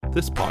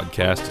This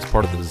podcast is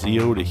part of the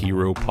Zeo to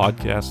Hero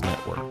podcast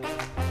network.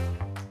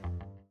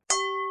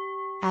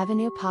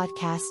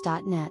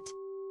 AvenuePodcast.net.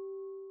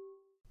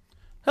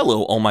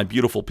 Hello, all my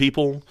beautiful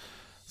people.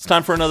 It's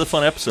time for another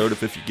fun episode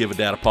of If You Give a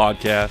Dad a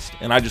Podcast,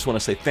 and I just want to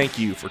say thank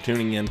you for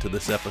tuning in to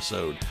this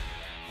episode.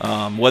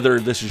 Whether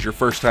this is your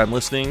first time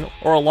listening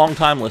or a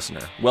long-time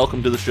listener,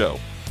 welcome to the show.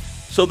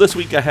 So this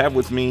week I have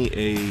with me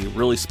a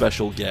really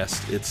special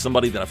guest. It's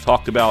somebody that I've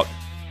talked about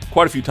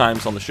quite a few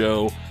times on the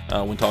show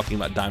when talking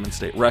about Diamond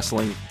State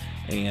Wrestling,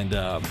 and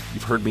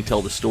you've heard me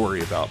tell the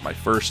story about my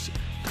first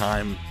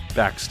time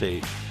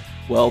backstage.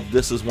 Well,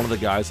 this is one of the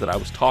guys that I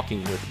was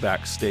talking with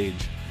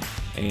backstage,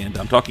 and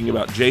I'm talking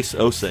about Jase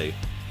Osei.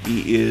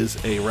 He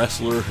is a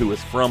wrestler who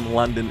is from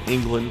London,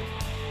 England,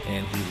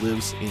 and he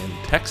lives in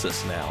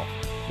Texas now.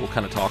 We'll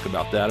kind of talk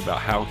about that, about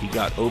how he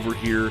got over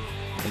here,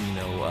 and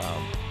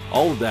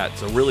all of that.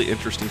 It's a really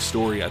interesting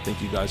story. I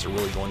think you guys are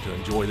really going to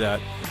enjoy that.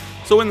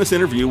 So in this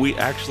interview, we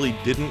actually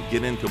didn't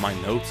get into my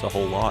notes a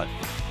whole lot.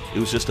 It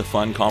was just a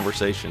fun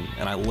conversation,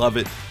 and I love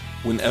it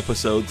when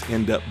episodes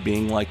end up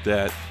being like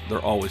that. They're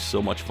always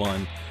so much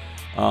fun.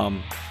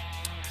 I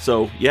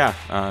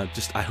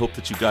hope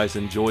that you guys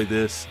enjoy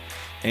this,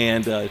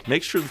 and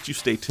make sure that you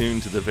stay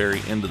tuned to the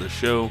very end of the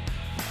show.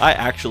 I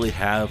actually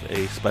have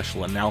a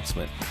special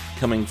announcement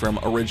coming from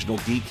Original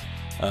Geek.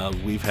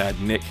 We've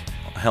had Nick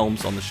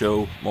Helms on the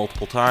show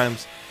multiple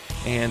times,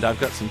 and I've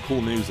got some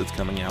cool news that's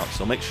coming out,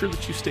 so make sure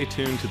that you stay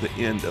tuned to the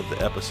end of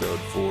the episode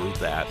for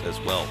that as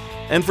well.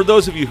 And for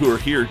those of you who are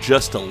here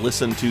just to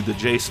listen to the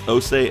Jase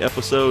Osei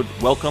episode,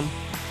 welcome.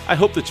 I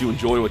hope that you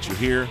enjoy what you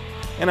hear,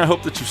 and I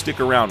hope that you stick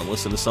around and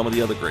listen to some of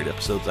the other great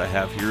episodes I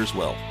have here as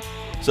well.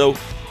 So,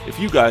 if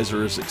you guys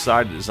are as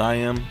excited as I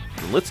am,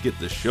 then let's get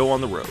this show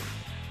on the road.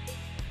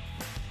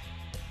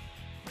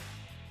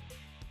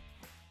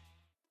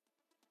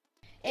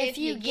 If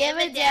You Give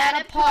a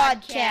Dad a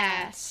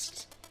Podcast.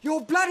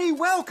 You're bloody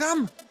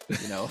welcome!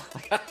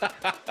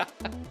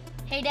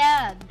 Hey,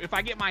 Dad. If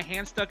I get my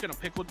hand stuck in a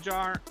pickle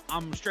jar,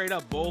 I'm straight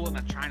up bull in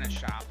a china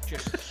shop,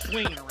 just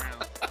swinging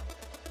around.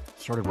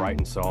 Started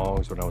writing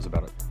songs when I was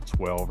about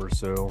 12 or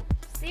so.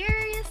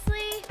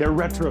 Seriously? They're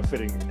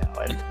retrofitting me now,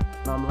 and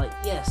I'm like,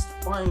 yes,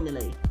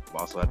 finally. I've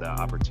also had the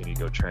opportunity to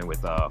go train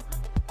with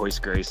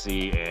Hoist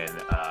Gracie and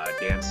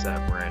Dan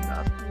Severin.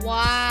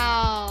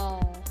 Wow.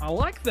 I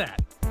like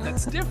that.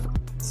 That's different.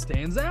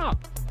 Stands out.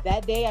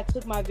 That day I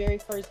took my very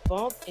first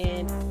bump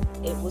and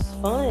it was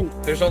fun.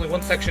 There's only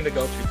one section to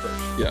go to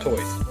first,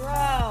 toys.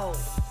 Bro.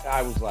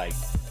 I was like,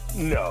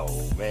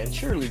 no, man,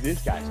 surely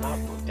this guy's not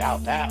booked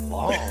out that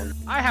long.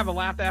 I haven't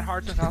laughed that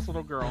hard since I was a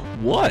little girl.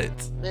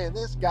 What? Man,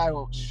 this guy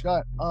won't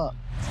shut up.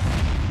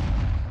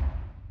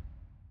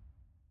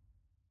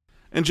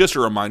 And just a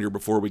reminder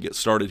before we get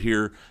started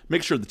here,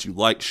 make sure that you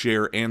like,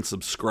 share, and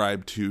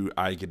subscribe to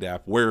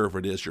iGadap wherever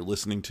it is you're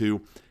listening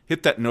to.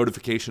 Hit that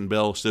notification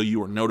bell so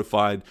you are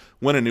notified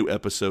when a new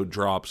episode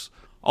drops.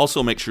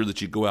 Also, make sure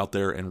that you go out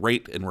there and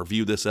rate and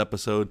review this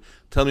episode.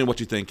 Tell me what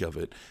you think of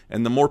it.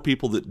 And the more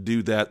people that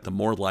do that, the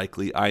more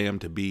likely I am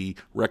to be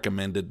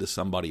recommended to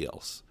somebody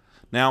else.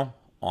 Now,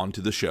 on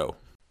to the show.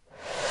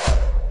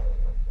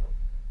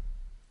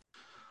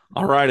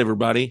 All right,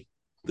 everybody.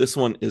 This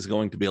one is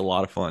going to be a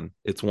lot of fun.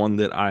 It's one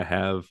that I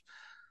have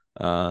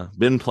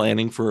been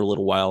planning for a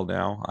little while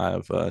now.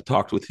 I've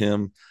talked with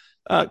him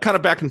kind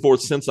of back and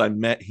forth since I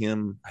met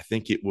him. I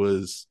think it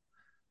was,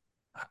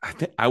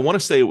 I want to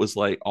say it was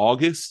like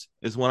August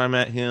is when I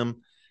met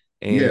him.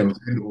 And, yeah, it was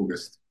in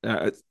August.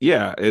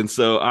 And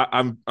so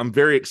I'm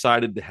very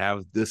excited to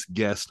have this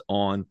guest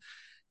on.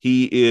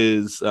 He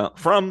is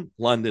from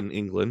London,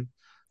 England,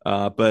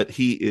 but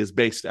he is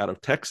based out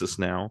of Texas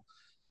now.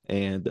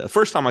 And the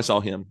first time I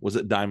saw him was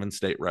at Diamond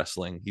State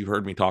Wrestling. You've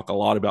heard me talk a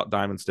lot about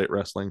Diamond State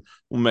Wrestling.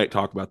 We might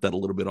talk about that a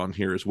little bit on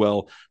here as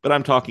well. But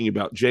I'm talking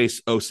about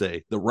Jase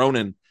Osei, the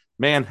Ronin.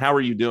 Man, how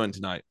are you doing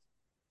tonight?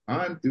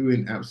 I'm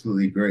doing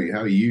absolutely great. How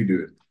are you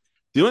doing?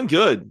 Doing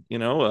good.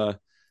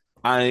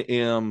 I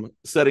am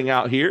setting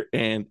out here,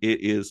 and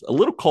it is a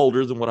little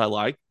colder than what I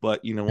like.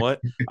 But you know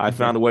what? I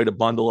found a way to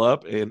bundle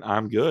up, and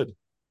I'm good.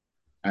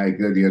 All right,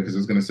 good, yeah, because I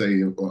was going to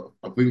say,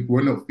 I think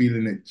we're not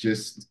feeling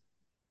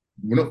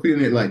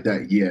it like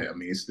that yet. I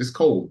mean, it's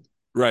cold.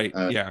 Right,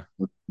 yeah.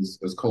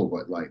 It's cold,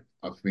 but like,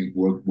 I think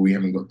we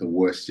haven't got the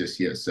worst just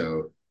yet.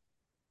 So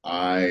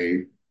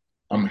I'm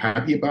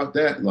happy about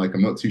that. Like,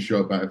 I'm not too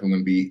sure about if I'm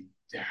going to be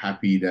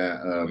happy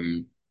that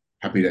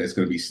it's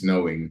going to be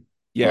snowing.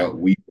 Yeah. But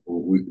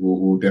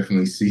we'll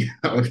definitely see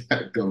how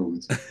that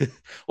goes.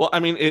 Well, I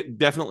mean, it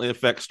definitely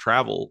affects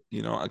travel,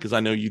 because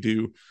I know you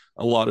do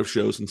a lot of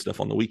shows and stuff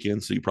on the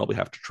weekends, so you probably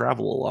have to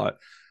travel a lot.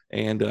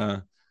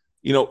 And,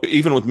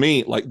 even with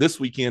me, like this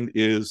weekend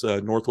is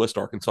Northwest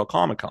Arkansas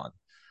Comic-Con.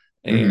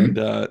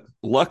 And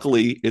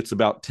luckily, it's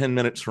about 10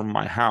 minutes from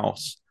my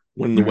house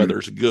when the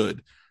weather's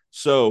good.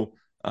 So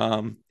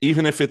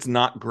even if it's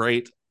not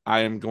great,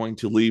 I am going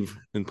to leave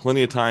in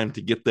plenty of time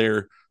to get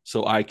there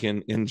so I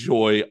can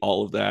enjoy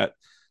all of that.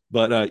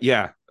 But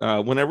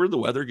whenever the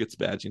weather gets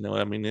bad,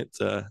 it's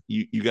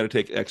you got to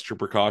take extra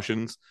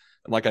precautions.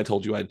 And like I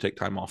told you, I had to take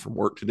time off from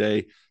work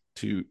today.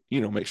 to,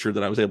 make sure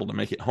that I was able to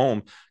make it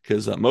home,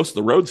 because most of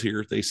the roads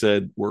here, they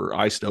said, were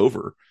iced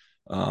over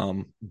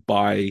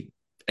by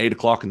 8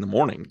 o'clock in the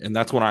morning. And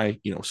that's when I,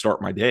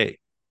 start my day.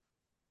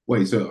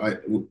 Wait,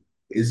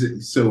 is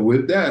it so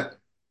with that?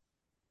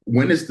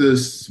 When is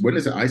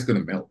the ice gonna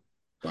melt?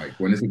 Like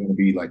when is it gonna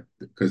be like?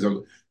 Because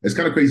it's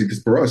kind of crazy.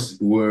 Because for us,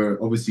 we're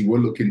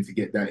looking to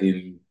get that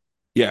in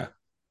Yeah.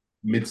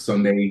 mid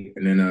Sunday,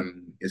 and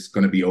then it's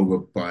gonna be over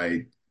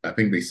by, I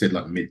think they said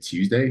like mid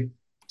Tuesday.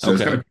 So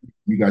it's kind Okay. of,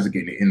 you guys are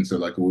getting it in. So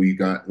like, will you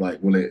got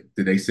like, will it?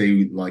 Did they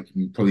say like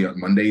probably on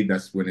Monday?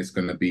 That's when it's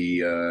gonna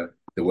be.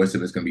 The worst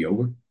of it's gonna be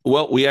over.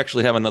 Well, we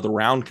actually have another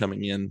round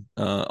coming in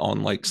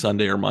on like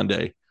Sunday or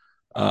Monday.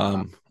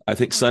 I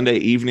think Sunday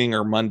evening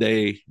or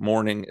Monday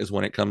morning is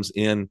when it comes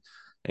in.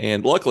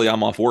 And luckily,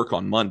 I'm off work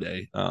on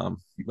Monday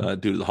due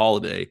to the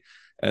holiday.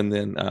 And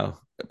then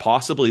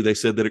possibly they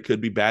said that it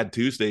could be bad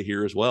Tuesday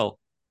here as well.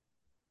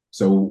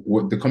 So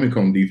what the Comic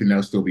Con? Do you think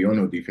they'll still be on,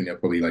 or do you think they'll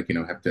probably like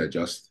have to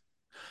adjust?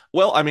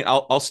 Well, I mean,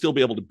 I'll still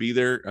be able to be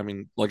there. I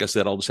mean, like I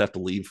said, I'll just have to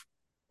leave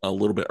a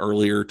little bit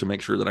earlier to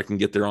make sure that I can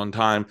get there on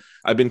time.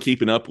 I've been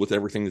keeping up with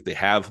everything that they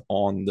have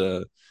on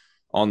their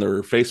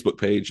Facebook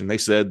page, and they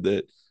said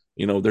that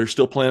they're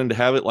still planning to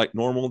have it like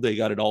normal. They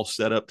got it all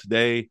set up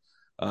today.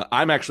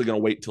 I'm actually going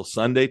to wait till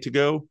Sunday to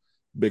go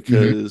Hmm.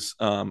 because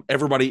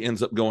everybody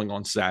ends up going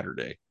on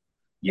Saturday,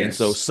 and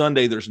so Yes.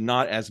 Sunday there's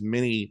not as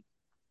many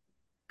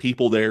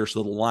people there,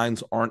 so the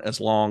lines aren't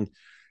as long,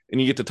 and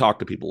you get to talk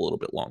to people a little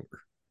bit longer.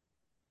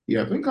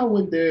 Yeah, I think I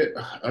went there.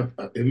 I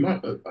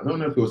don't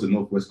know if it was a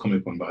Northwest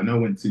Comic Con, but I know I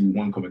went to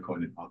one Comic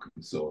Con in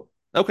Arkansas.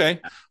 Okay.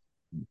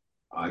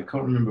 I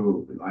can't remember.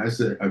 Like I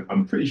said,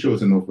 I'm pretty sure it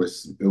was in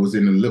Northwest. It was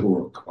in Little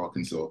Rock,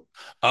 Arkansas.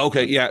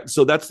 Okay, yeah.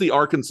 So that's the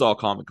Arkansas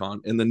Comic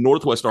Con, and the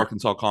Northwest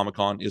Arkansas Comic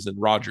Con is in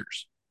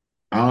Rogers.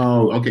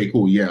 Oh, okay,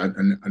 cool. Yeah,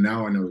 and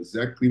now I know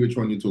exactly which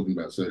one you're talking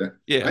about. So that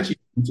Yeah. actually,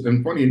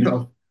 and funny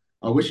enough,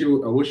 I wish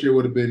it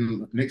would have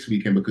been next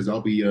weekend because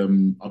I'll be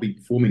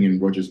performing in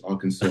Rogers,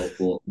 Arkansas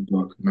for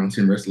like,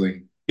 Mountain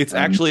Wrestling. It's Um,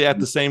 actually at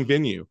the same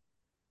venue.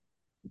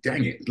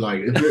 Dang it!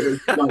 Like,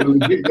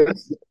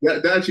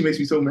 that actually makes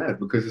me so mad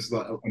because it's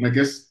like, and I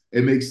guess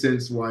it makes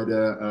sense why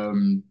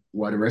the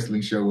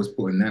wrestling show was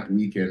put in that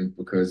weekend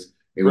because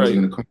it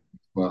wasn't Right. going to come.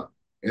 But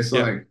it's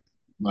Yeah.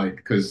 like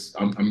because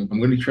I'm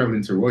going to be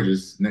traveling to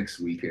Rogers next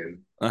weekend,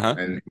 Uh-huh.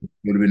 and it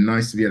would have been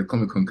nice to be at a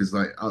Comic Con because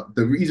like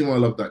the reason why I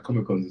love that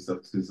Comic Cons and stuff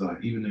is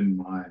like even in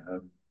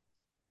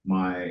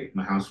my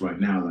house right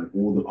now, like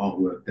all the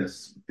artwork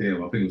that's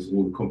there, I think it was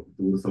all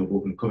the stuff I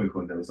bought from Comic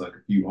Con. There was like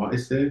a few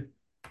artists there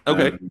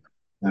Okay. um,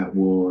 that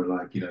were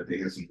like, they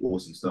had some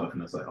awesome stuff,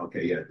 and I was like,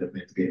 okay, yeah,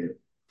 definitely have to get it.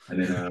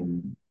 And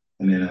then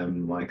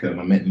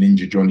I met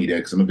Ninja Johnny there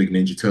because I'm a big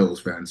Ninja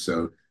Turtles fan,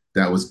 so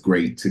that was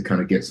great to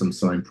kind of get some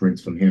signed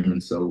prints from him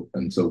and so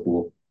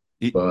forth.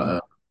 Y-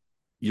 But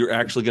You're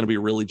actually going to be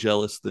really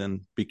jealous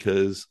then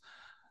because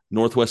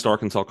Northwest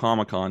Arkansas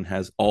Comic Con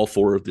has all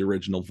four of the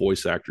original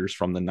voice actors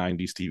from the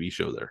 90s TV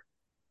show there.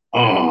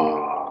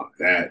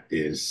 that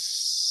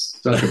is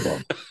such a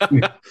bump.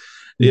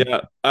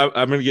 Yeah, I'm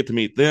going to get to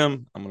meet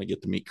them. I'm going to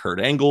get to meet Kurt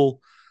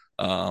Angle.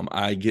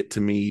 I get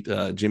to meet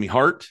Jimmy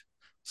Hart,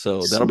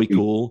 so that'll be Sweet.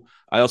 cool.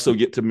 I also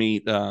get to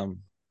meet.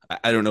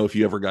 I don't know if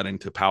you ever got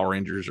into Power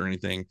Rangers or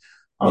anything,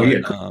 Oh but yeah,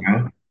 cool,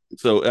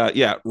 man.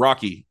 yeah,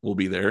 Rocky will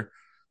be there,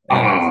 and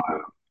Ah,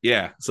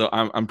 yeah, so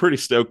I'm pretty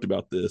stoked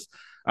about this.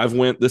 I've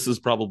went. This is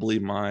probably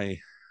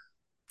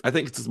I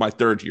think this is my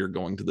third year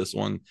going to this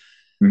one,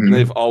 and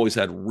they've mhm. always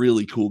had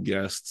really cool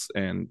guests,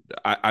 and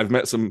I've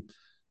met some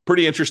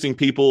pretty interesting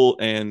people,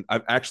 and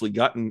I've actually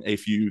gotten a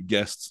few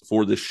guests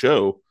for this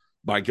show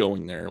by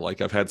going there.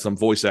 Like I've had some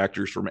voice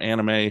actors from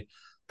anime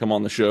come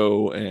on the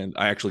show, and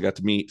I actually got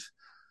to meet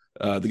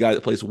the guy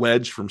that plays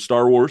Wedge from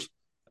Star Wars,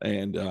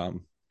 and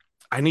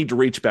I need to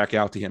reach back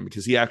out to him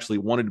because he actually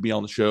wanted to be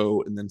on the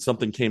show, and then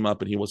something came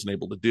up and he wasn't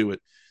able to do it.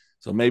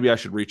 So maybe I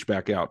should reach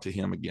back out to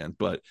him again.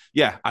 But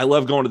yeah, I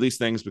love going to these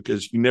things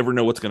because you never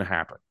know what's going to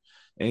happen,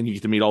 and you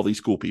get to meet all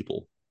these cool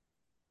people.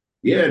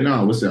 Yeah,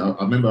 no, what's it? I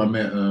remember I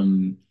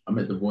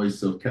met the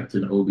voice of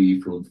Captain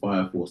Obi from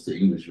Fire Force, the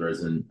English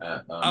version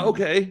at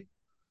Okay.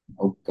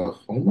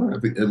 Oklahoma. I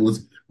think it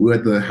was we were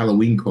at the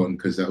Halloween con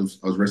because I was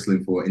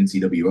wrestling for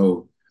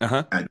NCWO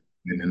Uh-huh. and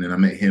then I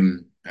met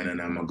him and then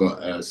I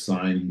got a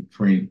signed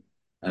print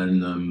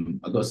and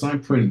I got a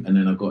signed print and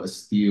then I got to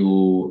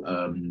steal.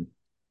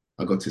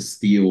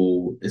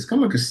 It's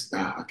kind of like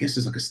I guess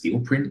it's like a steel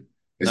print.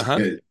 Uh-huh.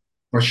 If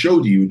I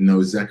showed you, you'd know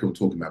exactly what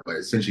I'm talking about. But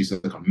essentially, it's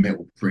like a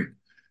metal print,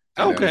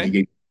 and he Okay.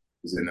 gave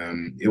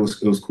and it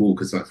was cool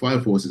because like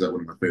Fire Force is like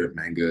one of my favorite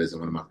mangas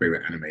and one of my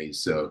favorite animes.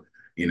 So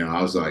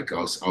I was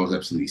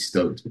absolutely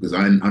stoked because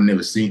I've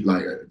never seen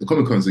like the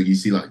Comic Cons that you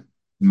see like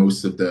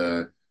most of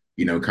the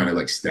kind of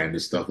like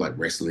standard stuff like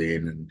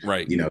wrestling and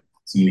Right.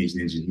 Teenage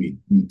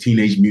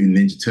Mutant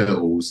Ninja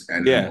Turtles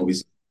and Yeah.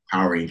 obviously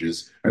Power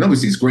Rangers. And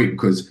obviously it's great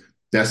because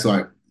that's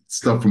like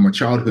stuff from my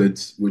childhood,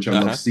 which I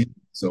love Uh-huh. seeing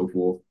and so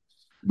forth.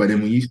 But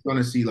then when you start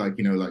to see like,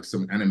 like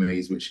some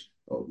animes, which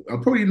are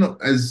probably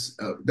not as,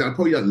 that are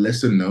probably like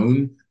lesser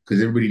known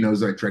because everybody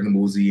knows like Dragon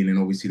Ball Z, and then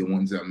obviously the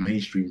ones that are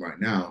mainstream right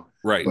now.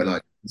 Right. But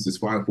like this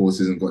Fire Force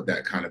hasn't got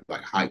that kind of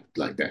like hype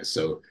like that.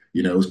 So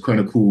it was kind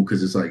of cool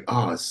because it's like,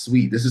 oh,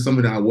 sweet, this is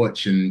something that I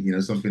watch,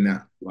 and something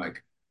that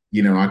like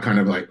I kind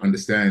of like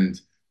understand,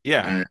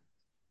 Yeah. and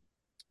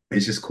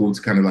it's just cool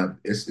to kind of like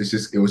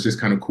it was just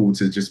kind of cool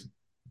to just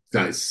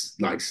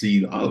like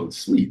see, oh,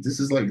 sweet, this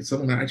is like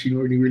someone I actually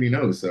really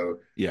know. So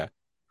Yeah.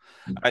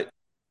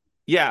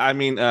 I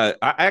mean, I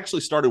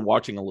actually started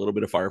watching a little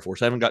bit of Fire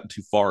Force. I haven't gotten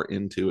too far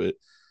into it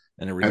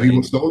and have you everything.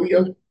 watched Soul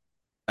Eater?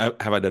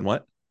 Have I done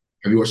what?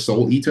 Have you watched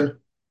Soul Eater?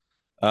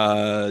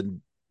 A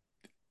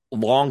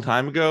long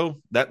time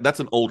ago. That's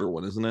an older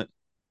one, isn't it?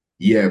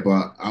 Yeah,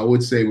 but I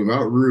would say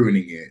without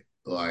ruining it,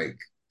 like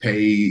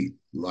pay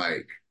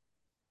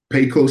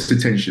close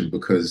attention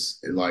because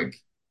like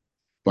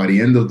by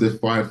the end of the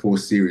Fire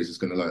Force series, it's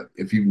gonna like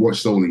if you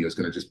watch solely, it's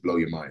gonna just blow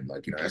your mind.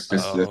 Like that's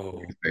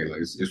Oh, like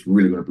it's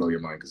really gonna blow your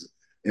mind because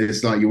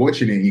it's like you're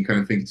watching it and you kind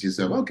of think to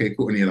yourself, okay,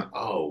 cool, and you're like,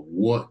 oh,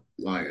 what?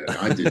 Like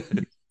I did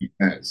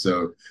that.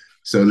 So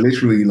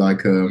literally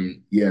like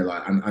yeah,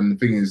 like and the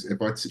thing is,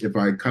 if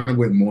I kind of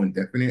went more in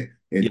depth in it,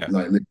 it yeah,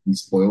 like literally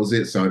spoils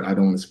it. So I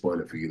don't want to spoil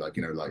it for you. Like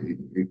like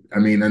I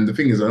mean, and the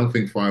thing is, I don't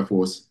think Fire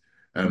Force.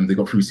 They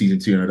got through season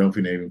 2, and I don't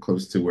think they're even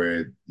close to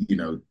where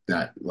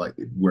that like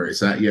where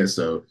it's at yet.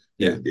 So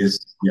yeah.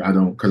 it's yeah, I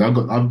don't because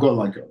I've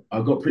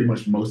got pretty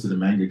much most of the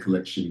manga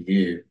collection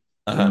here.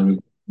 Uh-huh.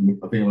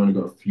 I think I've only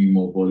got a few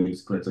more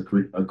volumes to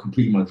collect. I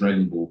completed my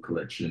Dragon Ball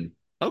collection,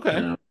 Okay.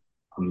 and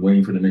I'm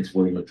waiting for the next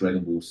volume of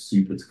Dragon Ball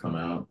Super to come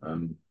out.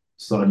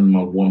 Starting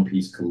my One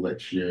Piece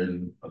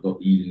collection. I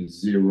got Eden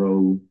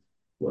Zero.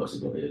 What else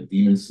I got here?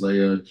 Demon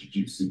Slayer,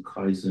 Jujutsu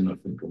Kaisen. I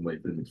think I'm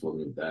waiting for the next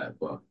volume of that,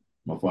 but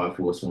my Fire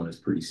Force one is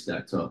pretty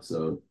stacked up.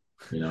 So,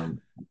 I'm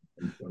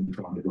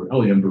trying to go.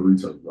 Oh, yeah, and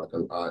Boruto. Like,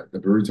 the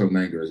Boruto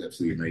manga is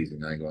absolutely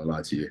amazing. I ain't gonna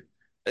lie to you.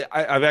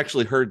 I've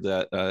actually heard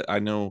that. I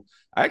know.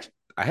 I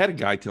had a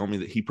guy tell me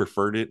that he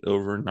preferred it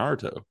over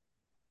Naruto.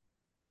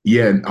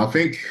 Yeah, I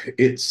think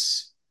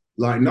it's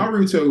like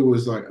Naruto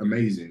was like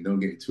amazing. Don't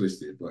get it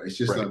twisted, but it's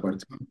just Right. like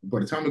by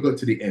the time we got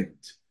to the end,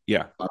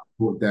 Yeah. I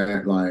thought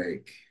that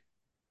like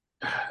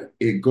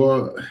it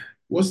got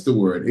what's the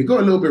word? It got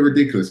a little bit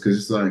ridiculous because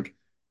it's like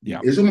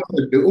Yeah.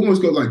 it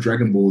almost got like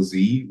Dragon Ball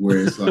Z, where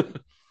it's like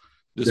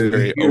Just the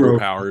very hero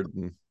overpowered.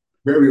 And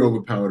very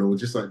overpowered, or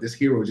just like this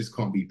hero just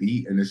can't be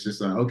beat, and it's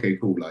just like okay,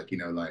 cool, like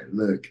like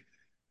look,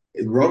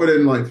 rather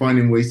than like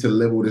finding ways to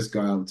level this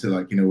guy up to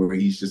like where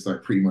he's just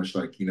like pretty much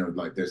like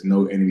like there's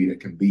no enemy that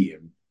can beat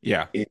him.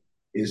 yeah.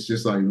 It's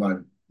just like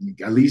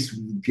at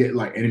least get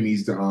like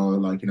enemies that are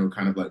like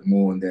kind of like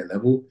more on their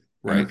level.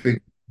 And I Right.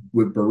 think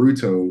with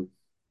Boruto,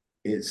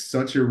 it's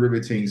such a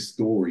riveting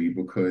story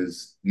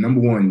because number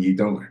one you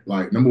don't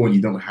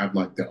have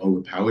like the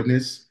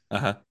overpoweredness.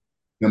 Uh-huh.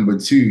 Number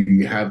two,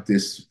 you have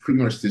this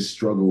pretty much this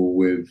struggle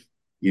with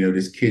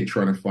this kid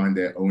trying to find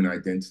their own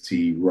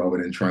identity rather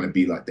than trying to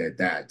be like their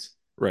dad.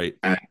 Right.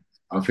 And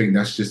I think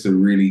that's just a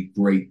really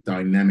great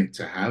dynamic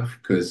to have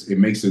because it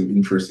makes an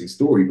interesting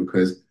story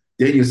because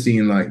then you're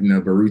seeing like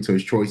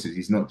Baruto's choices.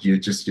 He's not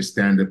just your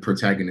standard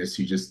protagonist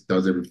who just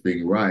does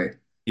everything right.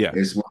 Yeah.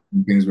 It's one of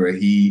the things where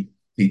he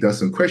does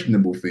some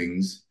questionable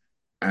things,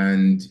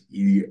 and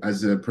you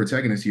as a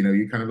protagonist,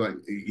 you kind of like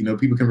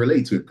people can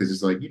relate to it because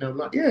it's like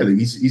like yeah,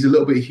 he's a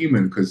little bit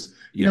human because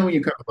Yeah. when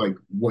you're kind of like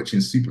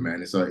watching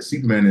Superman, it's like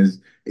Superman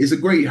is a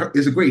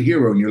great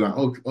hero, and you're like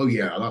oh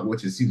yeah, I like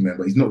watching Superman,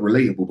 but he's not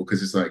relatable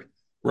because it's like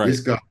Right.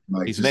 this guy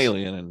like He's just an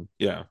alien, and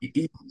yeah.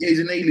 he's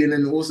an alien,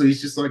 and also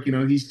he's just like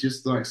he's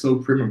just like so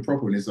prim and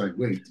proper, and it's like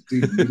wait,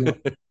 dude,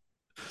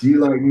 do you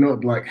like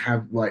not like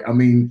have like I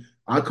mean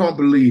I can't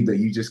believe that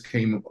you just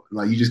came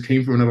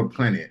from another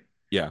planet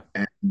Yeah.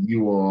 and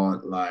you are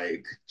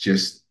like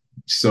just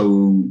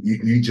so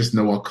you just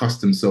know our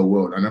custom so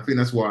well. And I think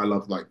that's why I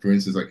love like for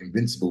instance like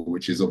Invincible,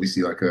 which is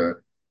obviously like a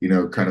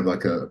kind of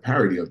like a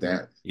parody of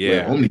that, where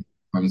Yeah. Omni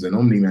comes and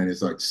Omni Man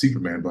is like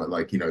Superman, but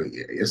like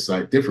it's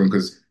like different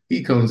because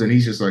he comes and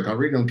he's just like I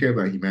really don't care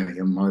about humanity.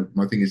 And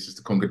my thing is just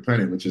to conquer the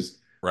planet, which is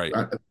Right.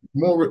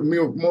 more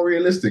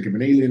realistic. If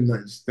an alien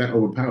that's that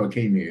overpowered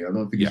came here, I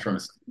don't think Yeah. he's trying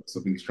to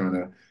something. He's trying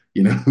to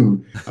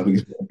I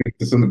think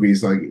to some degree,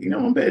 it's like,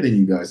 I'm better than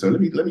you guys, so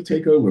let me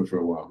take over for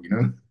a while.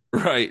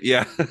 Right.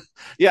 Yeah.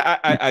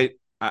 Yeah.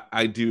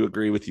 I do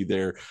agree with you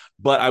there.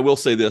 But I will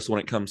say this when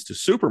it comes to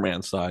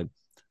Superman's side,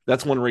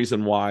 that's one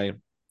reason why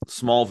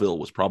Smallville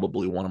was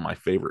probably one of my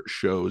favorite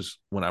shows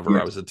whenever I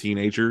Yes, was a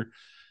teenager,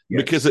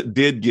 because yes. it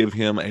did give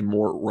him a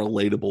more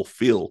relatable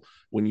feel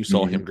when you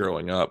saw him Mhm.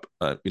 growing up,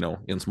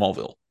 in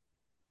Smallville.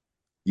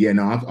 Yeah,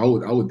 no,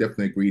 I would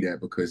definitely agree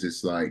that because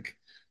it's like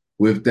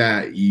with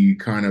that, you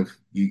kind of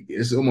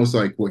it's almost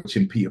like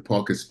watching Peter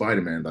Parker's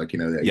Spider-Man, like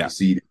that you Yeah.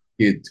 see the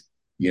kid,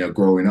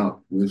 growing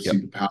up with Yep.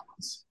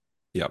 superpowers.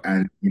 Yep.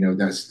 And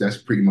that's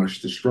pretty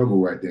much the struggle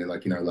right there.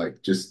 Like,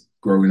 like just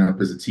growing up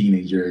as a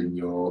teenager and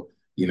you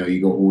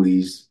got all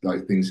these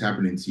like things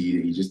happening to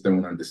you that you just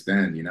don't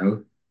understand.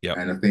 Yep.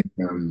 And I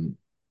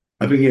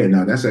think yeah,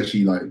 no, that's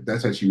actually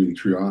really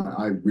true.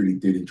 I really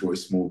did enjoy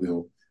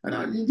Smallville.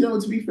 And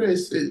to be fair,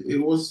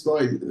 it was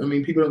like, I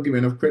mean, people don't give it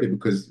enough credit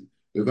because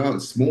without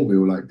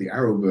Smallville, like the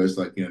Arrowverse,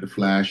 like the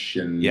Flash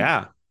and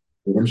Yeah,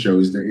 them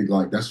shows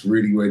that that's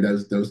really where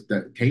those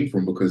that came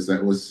from because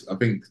that was I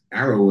think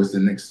Arrow was the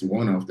next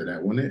one after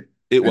that, wasn't it?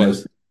 it And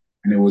was.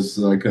 it was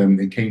like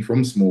it came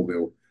from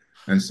Smallville,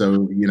 and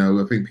so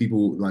I think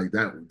people like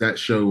that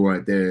show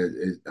right there.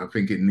 I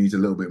think it needs a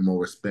little bit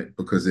more respect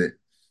because it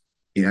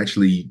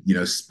actually,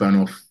 spun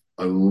off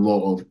a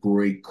lot of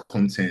great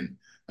content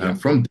Yeah.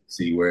 from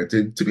DC. Where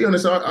to be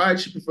honest, I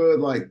actually prefer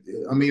like,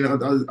 I mean, I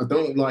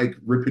don't like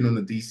ripping on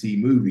the DC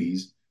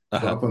movies,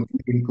 Uh-huh. but if I'm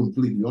being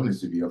completely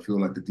honest with you, I feel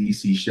like the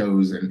DC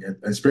shows and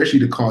especially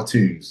the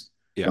cartoons,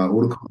 Yeah. like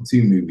all the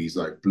cartoon movies,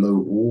 like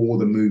blow all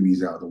the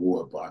movies out of the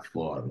water by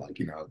far. Like,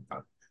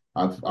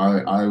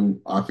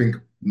 I think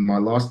my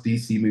last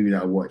DC movie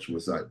that I watched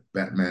was like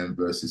Batman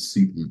versus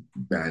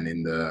Superman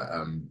in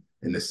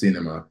the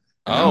cinema.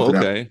 And Oh, after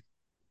that, okay.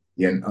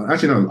 yeah,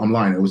 actually, no, I'm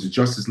lying. It was a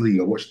Justice League.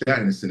 I watched that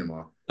in the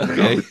cinema. And then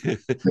Okay. after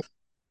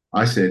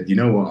I said, you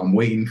know what?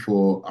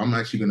 I'm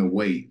actually going to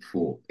wait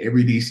for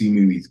every DC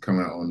movie to come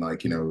out on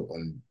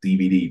on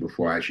DVD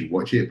before I actually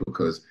watch it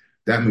because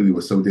that movie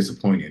was so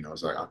disappointing. I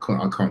was like, I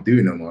can't do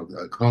it no more.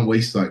 I can't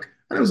waste and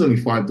it was only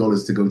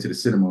 $5 to go to the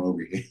cinema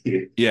over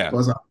here. Yeah. But I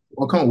was like,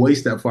 I can't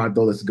waste that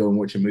 $5 to go and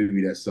watch a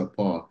movie that's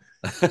subpar.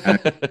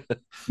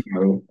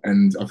 And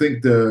and I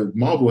think the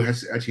Marvel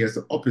actually has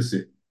the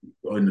opposite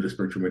end of the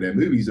spectrum where their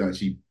movies are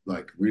actually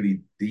like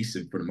really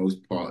decent for the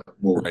most part.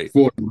 Well, Right.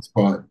 for the most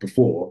part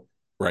before.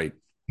 Right.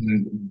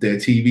 And their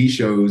TV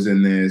shows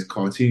and their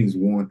cartoons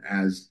weren't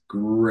as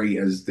great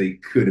as they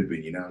could have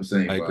been, you know what I'm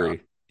saying? I But agree.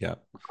 Yeah.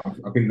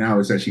 I think now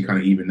it's actually kind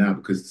of even now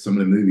because some of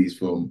the movies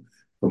from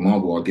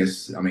Marvel, I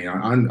guess, I mean,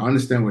 I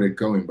understand where they're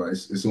going, but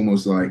it's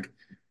almost like,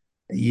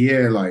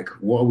 yeah, like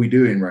what are we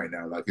doing right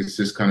now? Like it's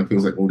just kind of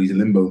feels like all these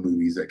limbo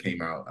movies that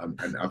came out,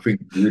 and I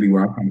think really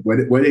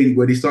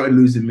where they started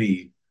losing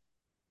me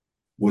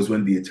was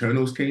when the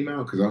Eternals came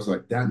out because I was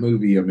like that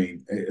movie. I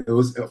mean, it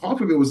was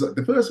half of it was like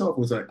the first half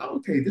was like, oh,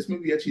 okay, this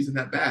movie actually isn't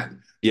that bad. Then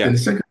Yeah. the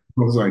second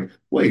half I was like,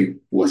 wait,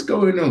 what's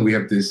going on? We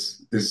have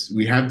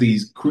we have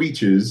these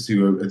creatures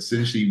who are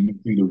essentially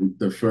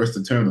the first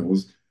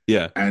Eternals,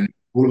 Yeah. and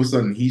all of a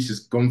sudden he's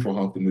just gone for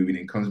half the movie and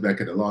then comes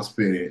back at the last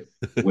minute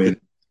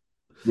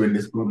when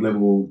this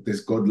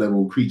god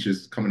level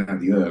creatures coming out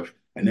of the earth,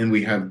 and then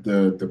we have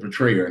the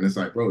betrayer, and it's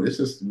like, bro, this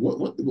is what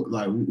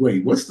like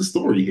wait, what's the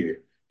story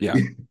here? Yeah.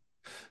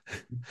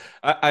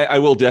 I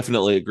will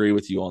definitely agree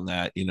with you on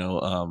that,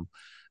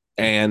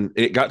 and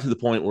it got to the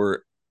point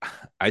where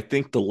I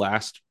think the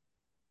last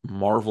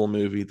Marvel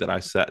movie that I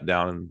sat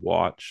down and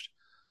watched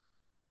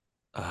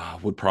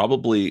would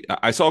probably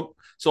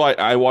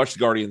I watched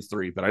Guardians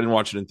 3, but I didn't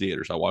watch it in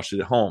theaters. I watched it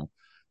at home.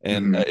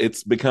 And Mhm.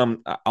 it's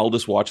become I'll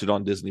just watch it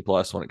on Disney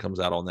Plus when it comes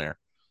out on there.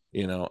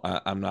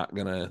 I'm not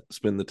gonna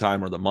spend the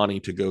time or the money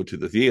to go to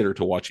the theater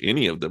to watch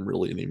any of them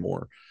really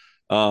anymore.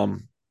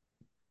 Um,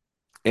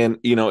 and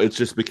it's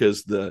just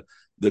because the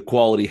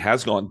quality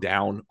has gone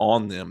down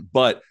on them.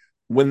 But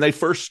when they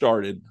first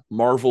started,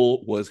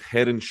 Marvel was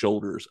head and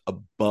shoulders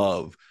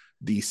above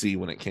DC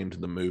when it came to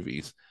the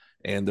movies,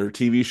 and their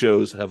TV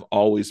shows have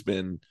always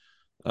been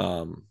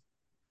um,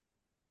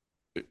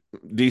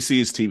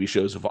 DC's TV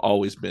shows have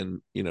always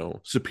been,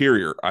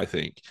 superior, I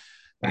think.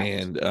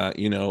 And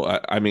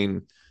I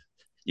mean,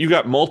 you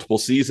got multiple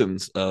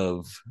seasons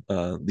of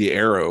the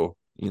Arrow,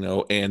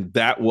 and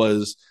that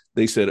was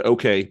they said,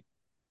 okay,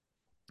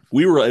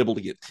 we were able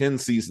to get 10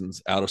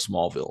 seasons out of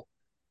Smallville.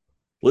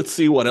 Let's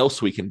see what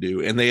else we can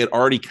do. And they had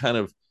already kind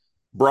of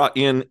brought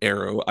in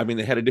Arrow. I mean,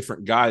 they had a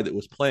different guy that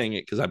was playing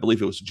it because I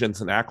believe it was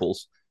Jensen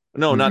Ackles.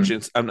 No, not Mhm.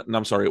 Jensen.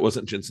 I'm sorry, it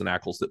wasn't Jensen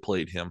Ackles that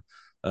played him.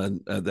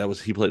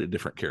 He played a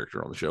different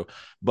character on the show,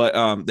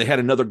 but they had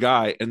another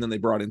guy, and then they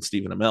brought in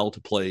Stephen Amell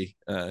to play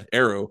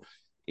Arrow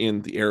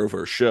in the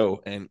Arrowverse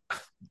show. And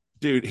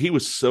dude, he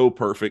was so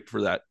perfect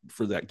for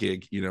that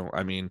gig.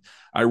 I mean,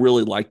 I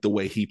really liked the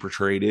way he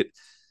portrayed it.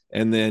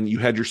 And then you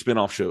had your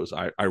spinoff shows.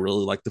 I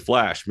really liked The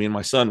Flash. Me and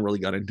my son really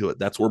got into it.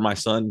 That's where my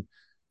son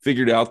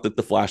figured out that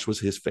The Flash was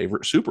his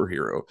favorite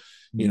superhero,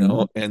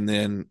 Mhm. and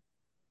then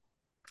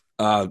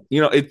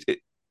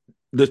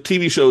the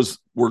TV shows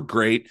were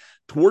great.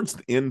 Towards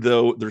the end,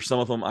 though, there's some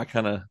of them I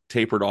kind of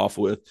tapered off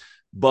with,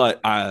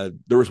 but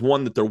there was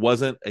one that there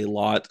wasn't a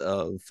lot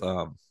of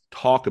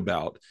talk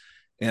about,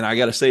 and I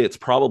got to say it's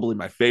probably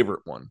my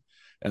favorite one,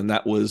 and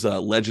that was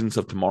Legends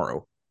of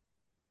Tomorrow.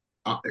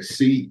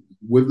 See,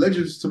 with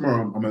Legends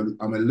Tomorrow,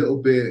 I'm a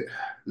little bit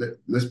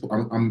let's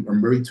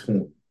I'm very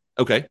torn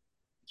Okay.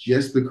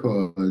 just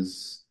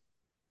because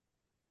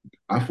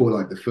I feel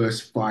like the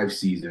first 5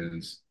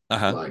 seasons,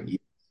 Uh-huh. like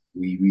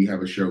we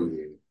have a show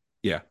here.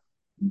 Yeah.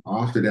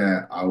 After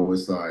that, I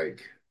was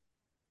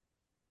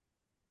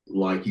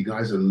like you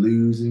guys are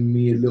losing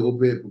me a little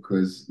bit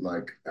because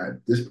like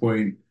at this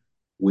point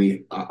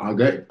I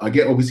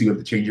get obviously with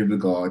the change of the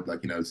guard, like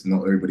it's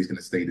not everybody's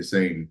gonna stay the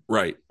same,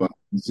 Right. but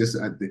it's just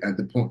at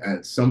the point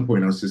at some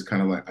point I was just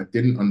kind of like I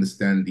didn't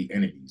understand the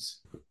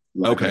enemies,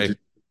 like I Okay. just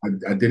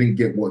I didn't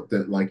get what the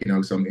like,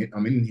 so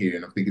I'm in here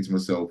and I'm thinking to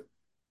myself,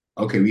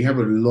 okay, we have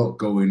a lot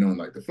going on.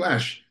 Like the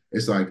Flash,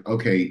 it's like,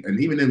 okay, and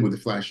even then with the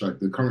Flash, like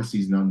the current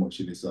season I'm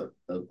watching, it's like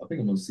I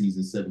think I'm on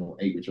season 7 or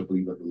 8, which I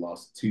believe are the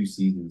last 2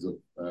 seasons of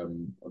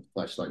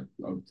Flash, like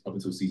up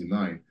until season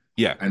 9.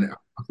 Yeah. And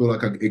I feel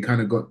like it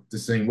kind of got the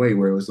same way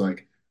where it was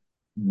like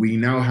we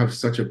now have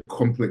such a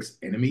complex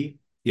enemy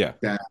Yeah.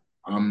 that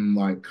I'm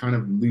like kind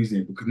of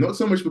losing it because not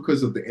so much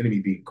because of the enemy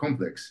being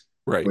complex,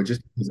 Right. but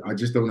just because I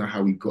just don't know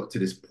how we got to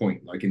this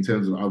point. Like in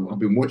terms of I've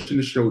been watching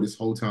the show this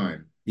whole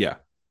time. Yeah.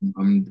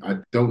 I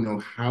don't know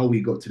how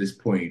we got to this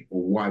point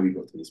or why we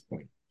got to this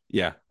point.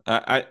 Yeah.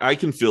 I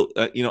can feel,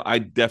 I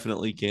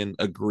definitely can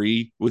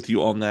agree with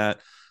you on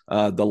that.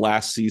 The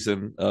last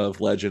season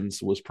of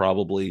Legends was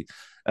probably,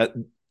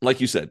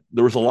 like you said,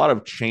 there was a lot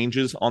of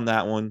changes on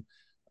that one.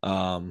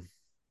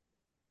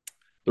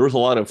 There was a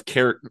lot of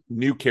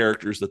new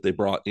characters that they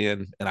brought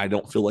in, and I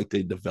don't feel like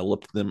they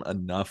developed them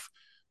enough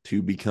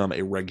to become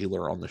a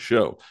regular on the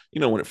show.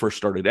 When it first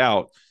started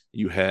out,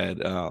 you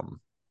had,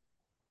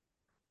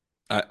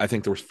 I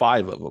think there was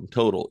 5 of them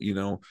total,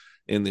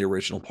 in the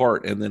original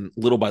part, and then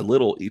little by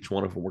little, each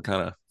one of them were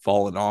kind of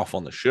falling off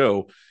on the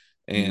show.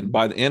 And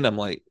by the end, I'm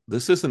like,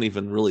 this isn't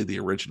even really the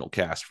original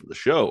cast for the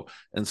show.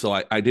 And so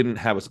I didn't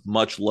have as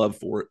much love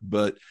for it.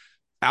 But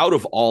out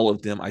of all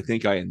of them, I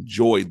think I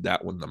enjoyed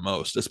that one the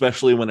most,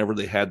 especially whenever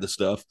they had the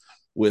stuff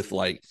with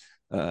like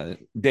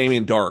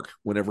Damien Dark,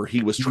 whenever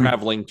he was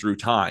traveling through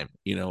time,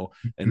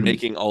 and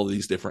making all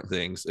these different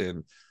things.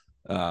 And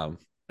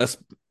that's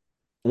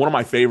one of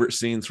my favorite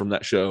scenes from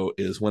that show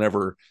is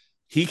whenever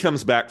he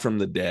comes back from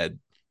the dead.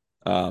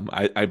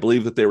 I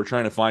believe that they were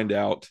trying to find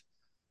out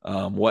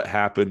what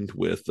happened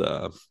with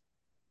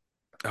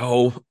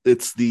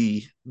it's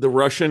the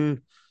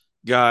Russian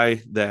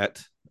guy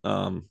that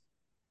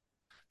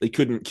they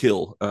couldn't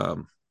kill.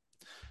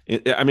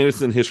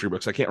 It's in history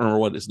books. I can't remember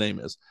what his name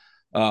is.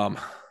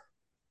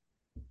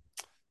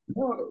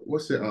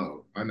 What's it?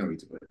 Oh, I know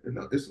it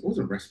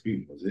wasn't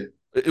Rasputin, was it?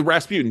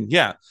 Rasputin,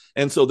 yeah.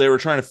 And so they were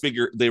trying to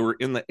figure. They were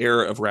in the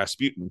era of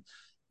Rasputin,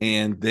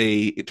 and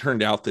it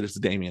turned out that it's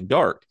Damien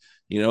Dark.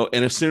 And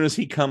as soon as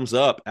he comes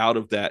up out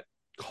of that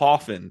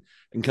coffin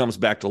and comes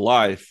back to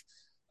life,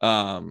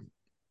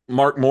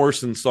 Mark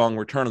Morrison's song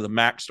 "Return of the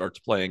Mac" starts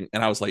playing,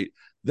 and I was like,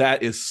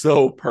 that is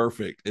so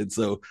perfect. And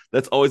so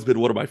that's always been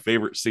one of my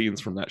favorite scenes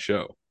from that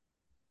show.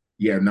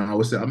 Yeah, no, I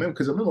remember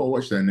I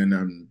watched that, and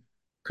then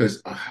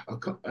because I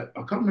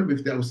can't remember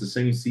if that was the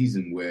same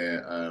season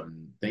where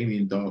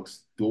Damien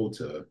Dark's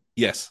daughter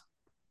Yes.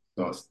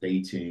 starts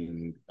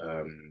dating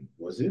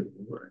was it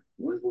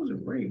what was it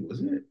Ray,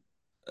 wasn't it?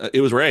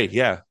 It was Ray,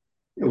 yeah.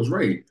 It was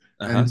Ray.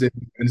 Uh-huh.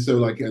 And so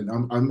like I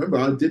remember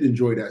I did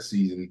enjoy that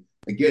season.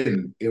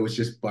 Again, it was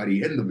just by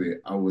the end of it,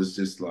 I was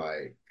just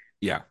like,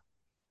 yeah,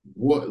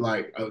 what,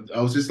 like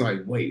I was just like,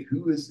 wait,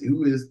 who is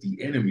the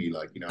enemy?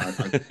 Like,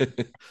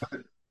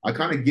 I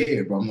kind of get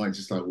it, but I'm like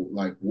just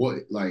like what,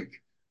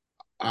 like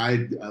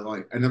I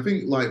like, and I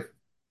think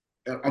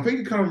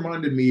it kind of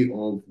reminded me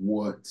of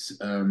what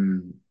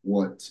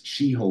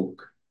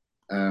She-Hulk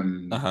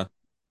uh-huh.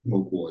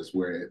 Hulk was,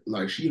 where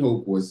like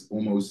She-Hulk was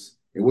almost,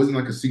 it wasn't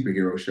like a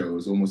superhero show, it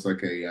was almost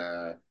like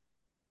a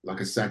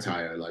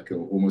satire,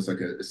 almost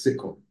like a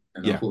sitcom.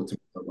 And I Yeah. thought to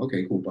myself,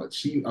 okay, cool. But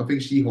I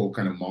think She-Hulk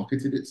kind of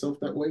marketed itself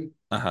that way.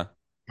 Uh-huh.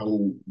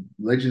 How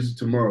Legends of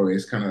Tomorrow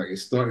is kind of like it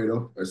started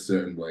off a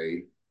certain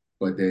way,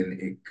 but then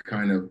it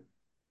kind of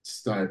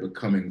started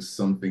becoming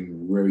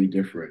something very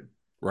different.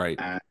 Right.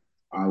 And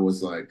I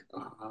was like,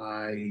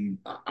 I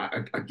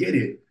get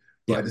it,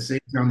 but at the same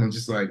time, I'm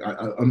just like,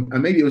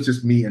 maybe it was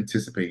just me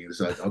anticipating. It's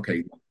like,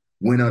 okay,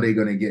 when are they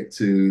going to get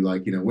to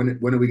like,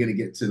 when are we going to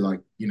get to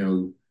like,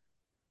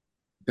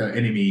 the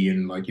enemy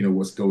and like,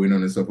 what's going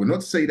on and stuff. Well,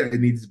 not to say that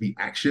it needs to be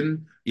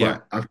action,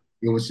 but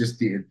it was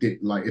just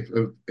like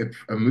if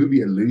a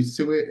movie alludes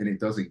to it and it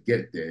doesn't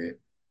get there,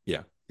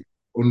 yeah,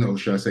 or no,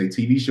 should I say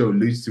TV show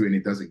alludes to it and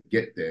it doesn't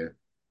get there,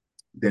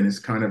 then it's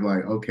kind of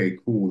like, okay,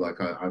 cool. Like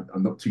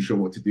I'm not too sure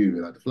what to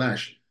do. Like the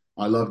Flash,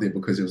 I loved it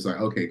because it was like,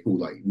 okay, cool.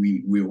 Like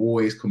we're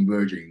always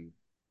converging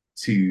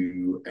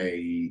to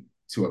a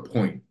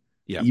point.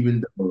 Yeah.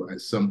 Even though at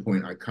some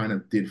point I kind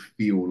of did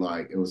feel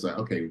like it was like,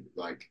 okay,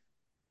 like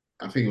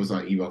I think it was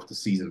like either after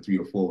season 3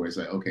 or 4 where it's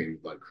like, okay,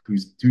 like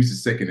who's the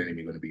second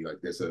enemy going to be? Like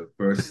there's a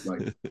first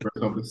half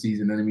of the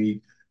season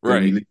enemy, then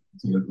right? We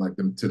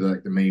to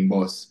the main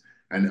boss.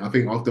 And I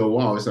think after a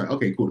while, it's like,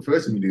 okay, cool. The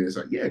first time you do it, it's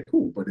like, yeah,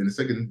 cool. But then the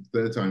second,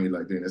 third time you're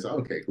like doing it, it's like,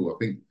 okay, cool. I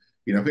think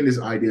this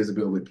idea is a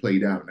bit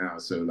played out now.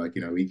 So like,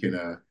 we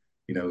can,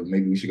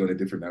 maybe we should go in a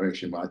different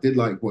direction. But I did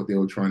like what they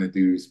were trying to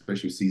do,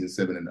 especially season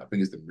 7. And I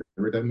think it's the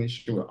mirror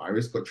dimension where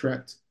Iris got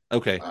trapped.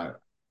 Okay.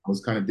 I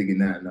was kind of digging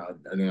that, and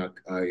then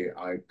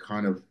I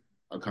kind of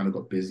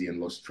got busy and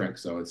lost track.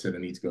 So I said I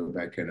need to go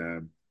back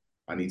and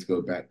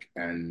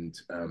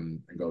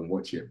go and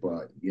watch it.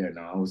 But yeah,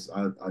 no,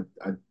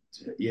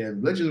 yeah,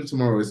 Legend of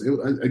Tomorrow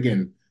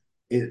again,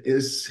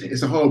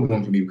 it's a hard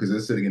one for me because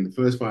as I said again, the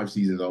first 5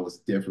 seasons I was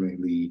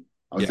definitely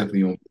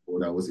on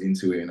board. I was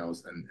into it, and I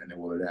was and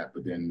all of that.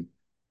 But then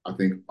I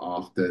think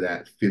after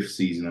that fifth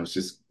season, I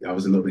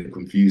was a little bit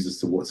confused as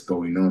to what's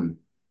going on.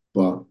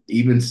 But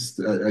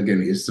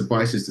again, it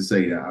suffices to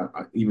say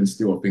that even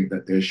still, I think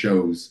that their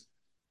shows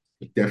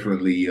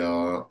definitely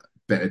are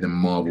better than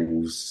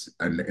Marvel's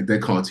and their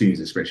cartoons,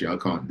 especially. I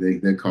can't.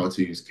 Their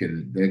cartoons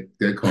can.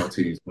 Their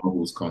cartoons.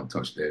 Marvel's can't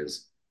touch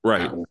theirs at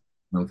Right. all.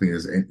 I don't think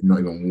there's not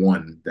even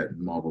one that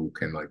Marvel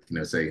can like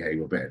say, "Hey,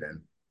 we're better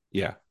than."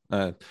 Yeah.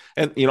 And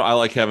I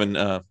like having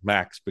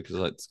Max because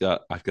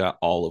I've got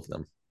all of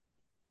them.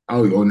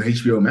 Oh, on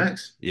HBO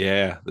Max.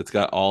 Yeah, it's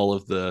got all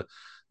of the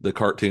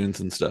cartoons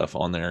and stuff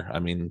on there. I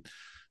mean,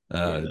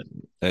 uh,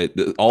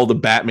 Yeah. all the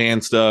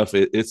Batman stuff.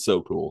 It's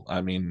so cool.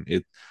 I mean,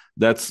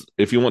 that's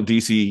if you want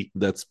DC,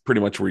 that's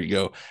pretty much where you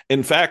go.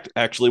 In fact,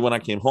 actually, when I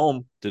came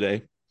home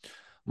today,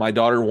 my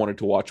daughter wanted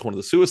to watch one of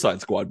the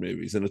Suicide Squad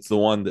movies, and it's the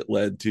one that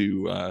led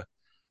to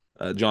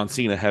John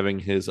Cena having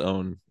his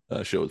own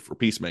show for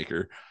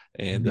Peacemaker,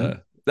 and Mm-hmm.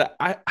 that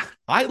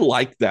I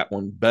like that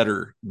one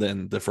better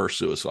than the first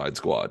Suicide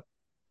Squad.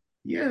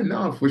 Yeah,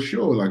 no, for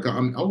sure. Like I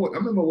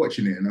remember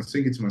watching it, and I was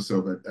thinking to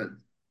myself,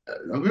 I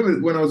remember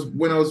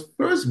when I was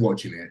first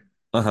watching it,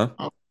 Uh huh.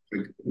 I was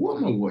like, "What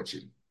am I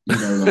watching?"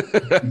 Like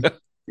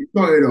it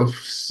started off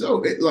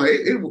so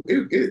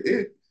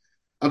it.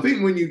 I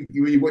think when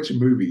you watch a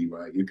movie,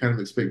 right, you're kind of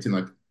expecting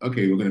like,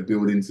 okay, we're gonna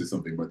build into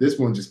something, but this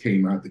one just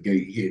came out the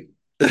gate hit,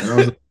 and I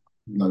was like,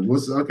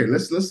 what's okay?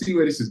 Let's see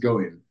where this is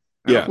going.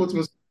 And I Yeah, thought to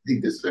myself, hey,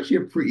 this is actually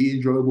a pretty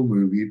enjoyable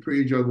movie, a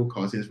pretty enjoyable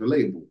cast, and it's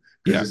relatable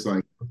because yeah. it's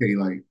like, okay,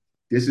 like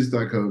this is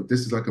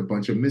like a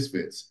bunch of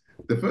misfits.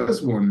 The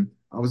first one,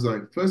 I was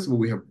like, first of all,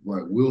 we have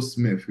like Will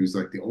Smith, who's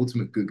like the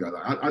ultimate good guy.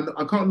 Like,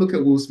 I can't look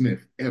at Will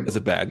Smith As a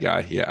ever. bad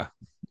guy, yeah,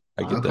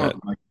 I I get can't that.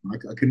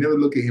 I could never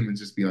look at him and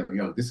just be like,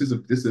 yo, this is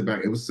a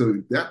bad. It was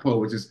so that part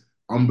was just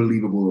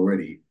unbelievable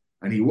already.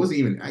 And he wasn't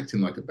even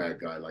acting like a bad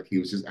guy. Like he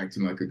was just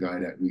acting like a guy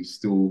that we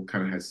still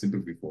kind of had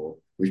sympathy for,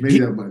 which maybe He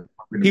that might have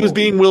been he was about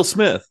being Will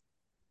Smith.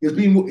 he was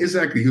being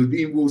exactly he was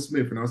being Will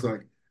Smith. And I was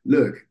like,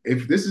 look,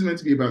 if this is meant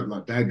to be about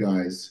like bad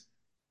guys,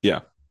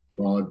 Yeah.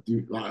 well,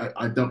 dude, like,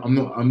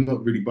 I'm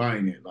not really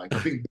buying it. Like I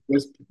think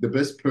the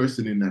best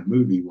person in that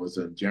movie was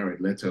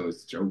Jared Leto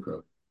as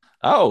Joker.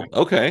 Oh,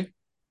 okay.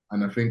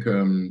 And I think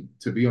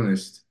to be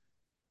honest,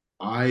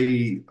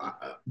 the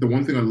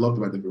one thing I loved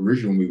about the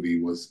original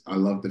movie was I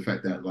loved the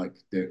fact that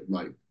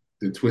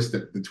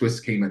the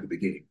twist came at the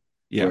beginning,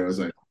 Yeah. where I was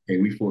like,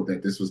 okay, we thought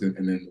that this was gonna,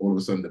 and then all of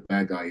a sudden the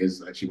bad guy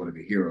is actually one of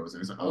the heroes,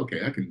 and it's like, oh,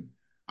 okay, I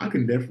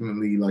can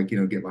definitely like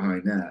get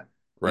behind that,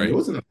 and it Right.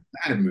 wasn't a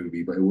bad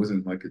movie, but it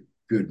wasn't like a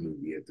good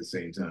movie at the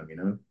same time,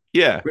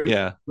 Yeah. Great,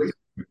 Yeah. great.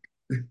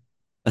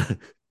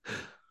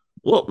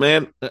 Well,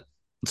 man,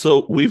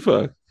 so we've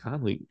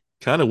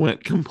kind of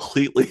went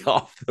completely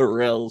off the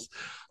rails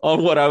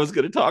on what I was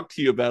going to talk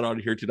to you about on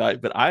here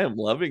tonight, but I am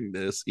loving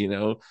this,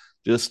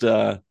 just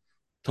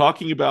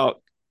talking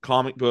about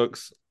comic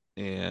books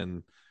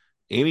and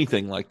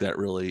anything like that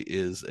really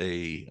is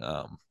a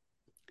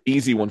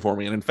easy one for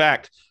me. And in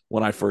fact,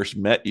 when I first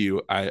met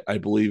you, I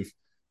believe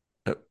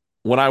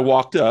when I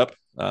walked up,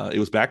 it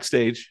was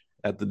backstage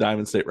at the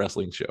Diamond State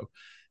Wrestling show,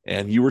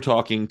 and you were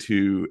talking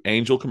to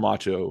Angel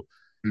Camacho,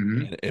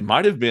 Hmm. and it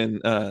might have been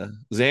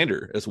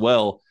Xander as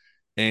well,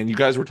 and you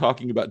guys were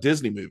talking about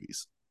Disney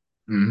movies.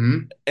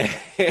 Hmm.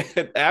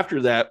 And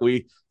after that,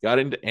 we got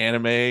into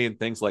anime and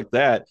things like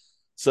that.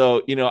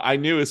 So, I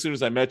knew as soon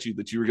as I met you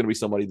that you were going to be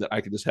somebody that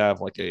I could just have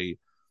like a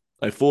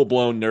full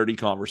blown nerdy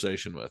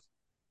conversation with.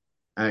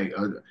 I,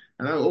 I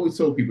and I always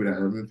tell people that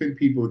I think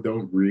people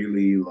don't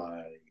really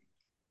like.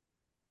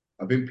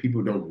 I think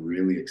people don't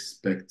really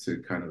expect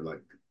to kind of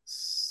like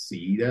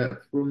see that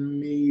from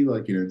me,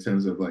 like in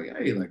terms of like,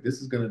 hey, like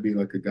this is gonna be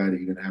like a guy that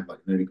you're gonna have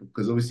like nerdy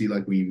because obviously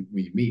like when you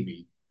meet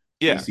me,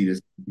 you Yeah. see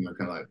this kind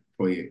of like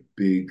probably a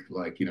big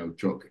like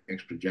jock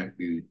extra jack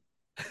dude,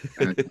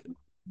 and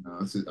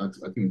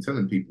I keep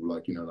telling people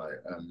like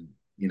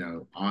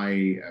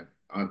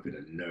I've been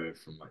a nerd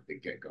from like the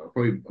get go.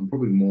 I'm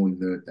probably more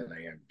nerd than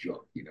I am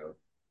jock,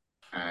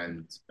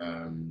 and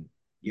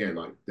yeah,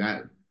 like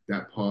that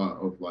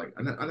part of like,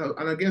 and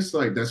I guess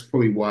like that's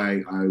probably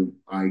why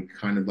I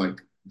kind of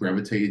like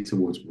gravitated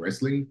towards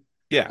wrestling,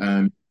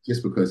 Yeah.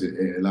 just because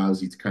it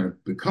allows you to kind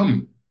of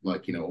become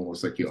like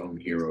almost like your own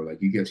hero.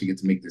 Like you actually get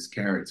to make this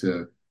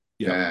character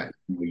Yeah. that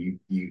you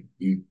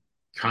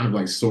kind of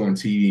like saw on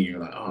TV, and you're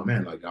like, oh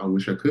man, like I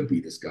wish I could be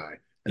this guy.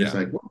 And it's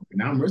Yeah. like, well,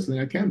 now I'm wrestling,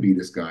 I can be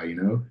this guy.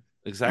 And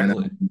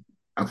Exactly.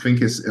 I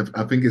think it's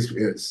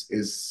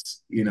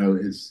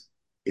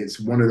it's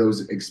one of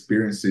those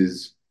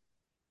experiences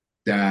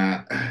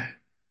that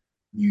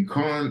you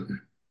can't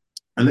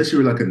unless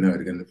you're like a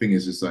nerd. Again, the thing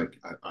is, just like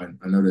I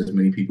know there's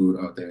many people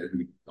out there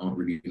who aren't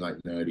really like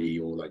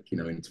nerdy or like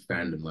into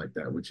fandom like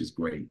that, which is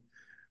great.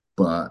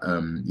 But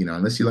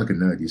unless you're like a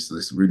nerd,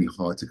 it's really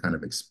hard to kind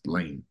of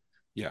explain.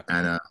 Yeah.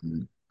 And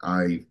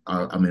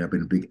I mean, I've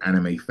been a big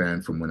anime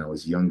fan from when I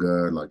was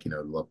younger. Like,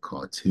 love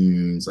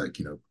cartoons. Like,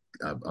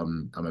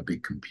 I'm a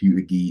big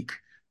computer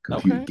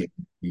Okay. game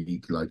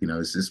geek. Like,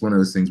 it's just one of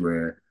those things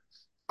where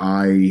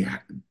I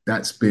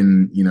that's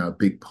been a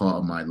big part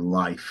of my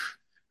life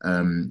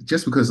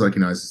Just because, like,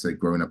 as I say,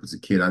 growing up as a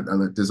kid,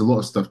 there's a lot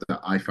of stuff that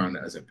I found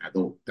as an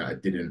adult that I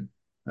didn't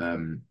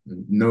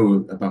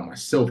know about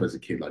myself as a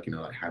kid, like,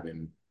 like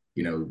having,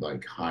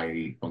 like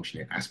high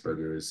functioning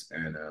Asperger's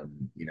and,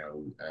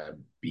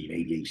 being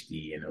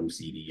ADHD and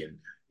OCD and,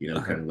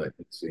 Uh-huh. kind of like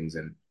those things.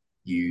 And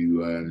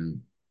you,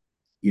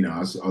 I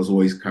was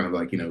always kind of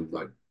like,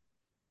 like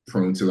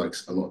prone to like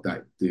a lot of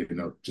that,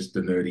 just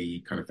the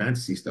nerdy kind of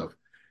fantasy stuff.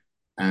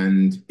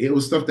 And it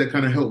was stuff that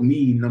kind of helped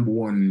me, number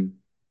one,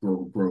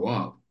 grow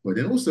up. But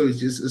then also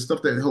it's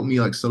stuff that helped me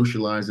like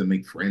socialize and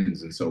make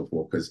friends and so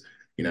forth. Because,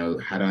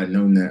 had I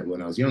known that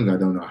when I was young, I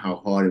don't know how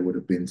hard it would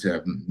have been to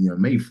have,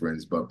 made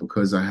friends. But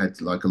because I had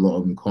like a lot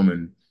of in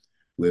common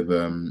with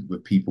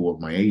people of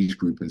my age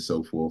group and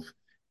so forth,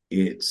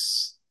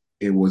 it's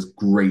it was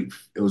great.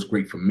 It was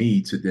great for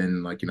me to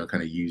then like,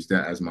 kind of use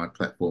that as my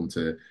platform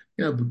to,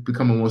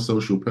 become a more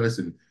social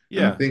person. And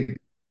I Yeah. think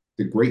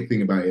the great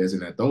thing about it as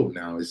an adult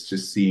now is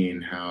just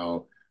seeing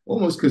how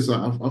almost because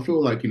I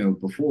feel like,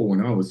 before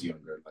when I was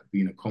younger, like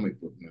being a comic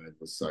book nerd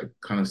was like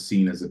kind of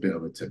seen as a bit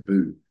of a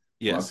taboo.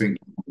 But I Yes. think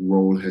the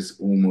role has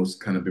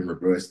almost kind of been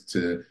reversed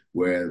to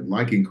where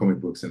liking comic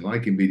books and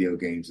liking video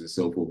games and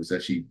so forth has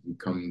actually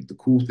become the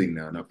cool thing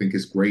now. And I think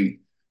it's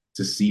great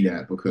to see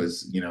that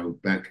because,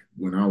 back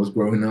when I was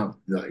growing up,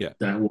 like Yeah.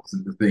 that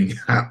wasn't the thing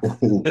at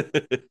all.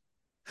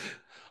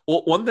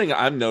 Well, one thing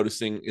I'm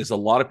noticing is a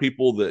lot of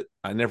people that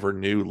I never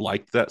knew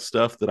liked that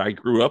stuff that I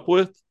grew up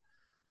with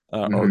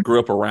or Mhm. grew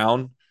up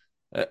around.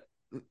 Uh,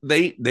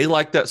 they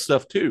like that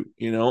stuff too,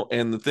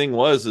 And the thing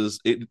is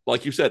it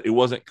like you said, it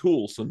wasn't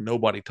cool, so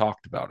nobody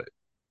talked about it.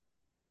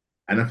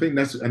 And I think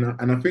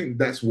and I think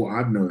that's what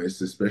I've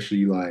noticed,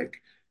 especially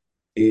like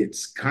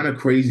it's kind of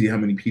crazy how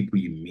many people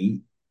you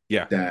meet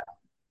Yeah. that,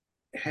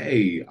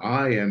 hey,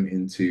 I am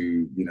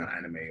into,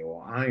 anime,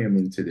 or I am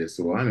into this,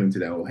 or I'm into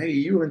that, or hey,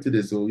 you're into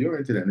this, or you're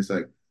into that. And it's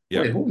like,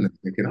 Yeah. wait, hold on a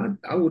second.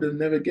 I would have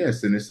never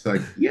guessed. And it's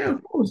like, yeah,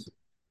 of course.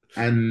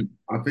 And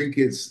I think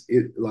it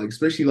like,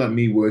 especially like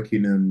me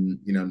working in,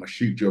 my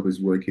shoot job is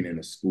working in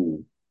a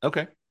school.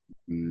 Okay.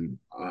 When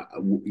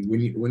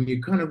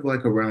you kind of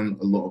like around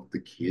a lot of the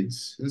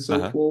kids and so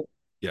Uh-huh. forth,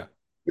 Yeah.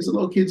 there's a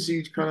lot of kids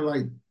who kind of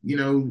like,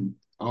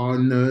 are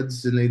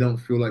nerds and they don't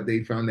feel like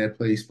they found their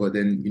place, but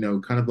then,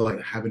 kind of like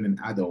having an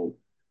adult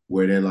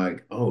where they're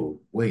like,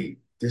 oh, wait,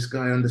 this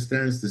guy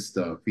understands this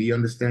stuff. He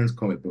understands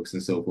comic books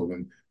and so forth,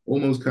 and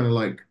almost kind of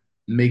like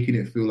making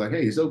it feel like,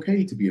 hey, it's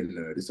okay to be a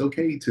nerd. It's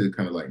okay to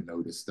kind of like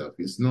know this stuff.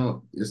 It's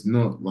not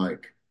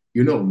like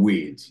you're not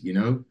weird.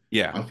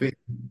 Yeah. I think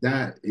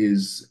that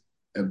is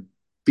a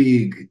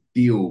big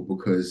deal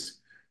because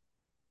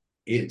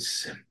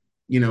it's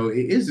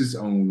it is its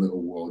own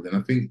little world, and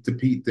I think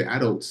the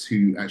adults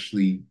who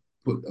actually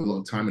put a lot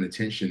of time and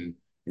attention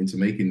into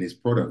making this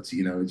product,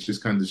 it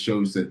just kind of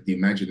shows that the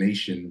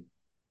imagination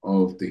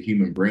of the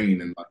human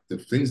brain and like the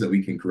things that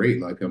we can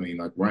create. Like, I mean,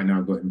 like right now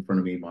I've got in front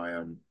of me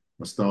my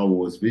Star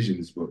Wars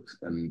Visions books,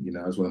 and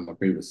that's one of my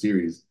favorite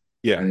series.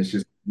 Yeah. And it's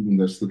just even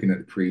just looking at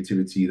the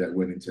creativity that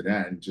went into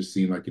that, and just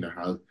seeing like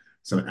how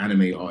some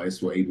anime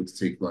artists were able to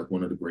take like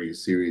one of the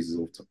greatest series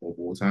of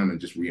all time and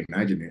just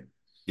reimagine it.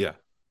 Yeah.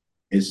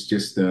 It's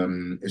just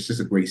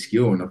a great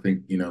skill, and I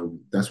think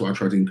that's why I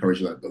try to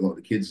encourage like a lot of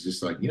the kids,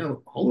 just like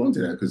hold on to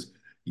that because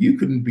you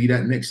couldn't be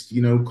that next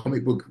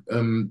comic book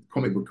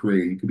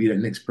career. You could be that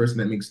next person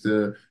that makes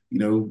the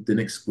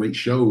next great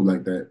show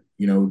like that.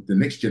 The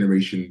next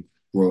generation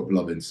grow up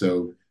loving.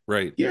 So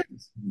Right. yeah,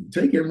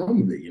 take it and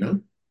run with it.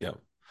 Yeah.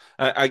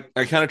 I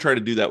kind of try to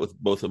do that with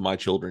both of my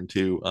children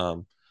too.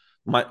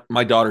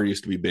 My daughter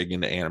used to be big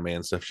into anime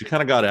and stuff. She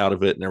kind of got out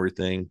of it and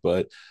everything,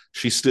 but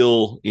she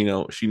still,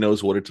 she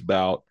knows what it's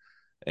about.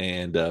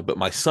 And but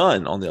my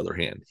son, on the other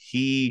hand,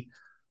 he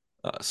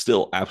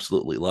still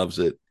absolutely loves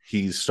it.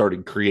 He's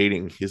started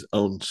creating his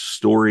own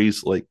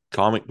stories, like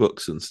comic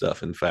books and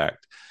stuff. In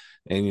fact,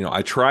 and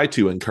I try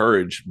to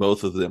encourage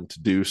both of them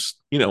to do,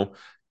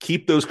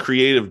 keep those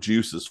creative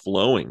juices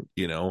flowing.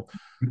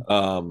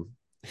 Um,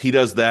 he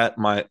does that.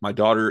 My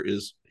daughter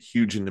is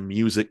huge into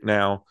music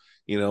now,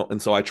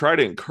 and so I try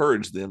to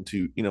encourage them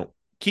to,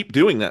 keep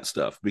doing that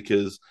stuff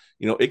because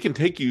it can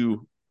take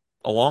you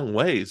a long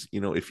ways,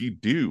 if you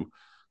do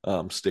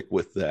stick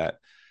with that.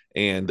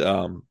 And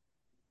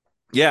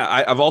yeah,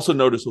 I've also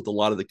noticed with a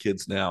lot of the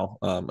kids now,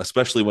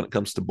 especially when it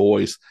comes to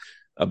boys,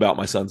 about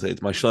my son's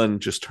age. My son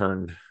just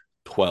turned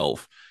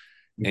 12,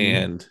 Mhm.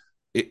 and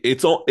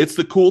it's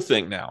the cool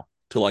thing now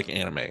to like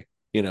anime,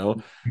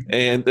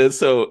 and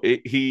so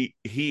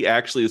he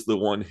actually is the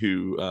one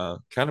who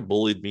kind of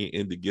bullied me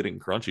into getting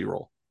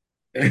Crunchyroll.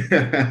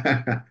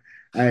 Let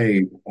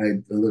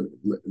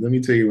me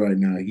tell you right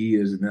now, he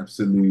is an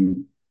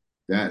absolute.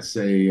 That's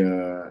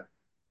a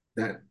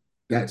that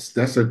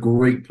that's a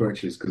great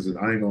purchase because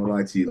I ain't gonna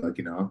lie to you, like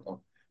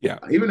Yeah.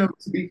 even though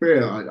to be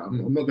fair,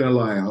 I'm not gonna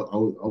lie, I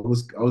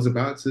was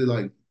about to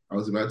like I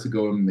was about to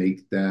go and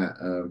make that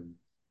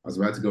I was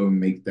about to go and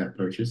make that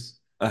purchase,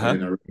 but Uh-huh.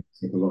 then I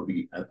realized like a lot of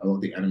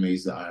the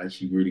animes that I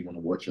actually really want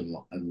to watch and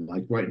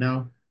like right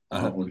now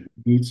are Uh-huh. on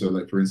Hulu. So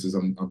like for instance,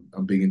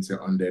 I'm big into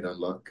Undead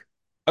Unluck,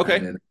 and Okay.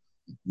 then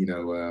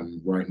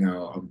right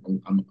now,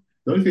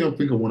 the only thing I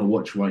think I want to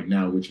watch right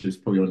now, which is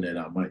probably on there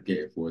that I might get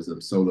it for, is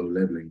Solo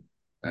Leveling.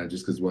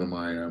 Just because one of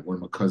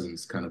my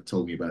cousins kind of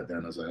told me about that,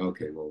 and I was like,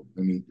 okay, well,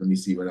 let me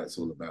see what that's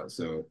all about.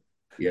 So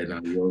yeah,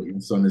 now your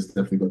son has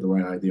definitely got the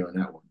right idea on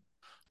that one.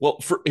 Well,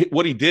 for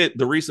what he did,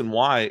 the reason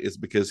why is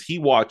because he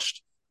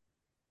watched.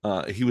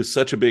 He was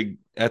such a big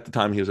at the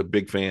time. He was a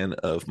big fan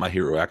of My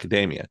Hero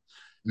Academia,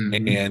 Hmm.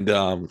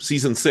 and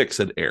season 6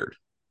 had aired,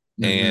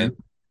 and Hmm.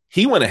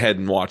 he went ahead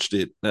and watched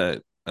it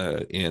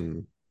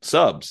in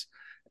subs.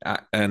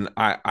 And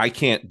I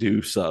can't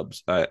do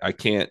subs. I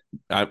can't.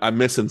 I'm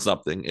missing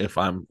something if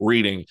I'm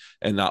reading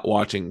and not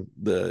watching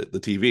the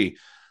TV.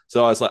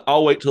 So I was like,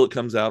 I'll wait till it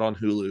comes out on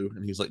Hulu.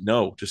 And he's like,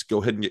 no, just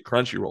go ahead and get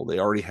Crunchyroll. They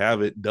already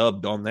have it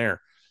dubbed on there.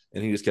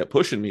 And he just kept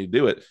pushing me to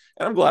do it.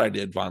 And I'm glad I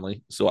did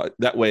finally.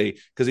 That way,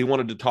 because he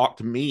wanted to talk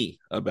to me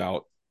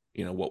about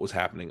what was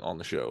happening on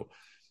the show.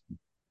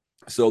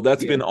 So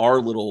that's Yeah, been our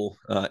little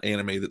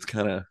anime that's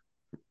kind of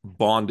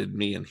bonded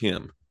me and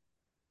him.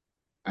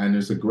 and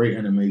it's a great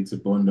anime to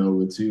bond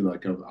over too.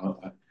 Like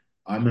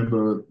I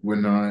remember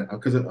when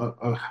because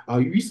I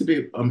used to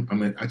be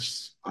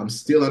I'm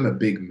still I'm a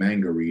big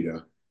manga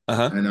reader,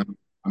 Uh-huh. and I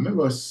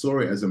remember I saw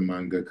it as a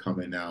manga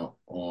coming out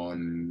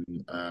on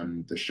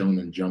the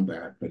Shonen Jump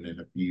app, and then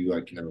a few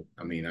I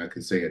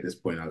can say at this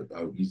point I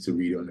used to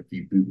read it on a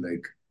few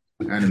bootleg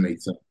anime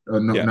sites, or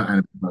Yeah. not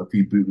anime, but a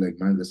few bootleg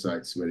manga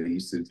sites where they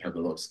used to have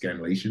a lot of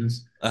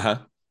scanlations. Uh-huh.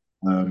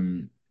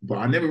 But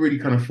I never really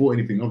kind of thought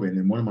anything of it. And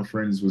then one of my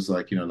friends was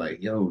like,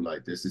 like, yo,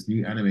 like there's this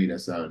new anime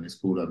that's out and it's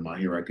called My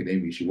Hero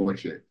Academia. You should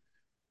watch it.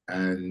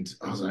 And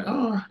I was like,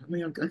 oh, I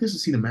mean, I guess I've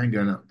seen the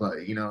manga, but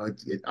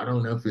I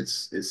don't know if it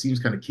seems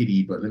kind of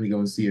kiddie, but let me go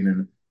and see it. And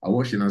then I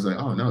watched it and I was like,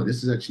 oh no,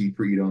 this is actually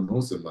pretty darn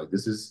awesome. Like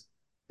this is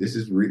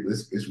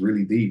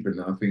really deep. And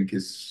I think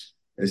it's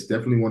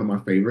definitely one of my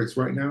favorites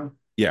right now.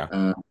 Yeah.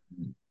 Uh,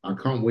 I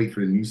can't wait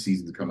for the new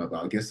season to come out,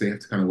 but I guess they have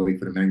to kind of wait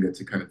for the manga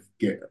to kind of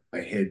get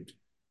ahead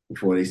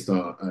before they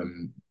start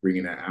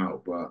bringing that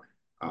out. But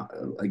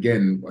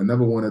again,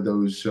 another one of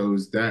those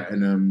shows that,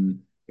 and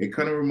it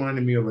kind of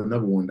reminded me of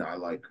another one that I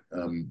like,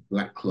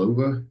 Black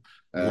Clover.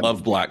 Love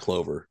Which Black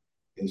Clover.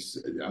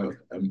 is a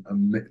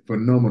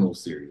phenomenal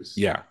series.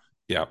 Yeah.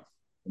 Yeah.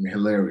 I mean,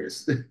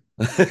 hilarious.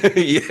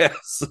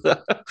 Yes.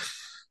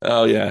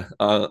 Oh yeah.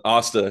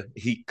 Asta,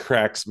 he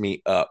cracks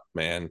me up,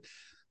 man.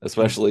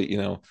 Especially,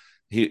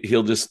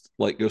 he'll just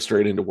like go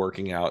straight into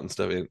working out and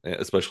stuff,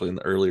 especially in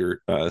the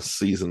earlier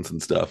seasons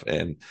and stuff.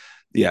 And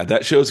yeah,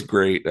 that show's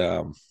great.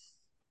 I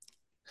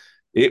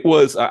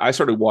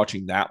started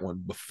watching that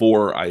one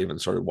before I even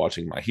started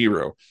watching My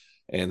Hero.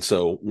 And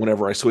so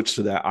whenever I switched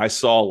to that, I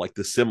saw like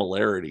the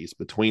similarities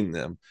between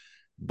them.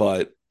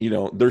 But,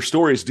 their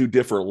stories do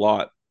differ a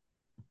lot,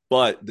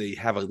 but they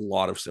have a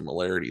lot of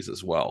similarities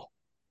as well.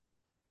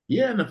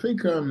 Yeah, and I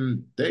think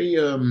they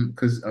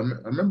because I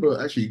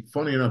remember actually,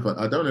 funny enough,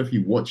 I don't know if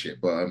you watch it,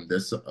 but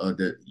there's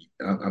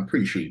I'm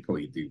pretty sure you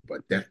probably do,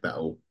 but Death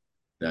Battle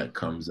that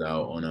comes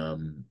out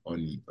on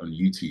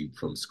YouTube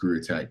from Screw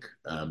Attack.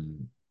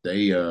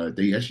 They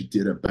actually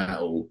did a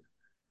battle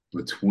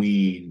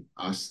between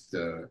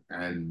Asta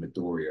and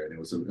Midoriya, and it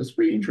was a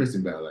pretty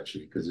interesting battle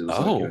actually because it was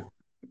like Oh,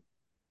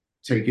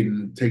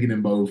 taking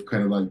them both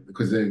kind of like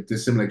because they're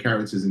similar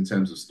characters in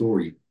terms of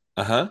story.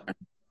 uh-huh.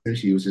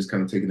 Essentially, it was just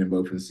kind of taking them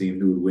both and seeing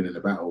who would win in the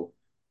battle.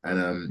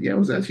 And yeah, it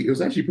was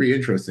actually pretty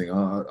interesting.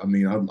 I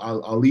mean,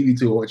 I'll leave you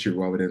to watch it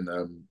rather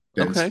than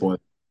Okay. spoil.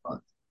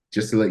 But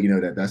just to let you know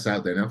that that's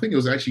out there. And I think it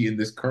was actually in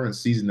this current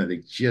season that they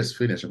just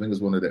finished. I think it was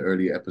one of the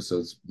earlier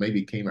episodes.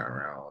 Maybe it came out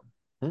around,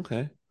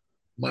 Okay.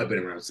 might have been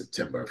around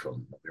September if my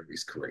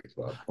memory's correct,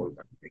 but I probably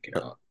might be making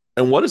it up.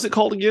 And what is it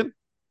called again?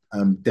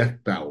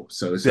 Death Battle.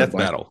 So it's Death by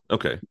Battle.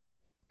 Okay.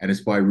 and it's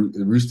by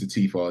Rooster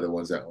Teeth are the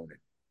ones that own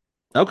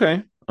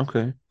Okay.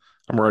 Okay.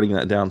 I'm writing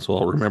that down so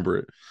I'll remember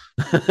it.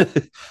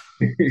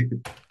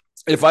 it.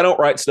 If I don't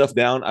write stuff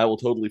down, I will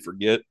totally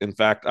forget. In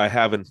fact, I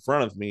have in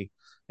front of me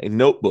a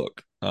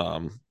notebook.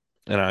 And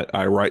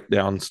I write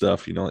down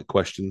stuff, like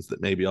questions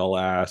that maybe I'll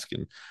ask.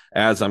 And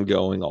as I'm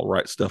going, I'll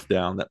write stuff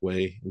down that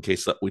way in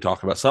case we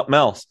talk about something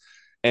else.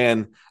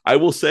 And I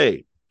will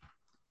say,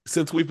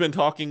 since we've been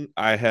talking,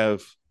 I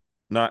have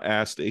not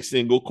asked a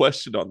single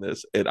question on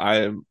this, and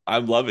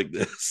I'm loving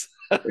this.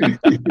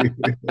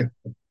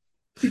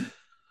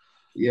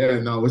 Yeah,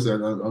 no,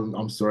 listen,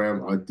 I'm sorry.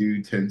 I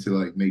do tend to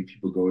like make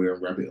people go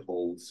down rabbit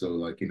holes. So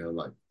like,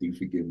 like do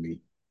forgive me.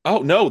 Oh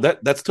no,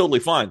 that's totally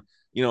fine.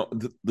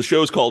 The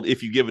show is called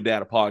 "If You Give a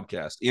Dad a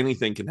Podcast."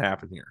 Anything can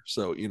happen here.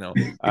 So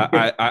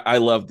I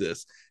love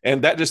this,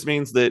 and that just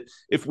means that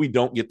if we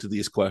don't get to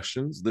these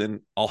questions,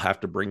 then I'll have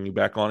to bring you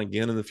back on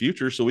again in the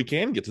future so we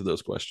can get to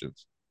those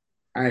questions.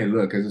 Hey,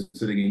 look, as I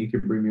said again, you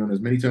can bring me on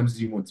as many times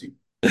as you want to.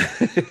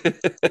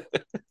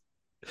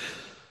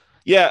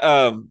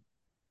 Yeah.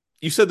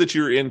 You said that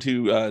you're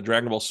into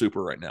Dragon Ball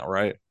Super right now,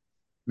 right?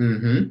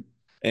 Mm-hmm.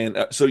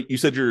 And so you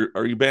said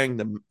are you banging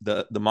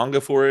the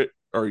manga for it,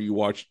 or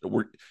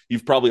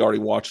you've probably already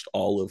watched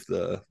all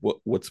of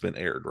what's been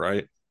aired,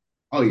 right?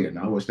 Oh yeah,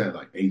 no, I watched that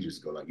like ages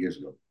ago, like years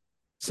ago.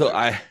 So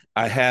I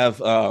have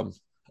a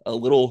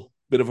little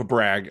bit of a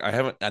brag. I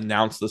haven't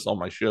announced this on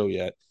my show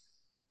yet,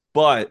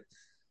 but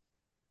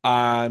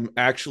I'm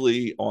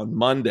actually on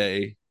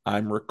Monday.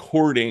 I'm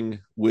recording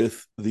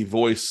with the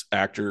voice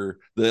actor,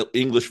 the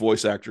English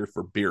voice actor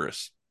for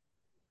Beerus.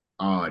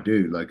 Oh,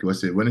 dude, like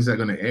what's it? When is that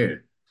going to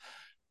air?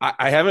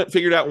 I haven't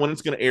figured out when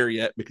it's going to air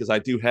yet because I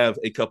do have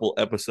a couple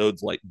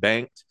episodes like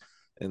banked,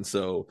 and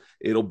so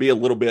it'll be a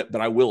little bit,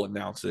 but I will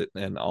announce it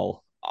and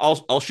I'll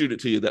shoot it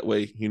to you that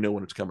way you know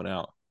when it's coming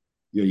out.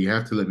 Yeah, you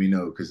have to let me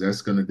know because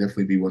that's going to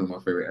definitely be one of my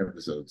favorite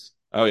episodes.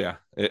 Oh yeah.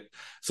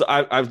 So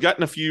I've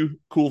gotten a few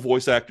cool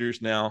voice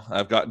actors now.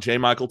 I've got J.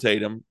 Michael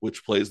Tatum,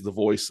 which plays the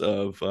voice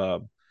of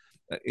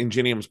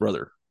Ingenium's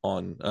brother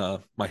on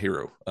My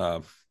Hero.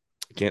 I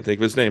can't think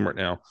of his name right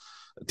now.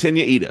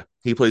 Tenya Ida.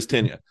 He plays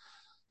Tenya.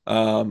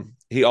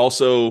 He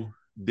also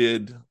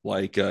did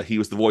he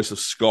was the voice of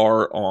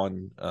Scar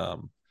on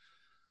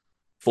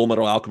Full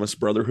Metal Alchemist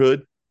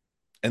Brotherhood,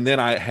 and then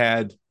I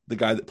had the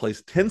guy that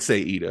plays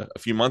Tensei Ida a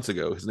few months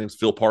ago. His name's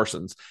Phil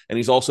Parsons, and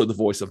he's also the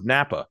voice of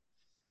Nappa.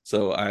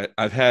 So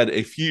I've had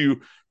a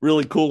few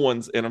really cool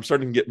ones, and I'm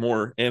starting to get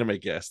more anime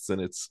guests,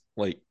 and it's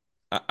like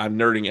I'm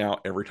nerding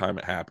out every time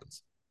it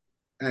happens.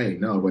 Hey,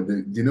 no, but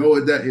you know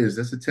what that is?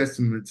 That's a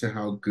testament to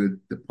how good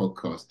the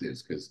podcast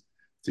is because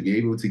to be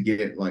able to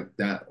get like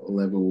that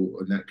level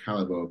and that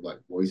caliber of like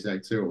voice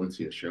actor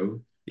onto your show,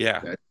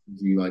 Yeah, that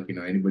you like,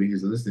 anybody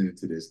who's listening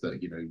to this, that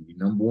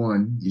number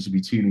one, you should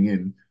be tuning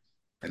in.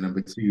 And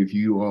number two, if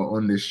you are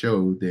on this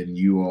show, then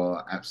you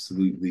are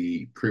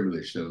absolutely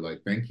privileged. So,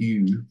 like, thank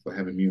you for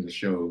having me on the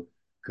show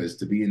because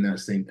to be in that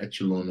same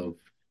echelon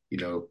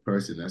of,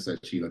 person, that's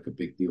actually like a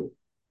big deal.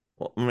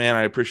 well, man,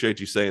 I appreciate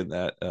you saying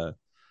that.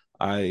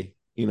 I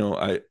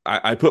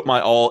put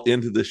my all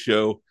into this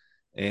show,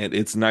 and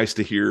it's nice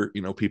to hear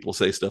people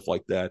say stuff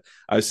like that.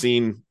 I've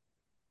seen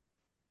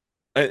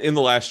in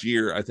the last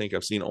year, I think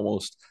I've seen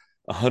almost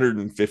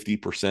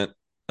 150%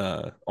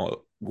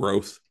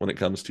 growth when it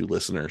comes to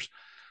listeners.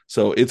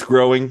 So it's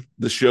growing.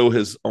 The show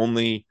has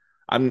only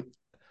I'm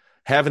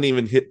haven't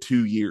even hit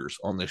 2 years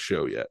on this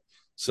show yet.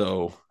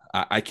 So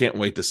I can't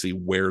wait to see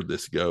where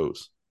this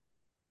goes.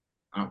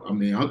 I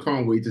mean, I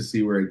can't wait to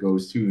see where it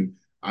goes too.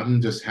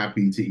 I'm just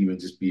happy to even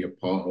just be a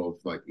part of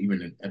like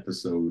even an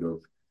episode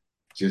of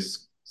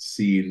just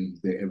seeing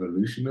the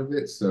evolution of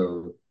it.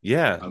 So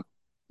Yeah. um,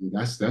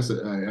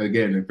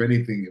 again, if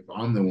anything, if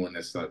I'm the one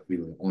that's like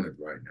feeling honored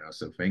right now.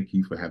 So thank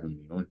you for having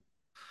me on.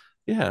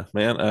 Yeah,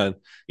 man.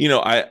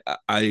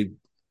 I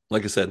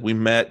like I said, we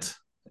met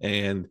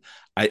and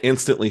I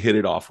instantly hit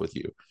it off with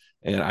you.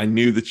 And I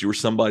knew that you were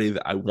somebody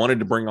that I wanted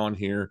to bring on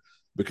here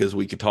because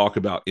we could talk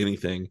about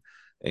anything.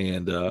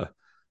 And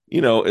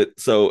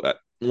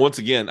once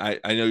again, I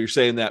know you're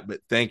saying that,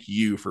 but thank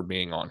you for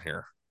being on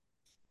here.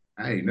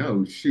 Hey,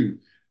 no, shoot.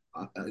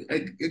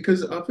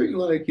 Because I think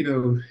like,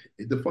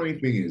 the funny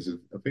thing is,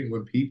 I think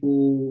when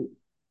people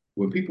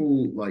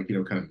like,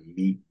 kind of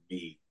meet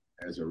me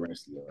as a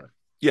wrestler,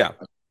 Yeah.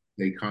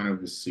 they kind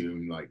of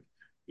assume like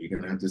you're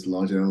gonna have this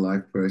larger than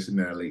life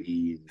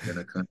personality, and you're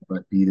gonna kind of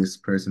like be this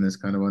person that's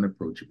kind of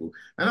unapproachable.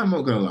 And I'm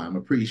not gonna lie, I'm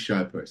a pretty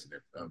shy person.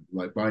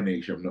 Like by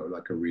nature, I'm not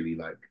like a really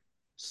like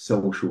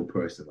social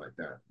person like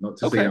that. Not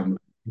to say Okay. I'm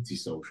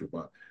anti-social,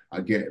 but I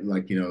get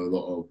like a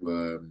lot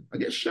of I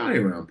get shy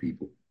around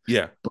people.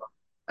 Yeah. But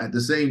at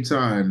the same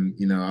time,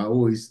 I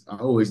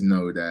always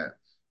know that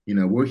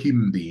we're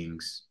human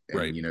beings, and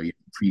Right. you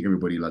treat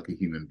everybody like a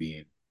human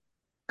being.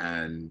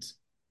 And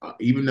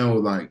even though,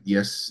 like,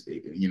 yes,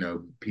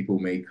 people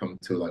may come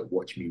to like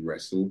watch me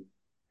wrestle,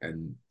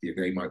 and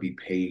they might be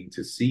paying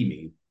to see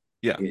me,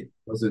 Yeah. it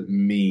doesn't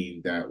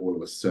mean that all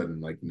of a sudden,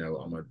 like,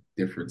 I'm a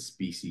different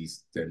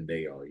species than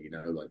they are.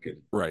 Like,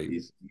 and Right.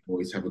 you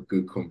always have a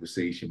good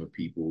conversation with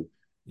people,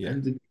 Yeah.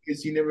 and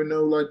because you never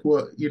know, like,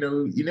 what you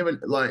never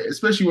like,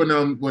 especially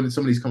when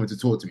somebody's coming to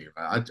talk to me.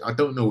 Right? I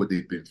don't know what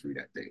they've been through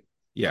that day.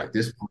 Yeah. Like,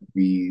 this might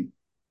be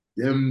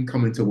them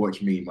coming to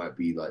watch me might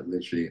be like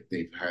literally if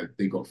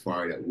they got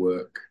fired at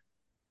work,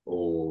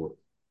 or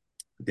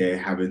they're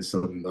having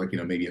some like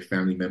maybe a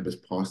family member's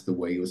passed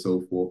away or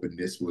so forth, and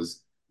this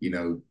was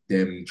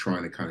them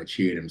trying to kind of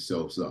cheer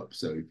themselves up.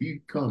 So if you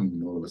come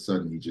and all of a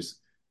sudden you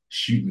just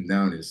shoot them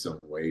down in some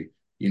way,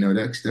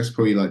 that's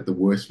probably like the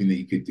worst thing that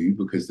you could do,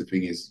 because the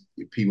thing is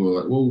people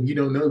are like, well, you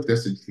don't know if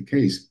that's the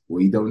case,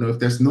 or you don't know if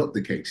that's not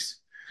the case.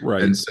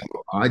 Right. And so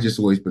I just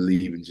always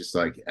believe in just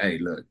like, hey,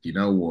 look, you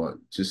know what?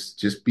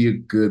 Just be a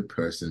good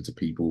person to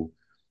people.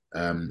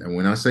 And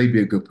when I say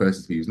be a good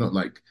person to people, it's not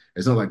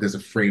like there's a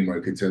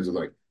framework in terms of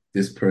like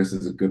this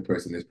person's a good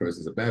person, this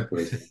person's a bad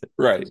person.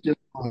 Right. It's just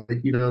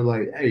like,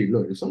 like, hey,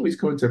 look, if somebody's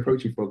coming to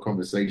approach you for a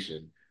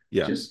conversation,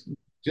 Yeah. just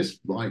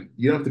like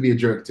you don't have to be a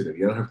jerk to them.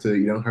 You don't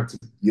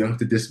have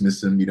to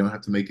dismiss them. You don't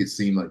have to make it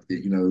seem like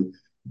that,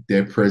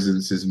 their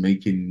presence is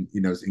making,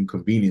 is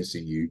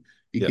inconveniencing you.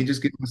 You Yeah. can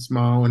just give them a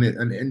smile,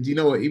 and you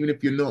know what, even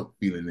if you're not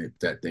feeling it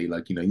that day,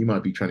 like, you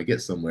might be trying to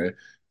get somewhere,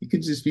 you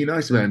can just be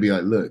nice about it and be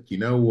like, look, you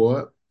know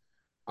what?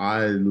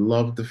 I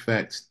love the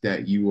fact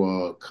that you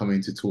are coming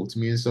to talk to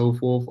me and so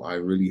forth. I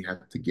really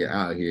have to get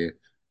out of here.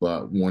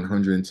 but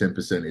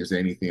 110% is there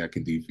anything I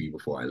can do for you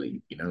before I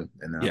leave, you know?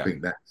 And I Yeah.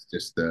 think that's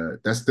just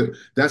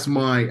that's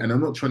my, and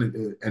I'm not trying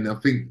to, and I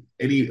think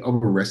any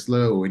other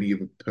wrestler or any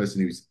other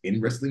person who's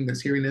in wrestling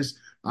that's hearing this,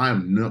 I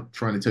am not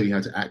trying to tell you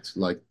how to act.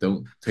 Like,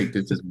 don't take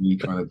this as me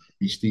trying to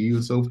preach to you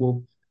and so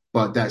forth.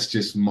 But that's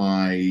just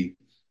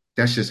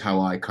how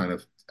I kind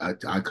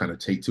of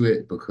take to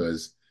it,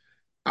 because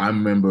I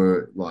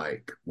remember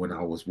like when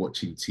I was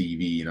watching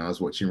TV and I was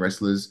watching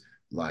wrestlers,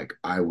 like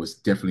I was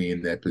definitely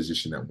in their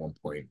position at one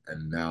point,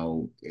 and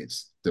now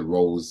it's the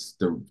roles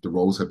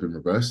have been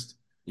reversed,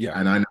 Yeah.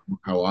 and I know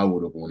how I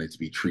would have wanted to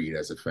be treated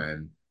as a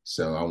fan,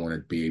 so I want to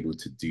be able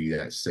to do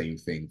that same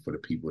thing for the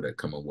people that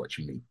come and watch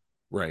me.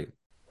 Right.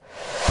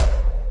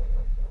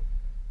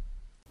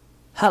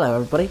 Hello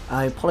everybody,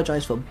 I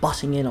apologise for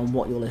butting in on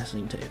what you're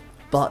listening to,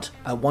 but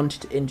I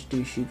wanted to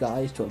introduce you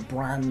guys to a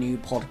brand new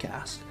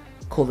podcast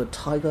called the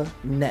Tiger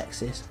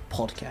Nexus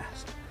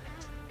Podcast.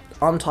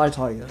 I'm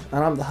Tiger,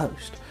 and I'm the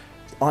host.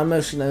 I'm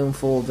mostly known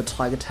for the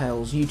Tiger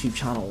Tales YouTube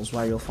channels,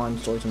 where you'll find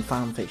stories and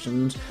fan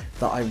fictions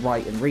that I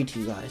write and read to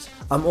you guys.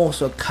 I'm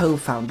also a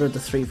co-founder of the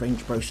Three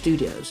Range Bro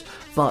Studios,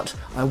 but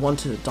I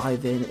wanted to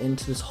dive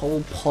into this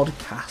whole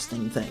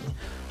podcasting thing.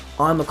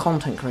 I'm a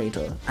content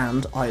creator,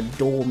 and I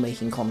adore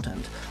making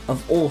content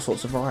of all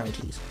sorts of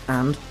varieties,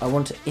 and I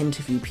want to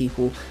interview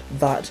people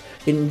that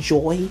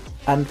enjoy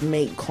and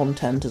make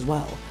content as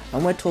well.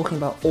 And we're talking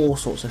about all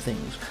sorts of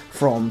things,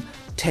 from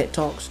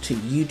TikToks to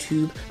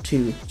YouTube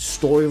to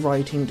story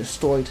writing to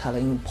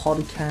storytelling,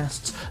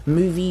 podcasts,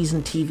 movies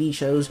and TV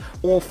shows,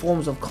 all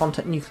forms of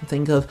content you can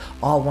think of,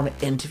 I want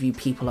to interview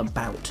people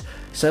about.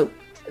 So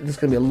there's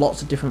going to be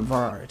lots of different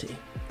variety.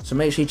 So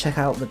make sure you check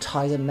out the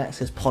Tiger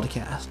Nexus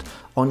Podcast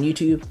on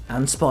YouTube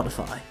and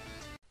Spotify.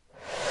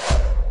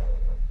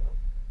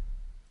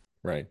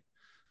 Right.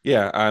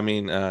 Yeah. I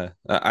mean, I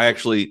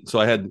actually, so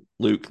I had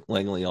Luke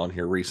Langley on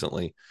here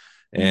recently,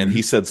 and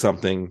he said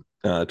something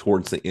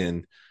towards the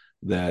end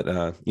that,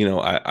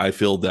 I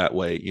feel that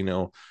way,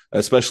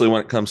 especially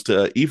when it comes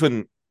to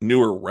even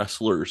newer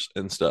wrestlers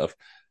and stuff.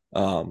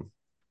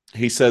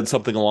 He said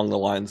something along the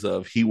lines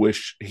of he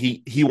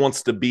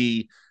wants to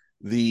be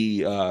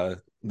the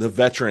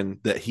veteran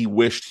that he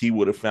wished he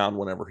would have found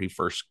whenever he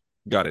first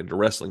got into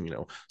wrestling,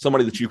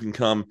 somebody that you can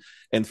come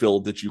and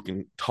feel that you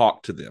can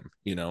talk to them,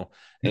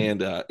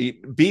 and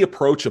be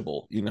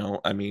approachable,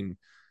 I mean,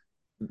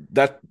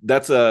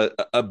 that's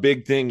a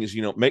big thing is,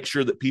 make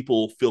sure that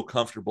people feel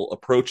comfortable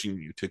approaching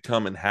you to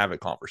come and have a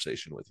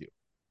conversation with you.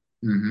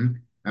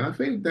 And I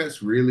think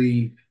that's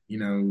really,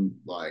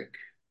 like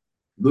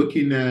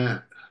looking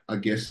at, I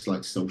guess,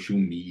 like social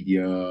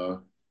media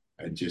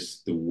and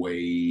just the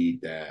way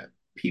that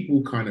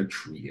people kind of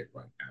treat it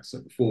right now. So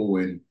before,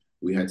 when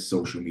we had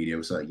social media, it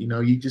was like,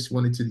 you just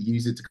wanted to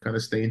use it to kind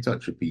of stay in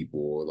touch with people,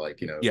 or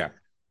like, Yeah.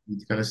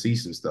 you kind of see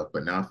some stuff.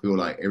 But now I feel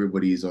like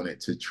everybody is on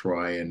it to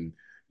try and,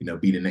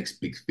 be the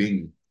next big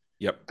thing.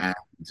 Yep. And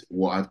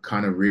what I've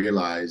kind of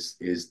realized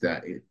is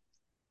that it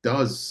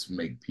does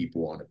make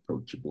people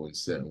unapproachable in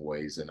certain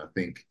ways. And I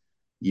think,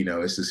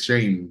 it's a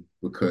shame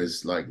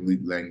because, like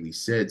Luke Langley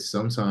said,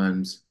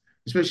 sometimes,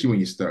 especially when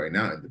you're starting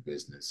out in the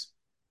business,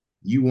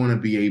 you want to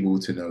be able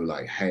to know,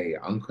 like, hey,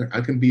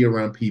 I can be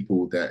around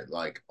people that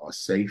like are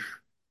safe,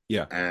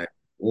 Yeah. and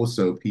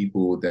also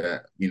people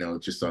that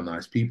just are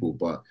nice people.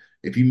 But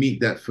if you meet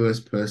that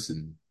first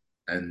person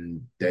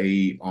and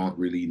they aren't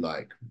really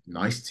like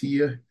nice to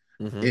you,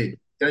 it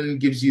then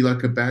gives you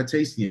like a bad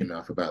taste in your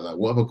mouth about like,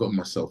 what have I gotten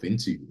myself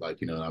into?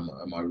 Like,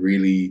 am I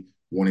really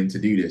wanting to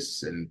do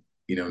this? And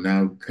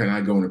now can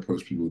I go and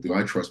approach people? Do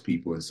I trust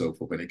people and so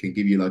forth? And it can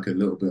give you like a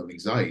little bit of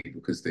anxiety,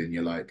 because then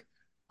you're like,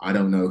 I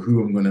don't know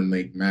who I'm gonna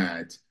make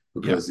mad,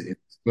 because in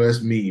the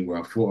first meeting where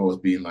I thought I was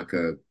being like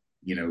I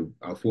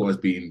thought I was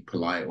being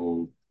polite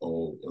or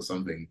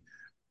something,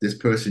 this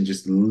person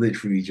just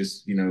literally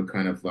just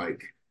kind of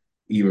like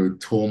either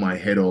tore my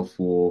head off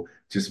or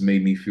just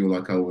made me feel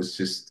like I was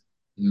just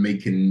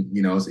making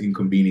I was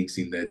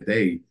inconveniencing their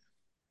day.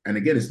 And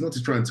again, it's not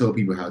to try and tell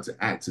people how to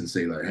act and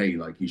say like, hey,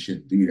 like you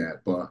shouldn't do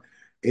that, but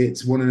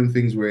it's one of them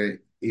things where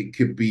it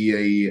could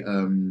be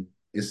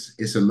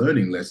it's a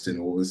learning lesson,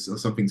 or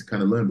it's something to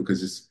kind of learn,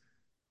 because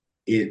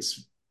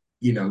it's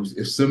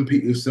if some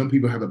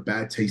people have a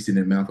bad taste in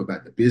their mouth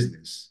about the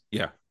business,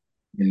 Yeah.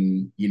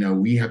 and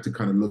we have to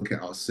kind of look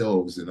at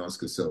ourselves and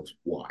ask ourselves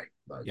why,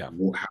 like, how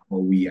are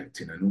we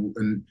acting,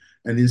 and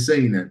in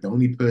saying that, the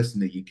only person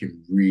that you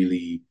can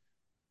really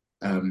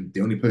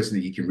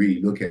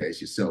look at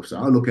is yourself. So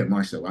I look at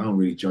myself. I don't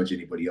really judge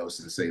anybody else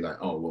and say like,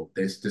 oh, well,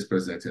 this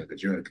person acting like a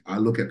jerk. I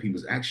look at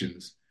people's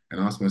actions and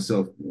ask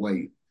myself,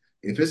 wait,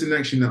 if it's an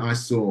action that I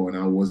saw and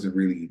I wasn't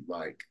really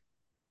like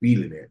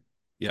feeling it,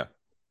 Yeah.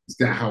 is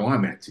that how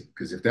I'm acting?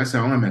 Because if that's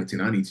how I'm acting,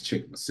 I need to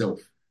check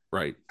myself.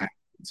 Right.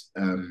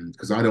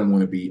 Because I don't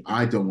want to be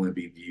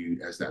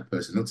viewed as that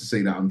person. Not to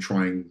say that I'm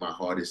trying my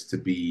hardest to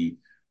be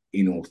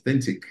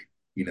inauthentic,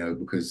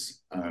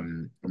 because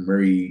I'm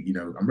very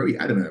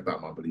adamant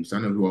about my beliefs. I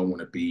know who I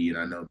want to be, and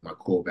I know my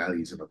core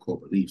values and my core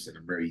beliefs, and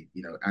I'm very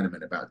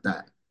adamant about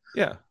that.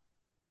 Yeah.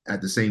 At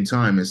the same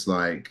time, it's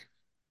like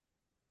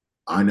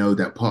I know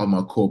that part of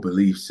my core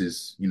beliefs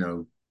is,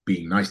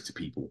 being nice to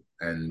people.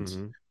 And,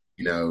 Hmm.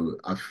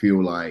 I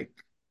feel like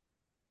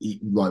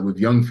with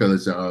young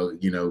fellas that are,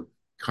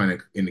 kind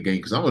of in the game,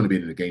 because I've only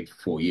been in the game for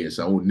 4 years,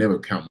 so I would never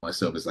count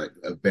myself as like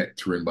a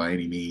veteran by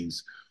any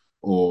means,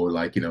 or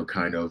like,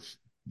 kind of,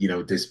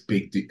 like this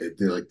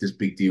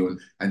big deal.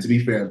 And to be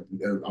fair,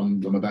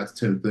 I'm about to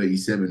turn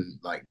 37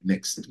 like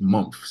next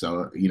month,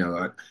 so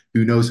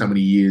who knows how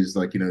many years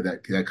like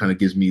that kind of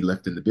gives me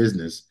left in the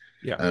business,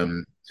 Yeah.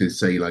 to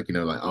say like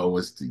like, oh,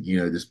 what's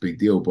this big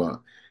deal,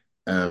 but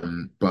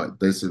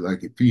there's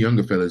like a few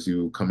younger fellas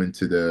who come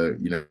into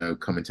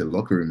come into the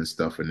locker room and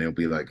stuff, and they'll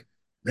be like,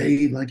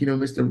 "Hey, like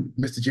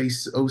Mr.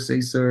 Jase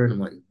Osei, sir," and I'm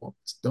like, well,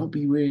 don't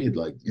be weird.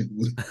 Like,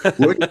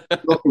 we're in the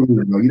locker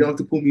room. Like, you don't have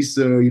to call me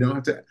sir. You don't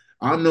have to.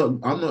 I'm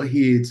not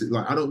here to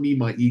like. I don't need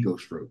my ego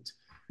stroked.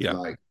 Yeah.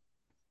 Like,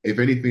 if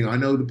anything, I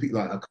know the people.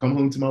 Like, I come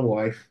home to my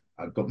wife.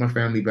 I've got my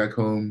family back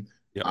home.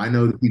 Yeah. I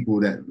know the people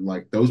that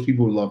like those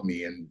people love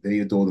me and they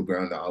adore the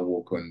ground that I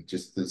walk on,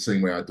 just the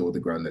same way I adore the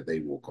ground that they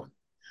walk on.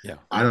 Yeah.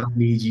 I don't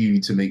need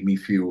you to make me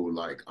feel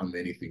like I'm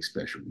anything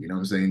special. You know what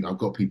I'm saying? I've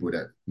got people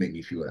that make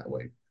me feel that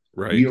way.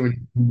 We Right. are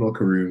in the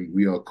locker room.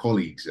 We are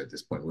colleagues at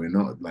this point. We're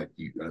not like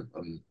you.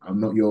 I'm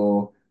not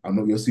your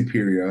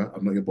superior.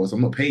 I'm not your boss.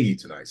 I'm not paying you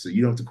tonight, so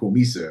you don't have to call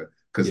me sir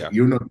because Yeah.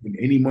 you're not getting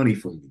any money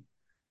from me.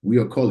 We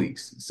are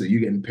colleagues, so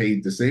you're getting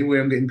paid the same way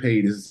I'm getting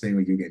paid is the same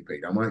way you're getting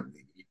paid.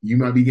 You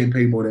might be getting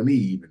paid more than me,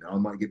 even. I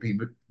might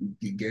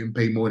getting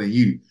paid more than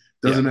you. Yeah.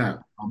 Doesn't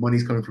matter. Our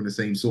money's coming from the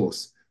same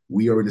source.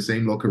 We are in the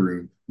same locker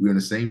room. We're in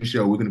the same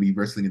show. We're going to be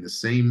wrestling in the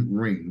same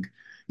ring,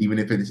 even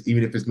if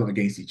it's not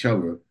against each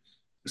other.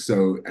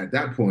 So at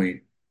that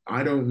point,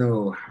 I don't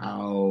know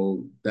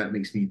how that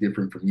makes me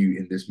different from you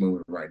in this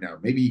moment right now.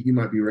 Maybe you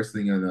might be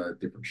wrestling on a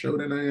different show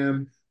than I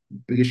am,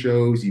 bigger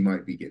shows. You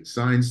might be getting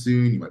signed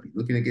soon. You might be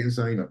looking at getting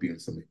signed. You might be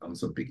on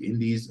some big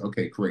indies.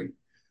 Okay, great.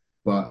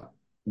 But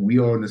we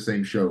are on the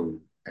same show,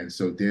 and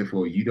so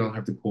therefore you don't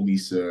have to call me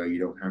sir. You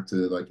don't have to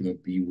like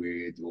be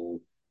weird or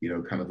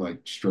kind of like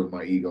stroke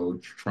my ego,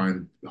 try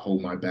and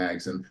hold my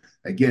bags. And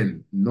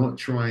again, not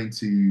trying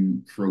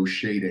to throw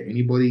shade at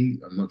anybody.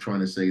 I'm not trying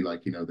to say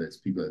like there's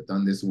people that have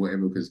done this or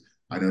whatever because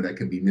I know that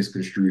can be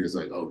misconstrued as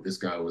like, oh, this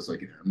guy was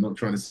like. I'm not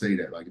trying to say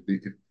that. Like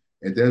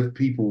if there's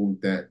people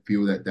that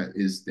feel that that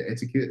is the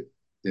etiquette,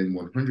 then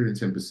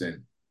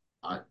 110%,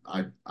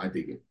 I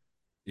dig it.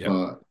 Yeah.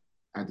 But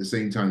at the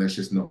same time, that's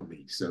just not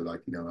me. So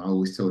like, I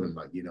always tell them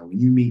like, when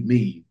you meet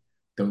me,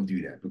 don't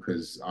do that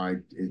because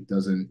it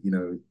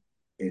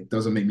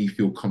doesn't make me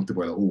feel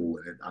comfortable at all.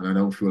 And I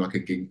don't feel like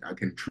I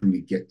can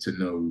truly get to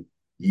know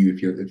you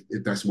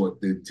if that's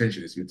what the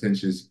intention is. Your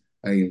intention is,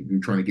 hey,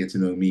 you're trying to get to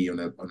know me on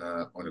a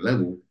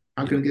level.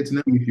 How Yeah. can I get to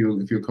know you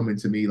if you're coming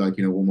to me like,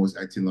 almost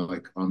acting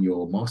like I'm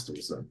your master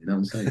or something? You know what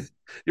I'm saying?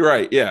 You're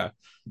right. Yeah.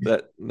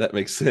 That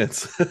makes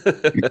sense.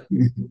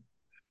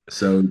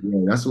 So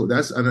yeah,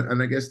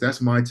 and I guess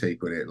that's my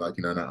take on it. Like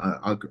and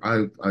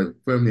I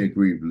firmly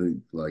agree with Luke.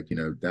 Like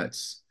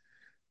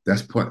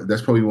that's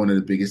probably one of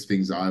the biggest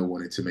things I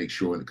wanted to make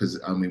sure because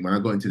I mean when I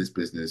got into this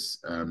business,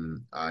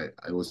 I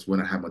was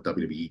when I had my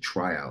WWE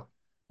tryout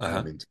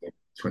Uh-huh. in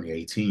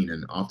 2018,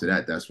 and after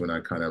that, that's when I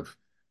kind of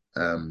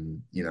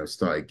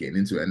started getting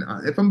into it.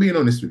 And if I'm being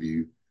honest with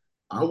you,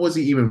 I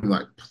wasn't even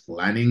like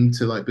planning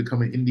to like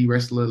become an indie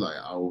wrestler. Like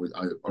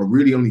I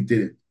really only did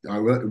it.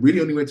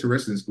 Really only went to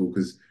wrestling school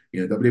because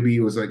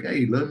WWE was like,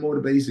 hey, learn more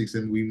of the basics,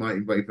 and we might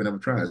invite you for another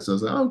try. So I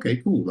was like, oh, okay,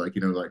 cool. Like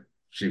like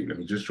shoot, let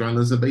me just try and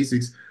learn some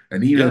basics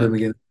and email Yeah. them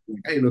again.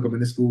 Hey, look, I'm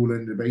in the school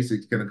and the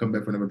basics. Can I come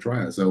back for another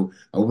tryout? So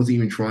I wasn't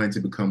even trying to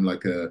become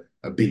like a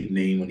big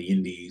name on the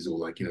indies or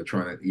like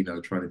trying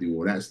to do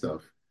all that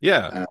stuff.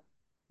 Yeah. Uh,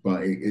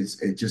 but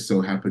it just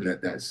so happened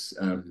that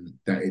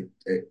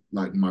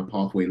like my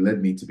pathway led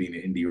me to being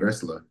an indie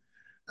wrestler.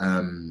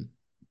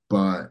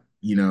 But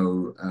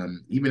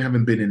even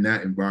having been in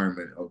that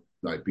environment of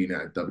like being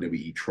at a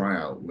WWE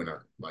tryout when I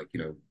like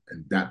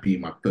and that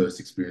being my first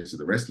experience of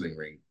the wrestling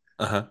ring,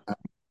 Uh-huh.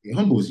 it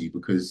humbles you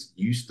because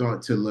you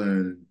start to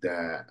learn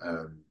that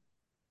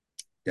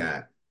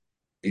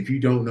if you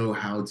don't know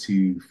how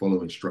to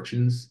follow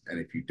instructions and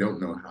if you don't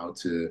know how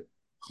to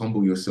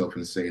humble yourself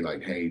and say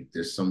like, hey,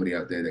 there's somebody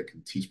out there that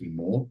can teach me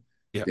more,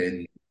 Yeah.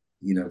 then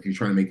if you're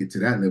trying to make it to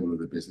that level of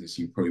the business,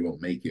 you probably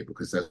won't make it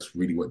because that's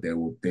really what they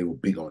were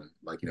big on.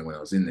 Like when I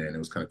was in there, and it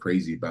was kind of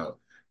crazy about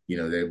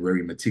they're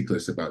very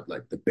meticulous about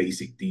like the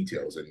basic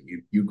details, and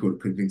you could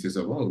convince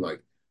yourself, oh,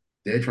 like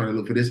they're trying to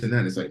look for this and that.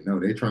 And it's like no,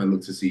 they're trying to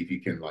look to see if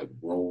you can like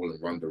roll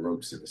and run the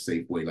ropes in a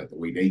safe way, like the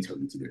way they tell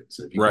you to do it.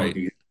 So if you can't Right.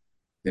 do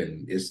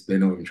then they're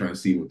not even trying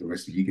to see what the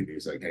rest of you can do.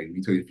 It's like, hey,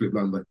 we tell you to flip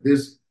lines like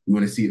this, we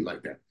want to see it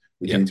like that.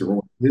 We tell Yeah. you to roll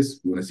like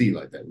this, we want to see it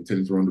like that. We tell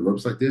you to run the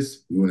ropes like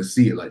this, we want to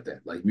see it like that.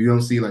 Like we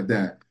don't see it like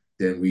that,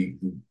 then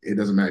it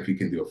doesn't matter if you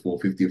can do a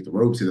 450 of the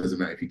ropes. It doesn't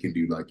matter if you can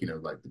do like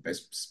like the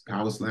best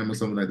power slam or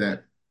something like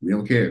that. We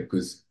don't care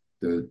because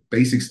the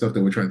basic stuff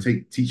that we're trying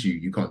to teach you,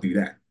 you can't do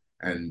that.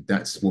 And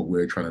that's what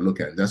we're trying to look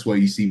at. And that's why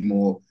you see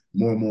more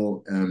and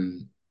more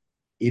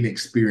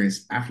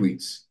inexperienced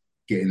athletes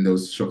getting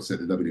those shots at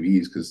the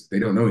WWEs because they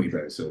don't know any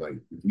better. So like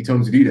if we tell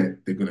them to do that,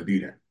 they're gonna do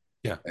that.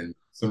 Yeah. And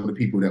some of the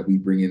people that we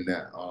bring in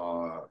that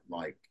are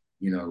like,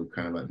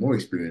 kind of like more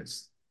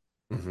experienced,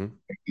 Hmm.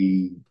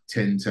 we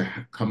tend to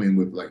come in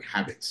with like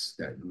habits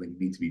that like,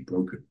 need to be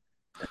broken.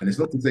 And it's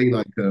not to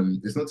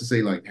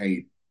say like,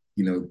 hey,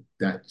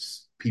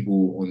 that's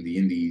people on the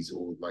indies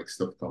or like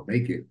stuff can't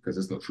make it because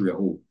that's not true at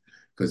all.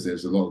 Because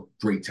there's a lot of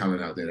great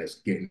talent out there that's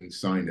getting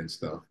signed and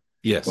stuff.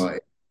 Yes.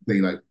 But they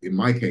like in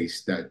my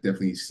case, that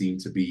definitely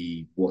seemed to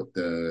be what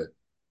the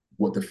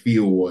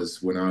feel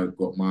was when I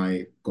got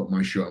my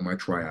shot and my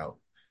tryout.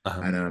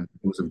 Uh-huh. And it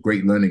was a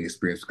great learning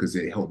experience because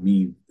it helped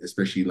me,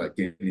 especially like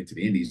getting into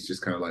the indies,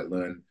 just kind of like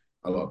learn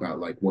a lot about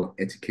like what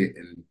etiquette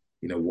and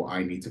what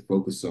I need to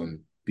focus on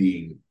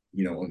being,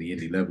 on the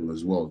indie level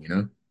as well.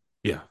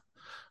 Yeah.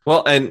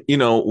 Well, and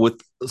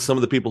with some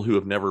of the people who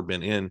have never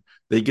been in,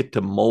 they get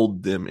to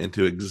mold them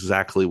into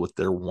exactly what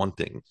they're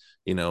wanting.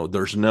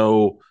 There's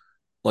no,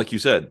 like you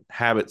said,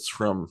 habits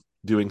from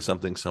doing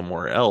something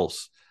somewhere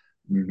else.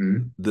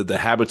 Hmm. The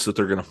habits that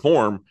they're going to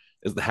form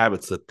is the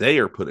habits that they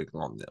are putting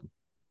on them.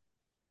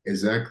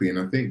 Exactly. And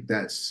I think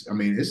it's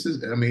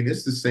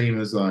the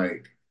same as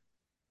like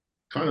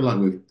kind of like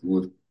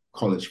with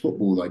college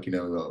football. Like,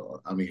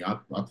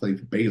 I played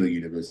for Baylor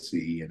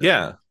University and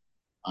Yeah.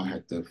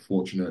 I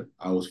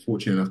was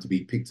fortunate enough to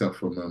be picked up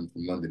from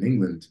London,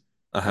 England.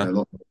 And Uh-huh. a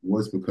lot of it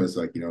was because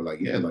like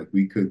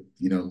we could,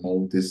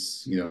 mold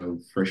this,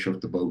 fresh off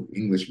the boat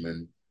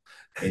Englishman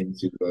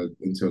into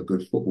a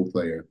good football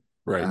player.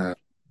 Right. Uh,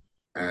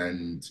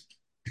 and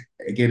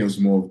again, it was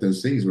more of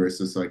those things where it's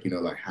just like,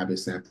 like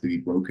habits that have to be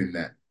broken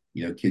that,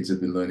 kids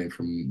have been learning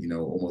from,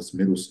 almost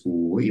middle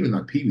school or even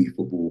like pee-wee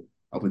football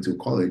up until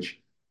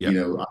college.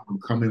 Yeah. I'm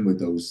coming with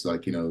those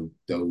like,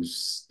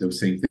 those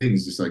same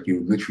things. Just like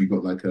you literally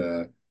got like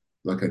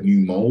a new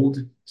mold.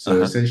 So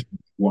Uh-huh. essentially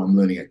what I'm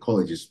learning at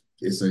college is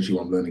essentially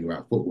what I'm learning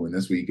about football. And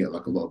that's where you get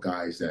like a lot of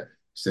guys that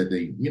said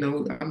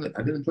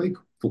I didn't play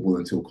football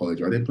until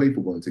college, or I didn't play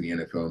football until the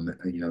NFL.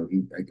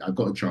 And I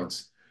got a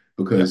chance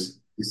Yeah. because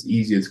it's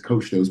easier to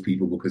coach those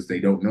people because they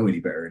don't know any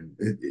better.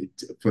 And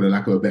for the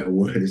lack of a better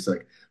word, it's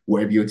like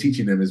whatever you're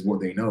teaching them is what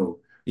they know,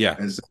 Yeah.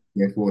 and so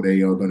therefore they're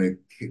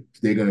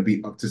gonna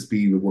be up to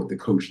speed with what the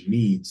coach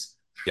needs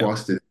Yeah.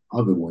 faster than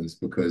other ones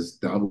because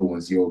the other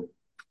ones you're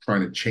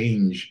trying to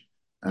change.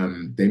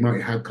 They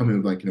might have come in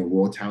with like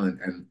raw talent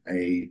and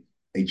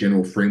a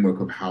general framework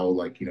of how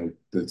like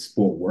the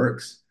sport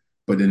works.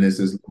 But then there's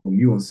those little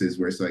nuances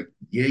where it's like,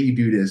 yeah, you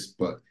do this,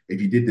 but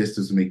if you did this,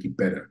 doesn't make you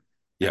better.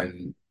 Yeah.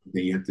 And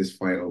then you have this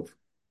fight of,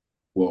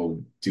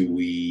 well, do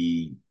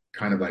we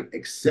kind of like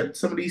accept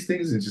some of these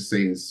things and just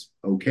say it's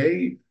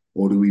okay,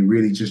 or do we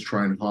really just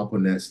try and harp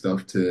on that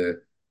stuff to,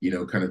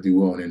 kind of do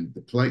well? And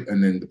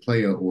then the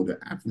player or the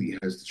athlete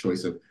has the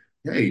choice of,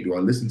 hey, do I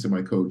listen to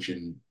my coach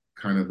and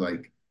kind of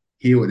like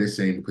hear what they're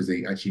saying because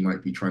they actually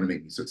might be trying to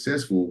make me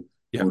successful,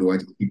 Yeah. or do I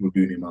just keep on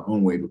doing it my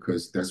own way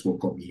because that's what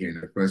got me here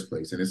in the first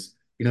place? And it's,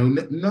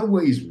 no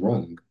way is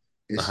wrong.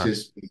 It's Uh-huh.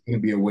 just it's going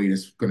to be a way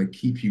that's going to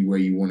keep you where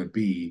you want to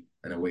be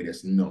and a way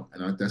that's not.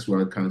 And that's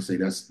where I kind of say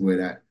that's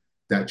where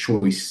that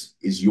choice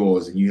is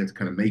yours, and you have to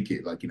kind of make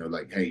it like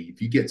like hey,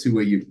 if you get to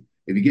where you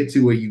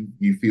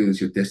feel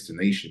is your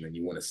destination and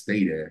you want to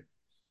stay there,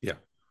 Yeah.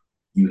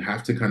 you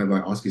have to kind of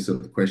like ask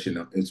yourself the question: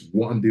 is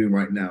what I'm doing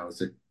right now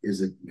is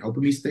it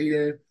helping me stay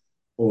there,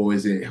 or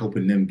is it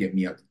helping them get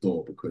me out the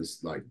door? Because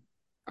like,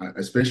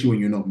 especially when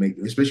you're not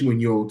making, especially when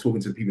you're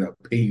talking to the people that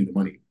are paying you the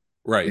money,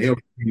 Right. they are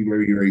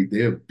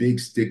they're big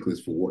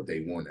sticklers for what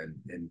they want.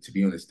 And to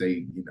be honest,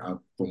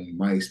 from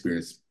my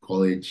experience,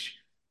 college,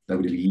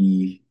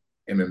 WWE,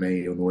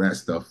 MMA, and all that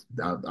stuff,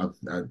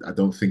 I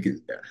don't think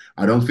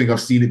I don't think I've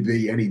seen it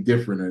be any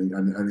different.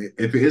 And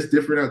if it is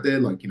different out there,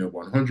 like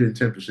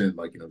 110%,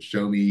 like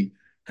show me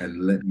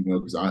and let me know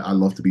because I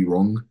love to be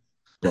wrong.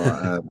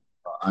 But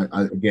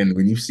again,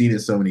 when you've seen it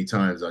so many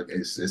times, like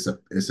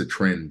it's a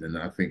trend, and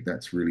I think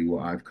that's really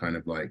what I've kind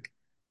of like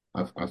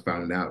I've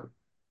found out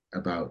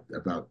about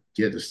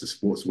just the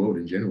sports world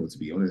in general, to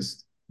be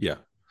honest. Yeah.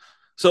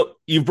 So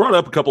you've brought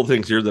up a couple of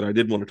things here that I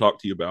did want to talk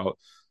to you about.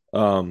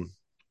 Um,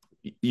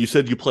 you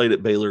said you played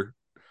at Baylor.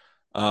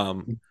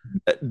 Um,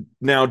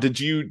 Now, did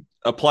you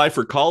apply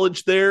for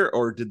college there,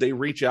 or did they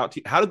reach out to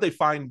you? How did they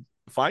find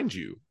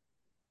you?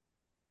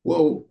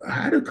 Well, I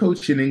had a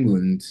coach in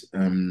England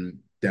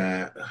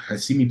that had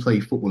seen me play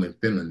football in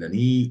Finland, and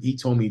he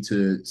told me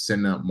to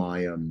send out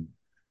my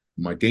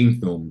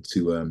game film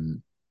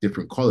to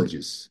different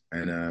colleges.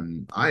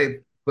 And I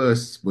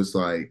first was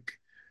like,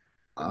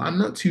 I'm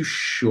not too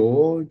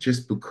sure,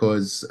 just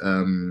because at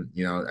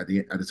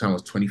the time I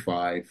was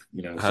 25,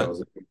 so I Huh?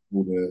 was a bit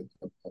older,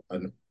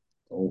 an,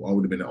 I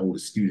would have been an older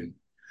student.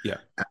 Yeah.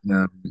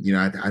 And,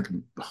 I'd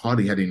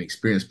hardly had any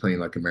experience playing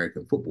like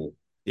American football.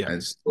 Yeah.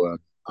 And so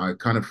I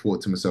kind of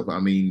thought to myself, I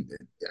mean,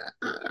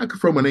 I could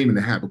throw my name in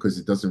the hat because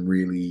it doesn't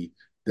really,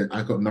 that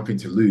I got nothing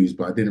to lose,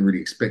 but I didn't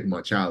really expect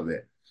much out of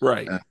it.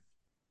 Right.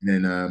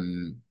 And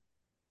then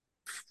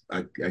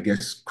I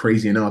guess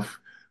crazy enough,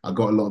 I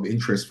got a lot of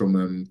interest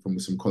from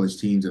some college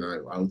teams, and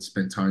I would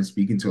spend time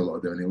speaking to a lot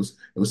of them, and it was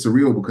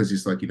surreal because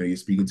it's like you're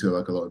speaking to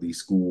like a lot of these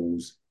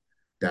schools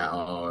that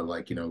are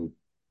like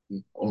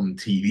on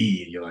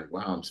TV, and you're like,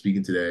 wow, I'm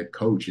speaking to their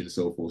coach and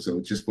so forth. So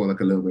it just felt like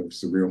a little bit of a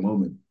surreal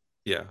moment.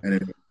 Yeah. And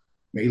then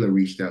Baylor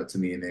reached out to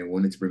me and they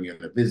wanted to bring me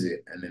on a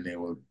visit. And then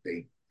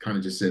they kind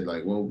of just said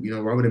like, well,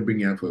 rather than bring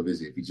you out for a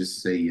visit, if you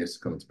just say yes to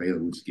coming to Baylor,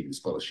 we'll just give you a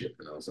scholarship.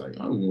 And I was like,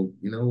 oh well,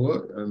 you know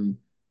what?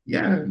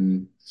 Yeah.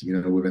 And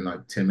within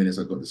like 10 minutes,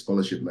 I got the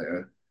scholarship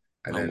letter.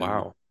 And Oh, then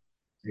wow.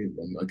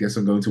 I guess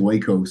I'm going to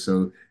Waco.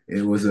 So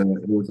it was a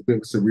bit of a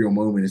surreal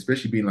moment,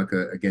 especially being like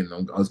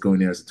I was going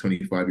there as a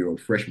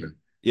 25-year-old freshman.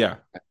 Yeah.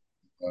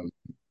 Um,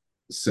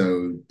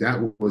 so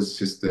that was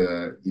just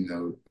a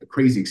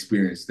crazy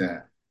experience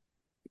that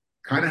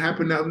kind of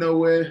happened out of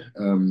nowhere.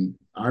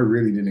 I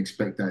really didn't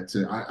expect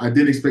that I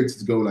didn't expect it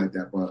to go like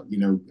that, but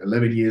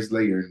 11 years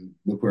later, and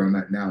look where I'm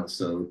at now.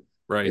 So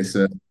Right. it's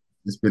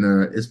been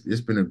a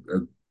it's been a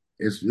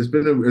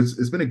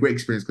it's been a great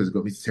experience because it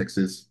got me to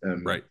Texas.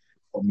 Right.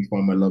 Got me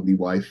find my lovely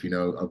wife.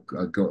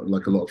 I've got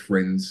like a lot of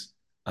friends.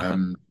 Uh-huh.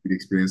 We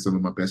experienced some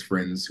of my best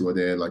friends who are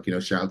there. Like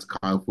shout out to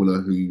Kyle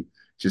Fuller who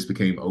just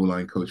became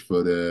O-line coach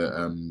for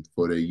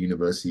the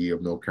University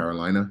of North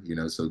Carolina.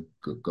 So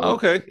go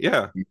Okay.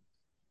 Yeah.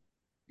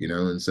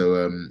 and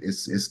so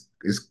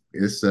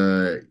it's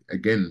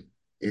again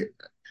it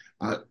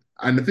I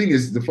and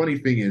the funny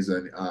thing is,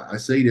 and I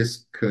say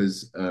this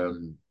because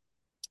I'm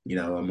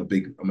a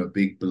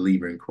big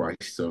believer in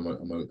Christ, so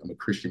I'm a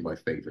Christian by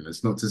faith, and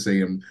it's not to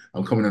say I'm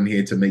coming on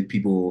here to make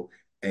people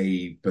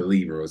a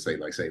believer or say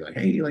like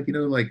hey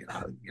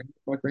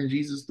my friend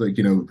Jesus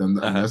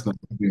Uh-huh. that's not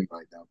what I'm doing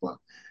right now. But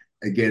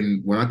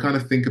again, when I kind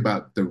of think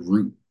about the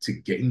route to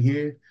getting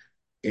here,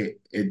 it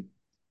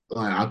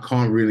like I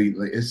can't really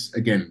like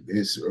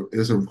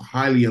it's a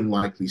highly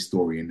unlikely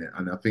story, and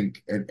I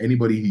think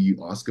anybody who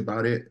you ask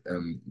about it,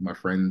 my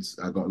friends,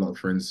 I got a lot of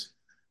friends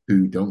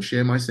who don't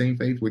share my same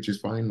faith, which is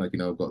fine. Like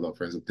I've got a lot of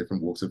friends of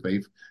different walks of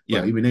faith, but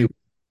Yeah. even they,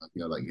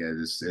 like yeah,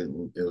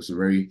 it was a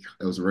very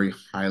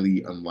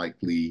highly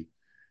unlikely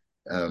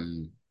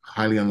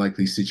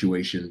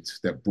situation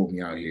that brought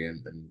me out here,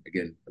 and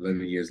again,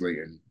 11 years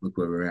later, and look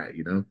where we're at.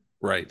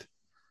 Right.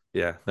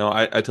 Yeah. No,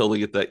 I totally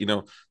get that.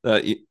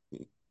 It,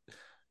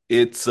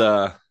 it's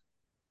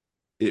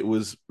it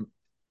was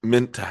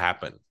meant to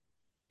happen,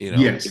 you know.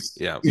 Yes.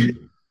 Yeah.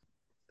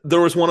 There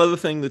was one other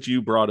thing that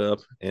you brought up,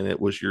 and it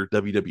was your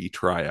WWE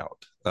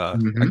tryout. I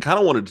Mhm. kind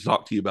of wanted to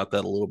talk to you about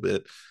that a little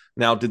bit.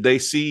 Now, did they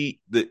see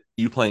that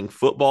you playing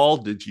football?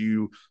 Did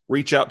you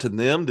reach out to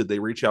them? Did they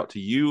reach out to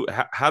you?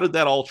 How did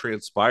that all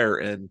transpire?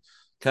 And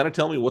kind of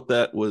tell me what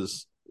it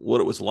was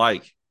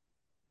like.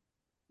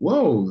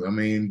 Whoa, I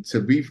mean,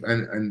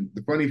 and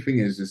the funny thing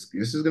is,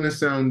 this is gonna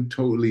sound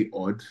totally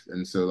odd,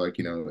 and so like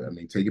I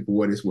mean, take it for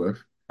what it's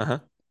worth. Uh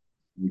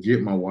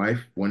Legit, my wife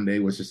one day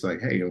was just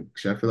like, "Hey,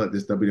 should I fill out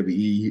this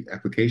WWE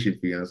application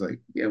fee?" And I was like,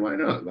 "Yeah, why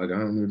not? Like, I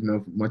don't even know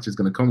if much is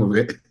gonna come of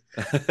it."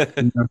 huh.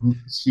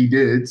 She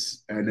did,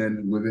 and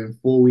then within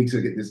 4 weeks, I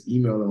get this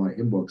email in my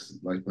inbox,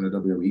 like from the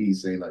WWE,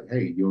 saying like,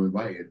 "Hey, you're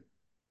invited."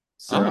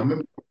 So Oh, I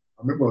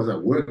remember I was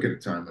at work at the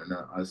time, and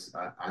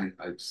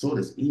I saw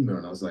this email,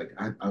 and I was like,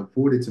 I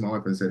forwarded it to my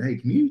wife and said, "Hey,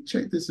 can you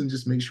check this and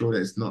just make sure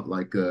that it's not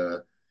like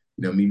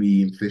me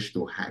being fished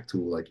or hacked or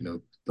like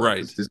right.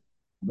 because this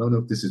I don't know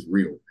if this is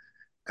real."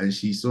 And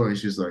she saw it, and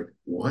she was like,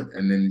 "What?"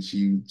 And then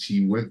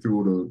she went through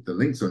all the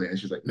links on it, and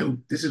she's like, "No,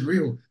 this is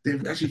real.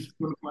 They've actually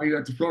want to fly you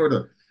out to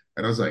Florida."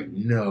 And I was like,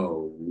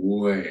 "No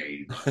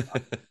way,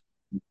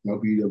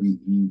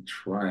 WWE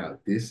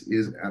tryout. This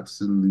is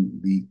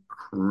absolutely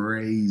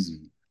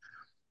crazy."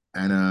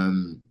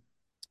 And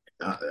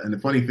and the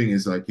funny thing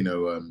is, like,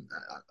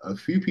 a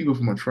few people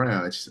from my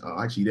tryouts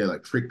are actually there,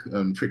 like Trick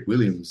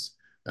Williams.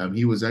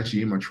 He was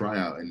actually in my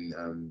tryout,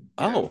 and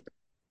Oh,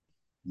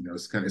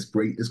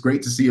 it's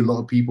great to see a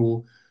lot of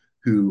people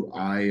who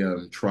I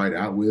tried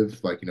out with,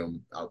 like,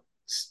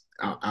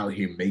 out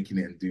here making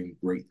it and doing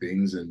great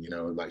things, and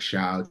like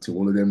shout out to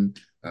all of them,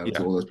 to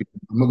yeah. all those people.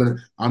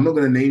 I'm not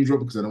gonna name drop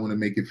because I don't want to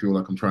make it feel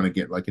like I'm trying to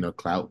get like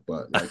clout,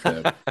 but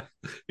like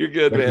You're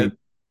good, man. definitely,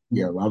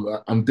 yeah,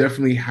 I'm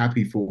definitely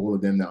happy for all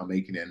of them that are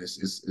making it. And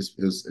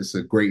it's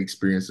a great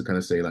experience to kind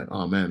of say like,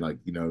 oh man, like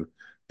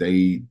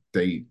they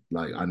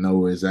like I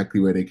know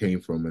exactly where they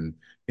came from, and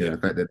Yeah. the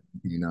fact that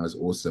is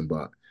awesome.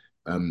 But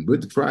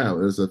with the tryout,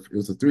 it was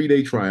a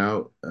 3-day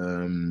tryout.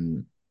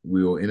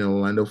 We were in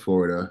Orlando,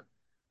 Florida,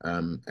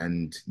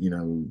 and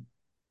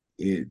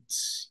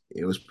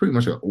it was pretty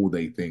much an all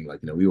day thing.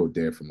 Like we were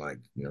there from like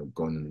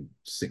gone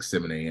 6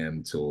 7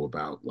 a.m. till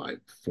about like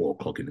 4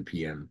 o'clock in the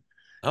p.m.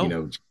 You Oh,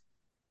 know,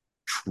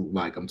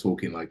 like I'm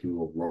talking like we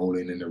were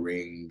rolling in the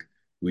ring.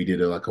 We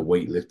did like a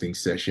weightlifting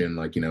session,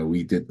 like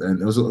we did,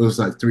 and it was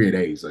like 3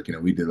 days. Like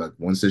we did like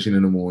one session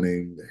in the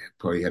morning,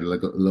 probably had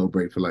like a little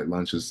break for like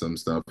lunch or some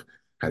stuff.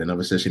 Had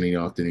another session in the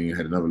afternoon,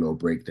 had another little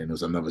break, then there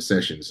was another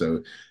session.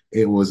 So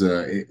it was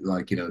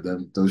like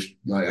those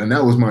like, and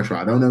that was my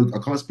try. I don't know,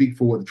 I can't speak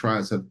for what the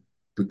tries have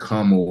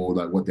become or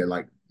like what they're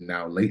like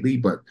now lately,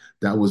 but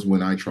that was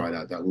when I tried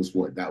out. That was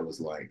what that was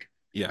like.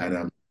 Yeah.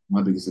 And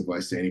my biggest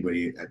advice to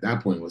anybody at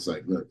that point was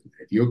like, look,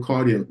 if your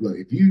cardio, look,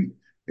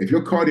 if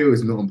your cardio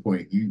is not on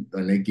point,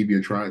 and they give you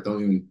a try,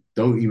 don't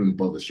even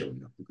bother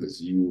showing up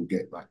because you will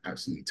get like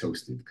absolutely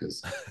toasted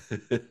because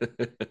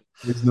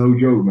it's no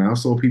joke, man. I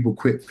saw people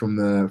quit from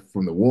the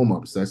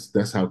warm-ups.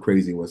 That's how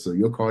crazy it was. So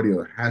your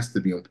cardio has to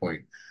be on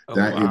point. Oh,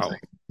 That is wow.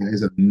 that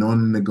is a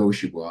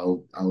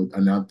non-negotiable.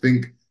 And I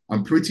think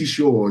I'm pretty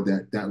sure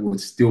that that would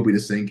still be the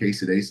same case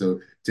today. So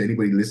to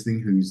anybody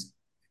listening who's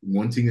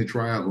wanting a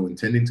tryout or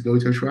intending to go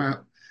to a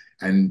tryout,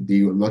 and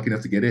you're lucky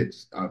enough to get it,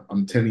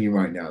 I'm telling you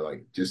right now,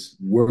 like just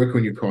work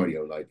on your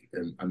cardio. Like,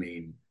 I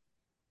mean,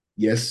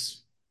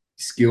 yes,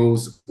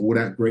 skills, all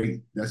that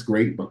great, that's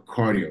great, but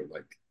cardio,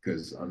 like,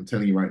 because I'm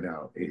telling you right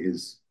now,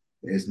 it's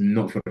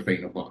not for the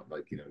faint of heart.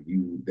 Like,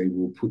 they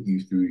will put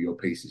you through your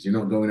paces. You're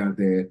not going out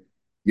there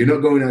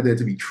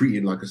to be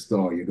treated like a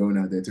star. You're going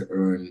out there to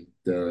you're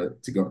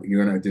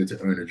going out there to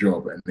earn a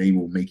job, and they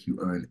will make you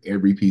earn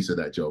every piece of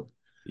that job.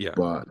 Yeah.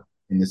 But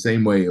in the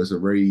same way, it was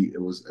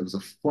a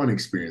fun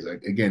experience.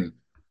 Like, again,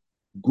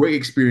 great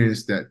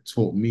experience that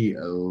taught me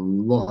a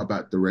lot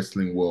about the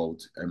wrestling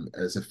world.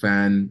 As a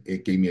fan,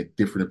 it gave me a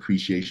different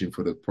appreciation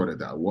for the product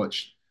that I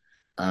watched.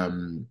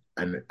 And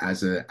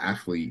as an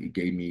athlete, it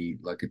gave me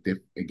a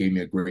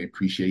great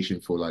appreciation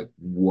for like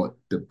what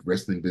the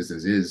wrestling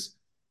business is,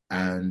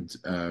 and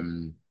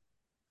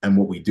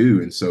what we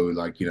do. And so,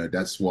 like,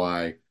 that's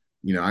why,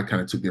 I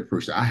kind of took the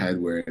approach that I had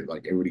where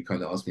like everybody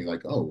kind of asked me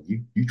like, oh,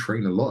 you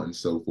train a lot and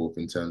so forth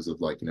in terms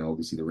of like,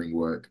 obviously the ring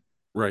work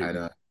Right. and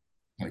kind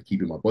of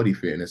keeping my body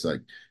fit. And it's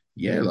like,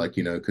 yeah, like,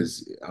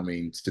 because I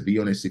mean, to be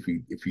honest, if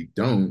you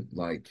don't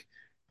like,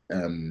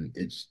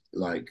 it's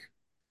like,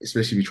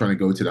 especially if you're trying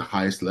to go to the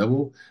highest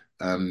level,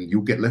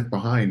 you'll get left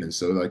behind. And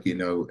so, like,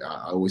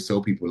 I always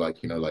tell people like,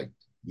 like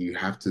you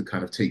have to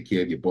kind of take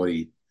care of your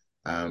body,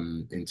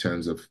 in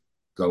terms of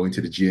going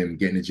to the gym,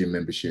 getting a gym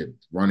membership,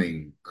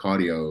 running,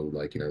 cardio,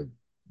 like,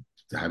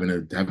 having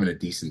a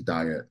decent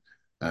diet,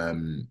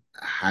 making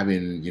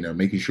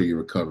sure you're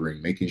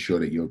recovering, making sure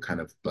that you're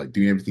kind of like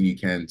doing everything you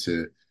can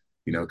to,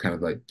 kind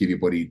of like give your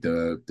body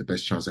the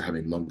best chance of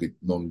having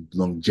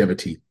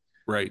longevity.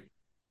 Right.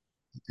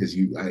 Because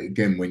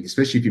again,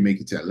 especially if you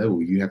make it to that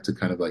level, you have to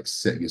kind of like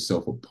set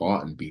yourself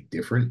apart and be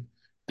different.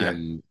 Yeah.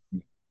 And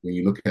when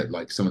you look at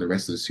like some of the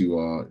wrestlers who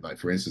are like,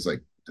 for instance,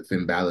 like the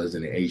Finn Balor's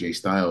and the AJ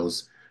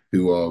Styles,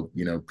 who are,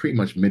 pretty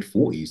much mid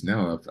 40s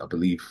now, I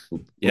believe, for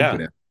both of Yeah.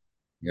 them.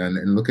 Yeah,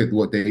 and look at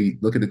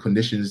the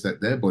conditions that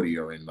their body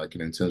are in, like,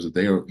 in terms of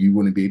you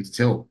wouldn't be able to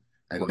tell.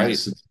 And Right.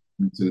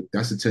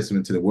 that's a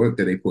testament to the work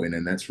that they put in.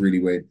 And that's really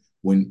where,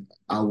 when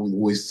I will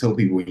always tell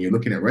people, when you're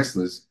looking at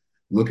wrestlers,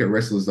 look at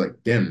wrestlers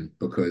like them,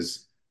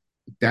 because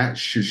that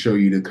should show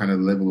you the kind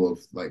of level of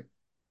like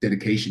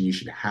dedication you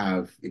should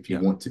have if you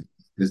Yeah. want to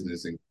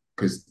business. And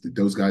because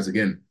those guys,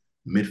 again,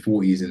 mid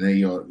 40s, and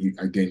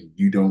again,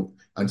 you don't,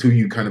 until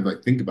you kind of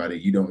like think about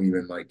it, you don't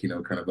even like,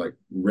 kind of like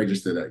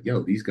register that,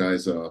 yo, these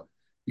guys are,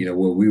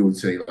 what we would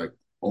say like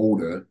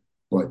older,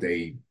 but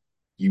they're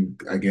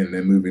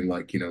moving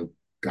like,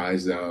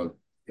 guys that are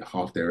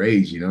half their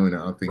age, and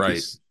I think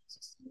Right.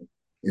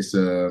 it's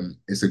a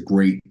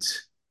great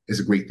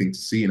thing to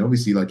see. And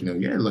obviously, like,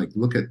 yeah, like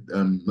look at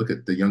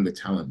the younger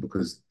talent,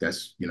 because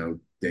that's,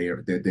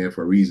 they're there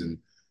for a reason.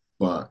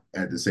 But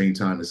at the same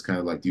time, it's kind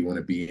of like, do you want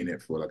to be in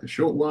it for like a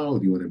short while, or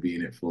do you want to be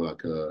in it for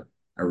like a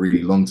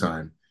really long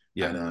time?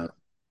 Yeah.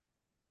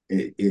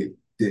 And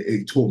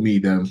it taught me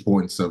the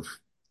importance of,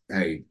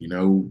 hey,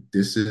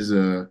 this is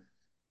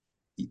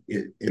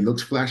it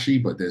looks flashy,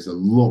 but there's a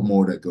lot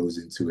more that goes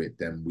into it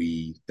than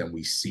we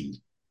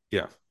see.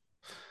 Yeah.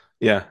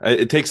 Yeah.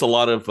 It takes a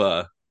lot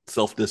of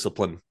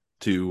self-discipline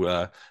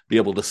to be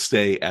able to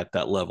stay at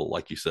that level,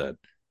 like you said.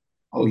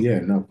 Oh yeah,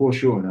 no, for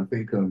sure. And I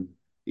think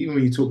even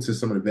when you talk to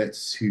some of the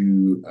vets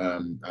who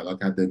I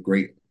had the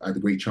great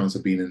chance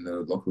of being in the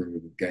locker room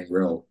with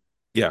Gangrel,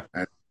 Yeah.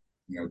 and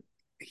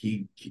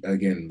he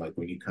again, like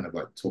when you kind of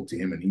like talk to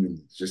him, and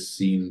even just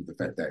seeing the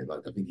fact that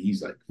like I think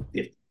he's like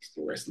 50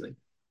 still wrestling,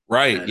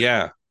 Right. and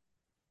Yeah.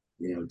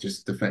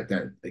 just the fact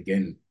that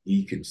again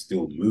he can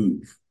still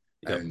move.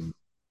 Yep. And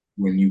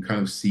when you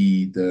kind of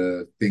see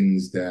the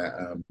things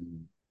that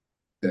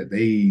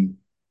they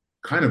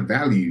kind of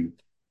value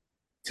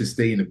to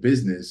stay in the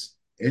business,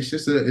 it's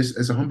just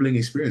it's a humbling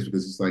experience,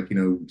 because it's like,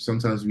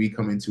 sometimes we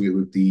come into it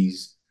with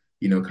these,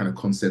 kind of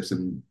concepts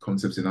in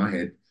our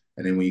head.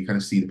 And then when you kind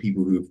of see the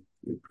people who have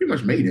pretty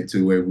much made it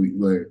to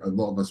where a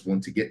lot of us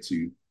want to get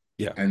to,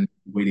 Yeah. and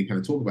the way they kind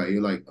of talk about it,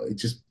 you're like,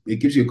 it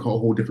gives you a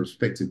whole different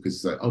perspective, because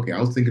it's like, okay, I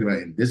was thinking about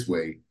it in this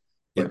way,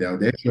 Yeah. but now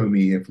they're showing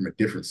me it from a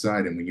different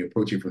side. And when you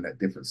approach it from that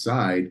different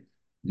side,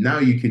 now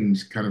you can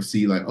kind of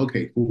see like,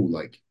 okay, cool,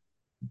 like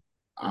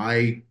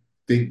I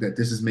think that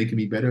this is making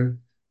me better,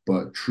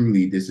 but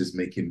truly this is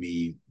making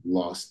me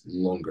last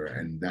longer.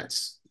 And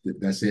that's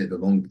it.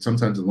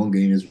 Sometimes the long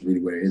game is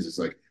really what it is. It's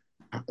like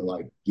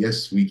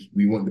yes, we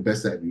want the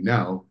best out of you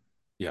now.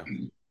 Yeah.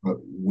 But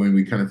when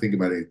we kind of think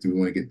about it, do we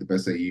want to get the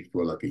best AE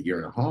for like a year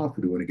and a half,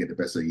 or do we want to get the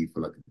best AE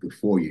for like a good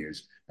 4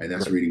 years? And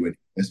that's Right. really where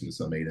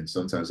investments are made. And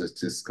sometimes it's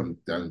just comes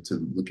down to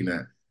looking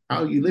at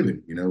how are you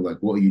living, like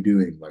what are you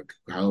doing? Like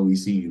how are we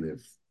seeing you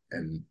live?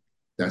 And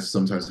that's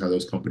sometimes how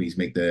those companies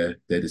make their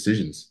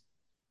decisions.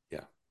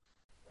 Yeah.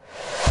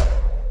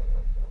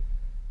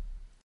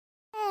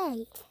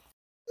 Hey,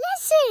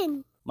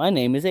 listen! My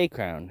name is A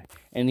Crown,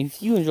 and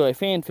if you enjoy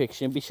fan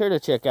fiction, be sure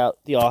to check out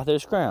The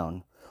Author's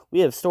Crown.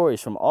 We have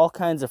stories from all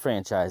kinds of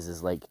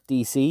franchises like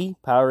DC,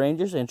 Power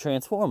Rangers, and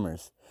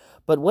Transformers.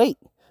 But wait,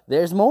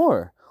 there's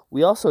more!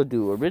 We also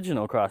do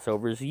original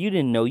crossovers you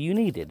didn't know you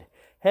needed.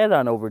 Head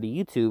on over to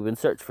YouTube and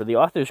search for The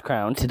Author's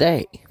Crown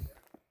today.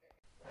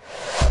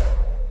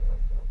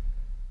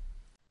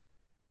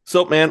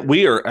 So, man,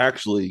 we are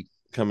actually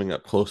coming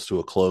up close to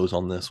a close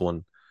on this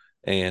one.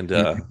 And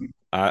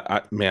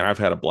man, I've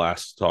had a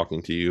blast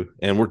talking to you,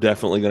 and we're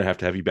definitely going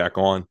to have you back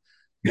on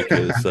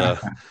because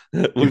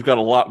we've got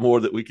a lot more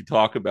that we could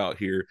talk about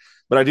here.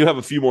 But I do have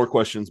a few more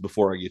questions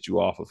before I get you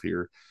off of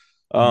here.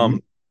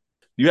 Do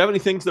you have any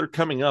things that are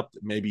coming up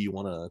that maybe you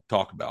want to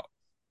talk about?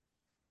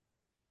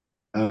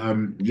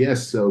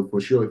 Yes, so for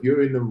sure, if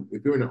you're in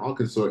the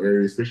Arkansas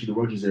area, especially the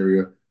Rogers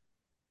area,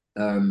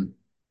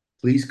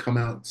 please come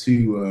out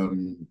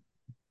to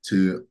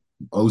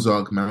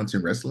Ozark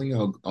Mountain Wrestling.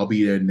 I'll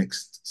be there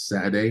next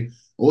Saturday.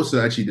 Also,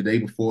 actually, the day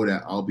before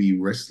that, I'll be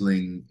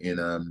wrestling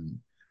in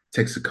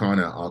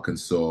Texarkana,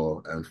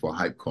 Arkansas, for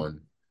HypeCon.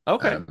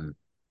 Okay.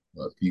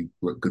 A few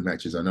good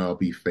matches. I know I'll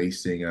be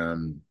facing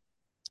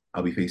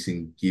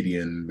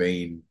Gideon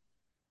Vane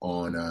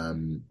on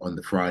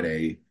the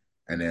Friday,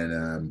 and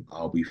then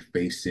I'll be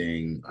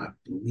facing, I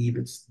believe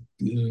it's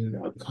Dean.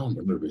 I can't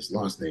remember his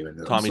last name. And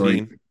I'm Tommy sorry,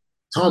 Dean.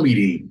 Tommy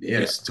Dean.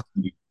 Yes,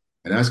 Tommy Dean.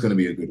 And that's going to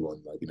be a good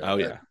one. Like Oh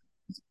yeah,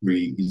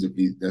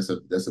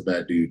 that's a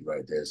bad dude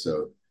right there.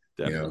 So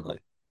definitely.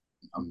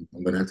 I'm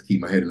gonna have to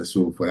keep my head in the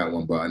swivel for that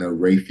one. But I know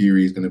Ray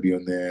Fury is going to be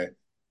on there.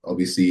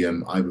 Obviously,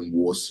 Ivan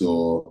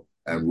Warsaw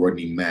and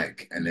Rodney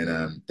Mack, and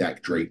then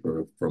Dak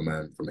Draper from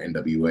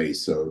NWA.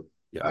 So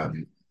Yeah.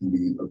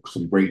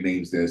 some great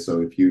names there.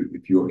 So if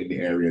you're in the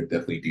area,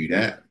 definitely do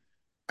that.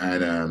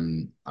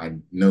 And I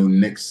know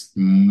next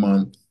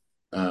month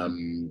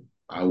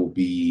I will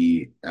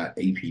be at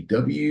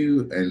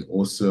APW, and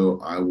also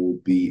I will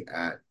be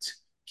at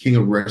King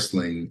of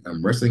Wrestling.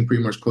 Wrestling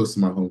pretty much close to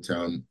my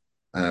hometown.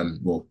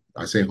 Well,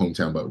 I say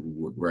hometown, but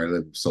where I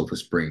live, Sulphur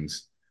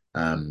Springs.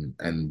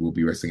 And we'll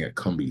be wrestling at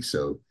Cumby.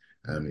 So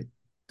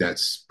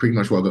that's pretty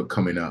much what I've got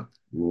coming up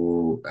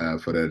for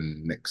the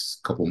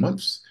next couple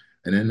months.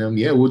 And then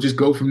yeah, we'll just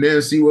go from there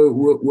and see where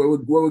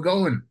we're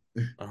going.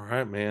 All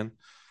right, man.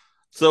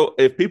 So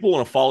if people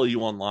want to follow you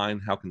online,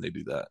 how can they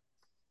do that?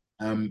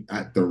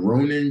 At the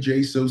Ronin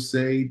Jase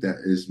Osei,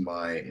 that is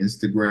my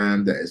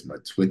Instagram, that is my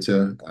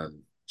Twitter.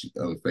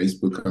 On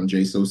Facebook, I'm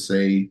Jase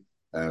Osei.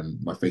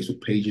 My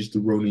Facebook page is the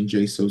Ronin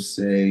Jase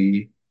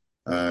Osei.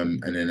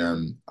 And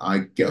then I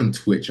get on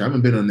Twitch. I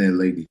haven't been on there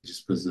lately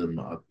just because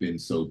I've been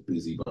so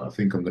busy, but I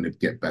think I'm gonna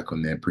get back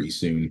on there pretty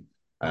soon.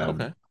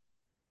 Okay.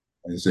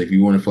 And so if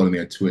you want to follow me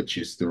on Twitch,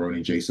 it's the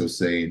Ronin J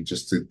say. And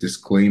just a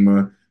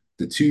disclaimer,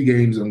 the two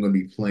games I'm going to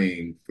be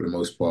playing for the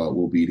most part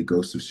will be the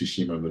Ghost of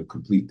Tsushima. I'm going to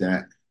complete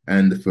that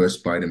and the first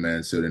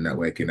Spider-Man, so then that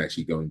way I can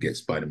actually go and get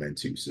Spider-Man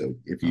 2. So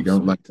if you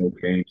don't like those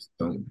games,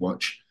 don't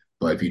watch.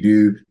 But if you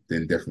do,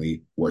 then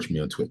definitely watch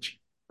me on Twitch.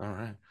 All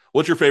right.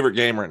 What's your favorite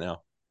game right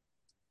now?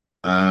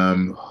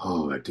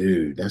 Oh,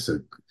 dude,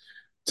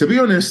 to be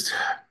honest,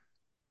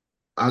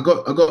 I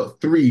got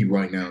three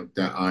right now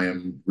that I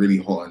am really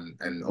hot on,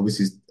 and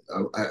obviously,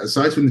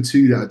 aside from the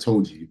two that I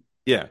told you,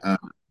 yeah,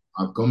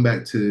 I've gone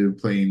back to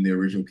playing the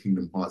original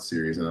Kingdom Hearts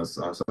series, and I was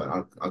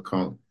like, I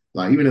can't,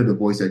 like, even though the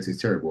voice acting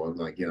is terrible, I'm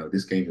like,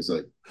 this game is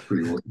like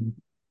pretty awesome.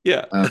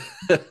 Yeah.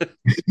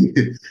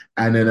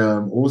 And then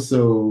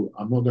also,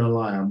 I'm not gonna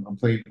lie, I'm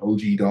playing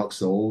OG Dark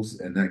Souls,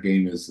 and that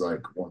game is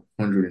like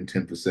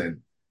 110%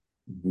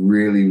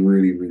 really,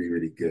 really, really,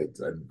 really good.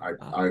 And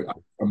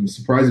I'm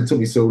surprised it took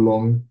me so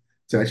long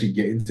to actually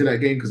get into that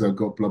game because I've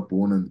got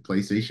Bloodborne on the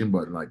PlayStation,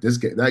 but like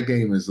that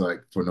game is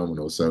like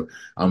phenomenal. So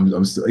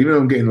I'm still, even though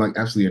I'm getting like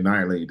absolutely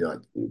annihilated like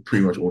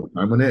pretty much all the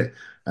time on it,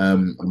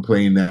 I'm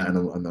playing that and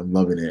I'm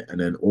loving it. And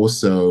then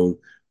also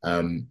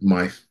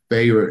my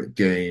favorite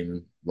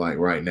game like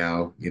right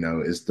now,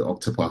 is the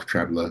Octopath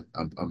Traveler.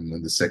 I'm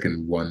on the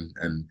second one,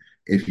 and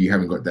if you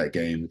haven't got that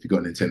game, if you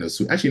got Nintendo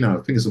Switch, actually no,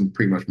 I think it's on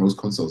pretty much most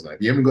consoles now.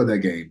 If you haven't got that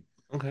game,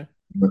 okay,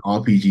 you're an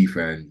RPG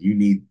fan, you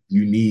need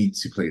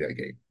to play that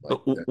game. Like,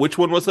 which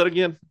one was that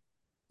again?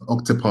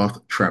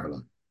 Octopath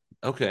Traveler.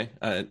 Okay,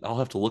 I'll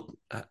have to look.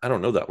 I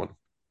don't know that one.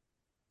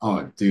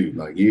 Oh, dude,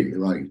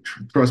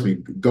 trust me,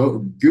 go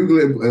Google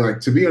it.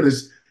 Like, to be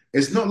honest,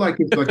 it's not like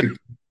it's like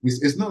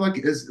it's not like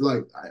it's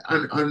like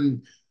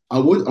I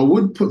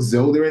would put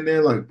Zelda in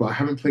there, like, but I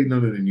haven't played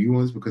none of the new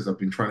ones because I've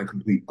been trying to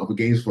complete other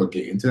games before I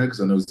get into that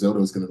because I know Zelda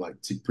is gonna like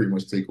pretty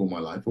much take all my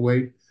life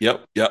away.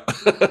 Yep, yep.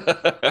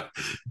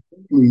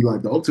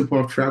 Like the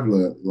Octopath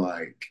Traveler,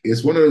 like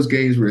it's one of those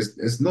games where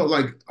it's not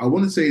like I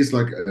wouldn't say it's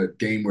like a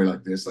game where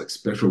like there's like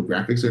special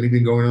graphics or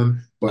anything going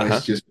on, but Uh-huh.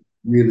 it's just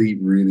really,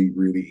 really,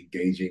 really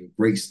engaging,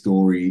 great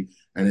story,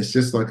 and it's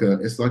like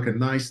a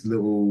nice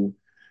little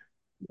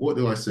what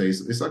do I say?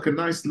 It's like a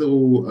nice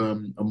little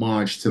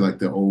homage to like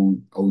the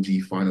old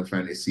OG Final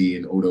Fantasy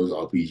and all those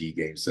RPG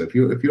games. So if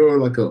you're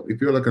like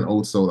an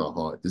old soul at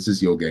heart, this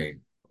is your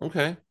game.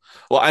 Okay.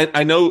 Well,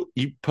 I know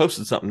you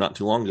posted something not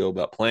too long ago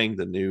about playing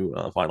the new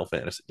Final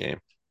Fantasy game.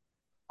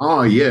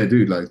 Oh yeah,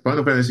 dude, like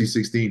Final Fantasy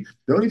 16.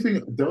 The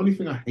only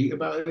thing I hate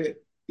about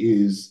it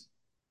is,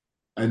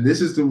 and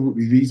this is the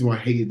reason why I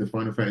hated the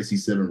Final Fantasy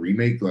 7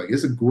 remake. Like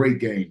it's a great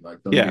game,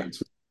 like don't get Yeah. me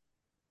twisted.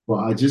 But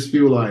I just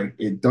feel like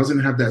it doesn't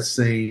have that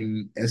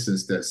same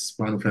essence that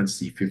Final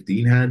Fantasy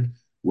 15 had,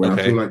 where I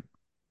feel Okay. like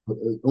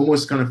it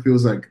almost kind of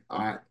feels like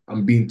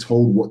I'm being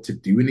told what to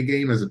do in the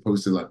game as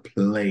opposed to like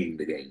playing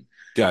the game.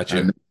 Gotcha.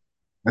 And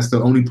that's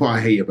the only part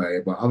I hate about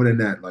it. But other than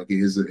that, like it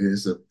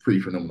is a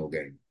pretty phenomenal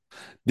game.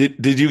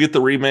 Did you get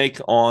the remake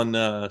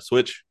on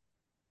Switch?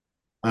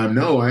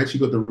 No, I actually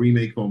got the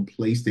remake on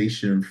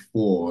PlayStation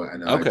 4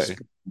 and I just Okay.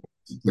 got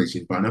to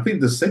PlayStation 5. And I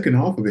think the second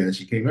half of it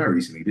actually came out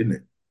recently, didn't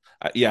it?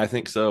 Yeah, I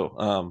think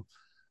so.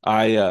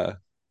 I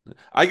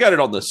I got it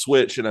on the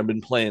Switch and I've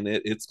been playing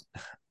it. It's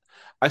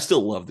I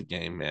still love the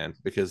game, man,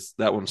 because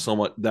that one so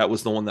much that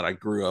was the one that I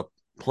grew up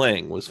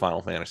playing was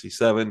Final Fantasy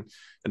 7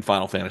 and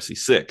Final Fantasy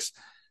 6.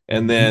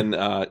 And Mhm. then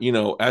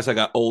as I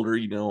got older,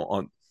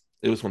 on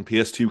it was when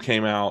PS2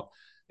 came out,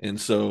 and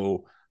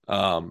so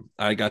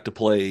I got to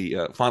play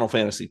Final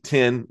Fantasy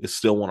 10 is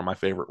still one of my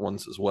favorite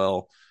ones as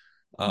well.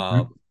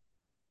 Mhm. Um,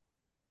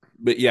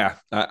 but yeah,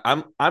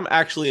 I'm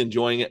actually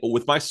enjoying it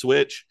with my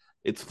Switch.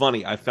 It's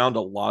funny. I found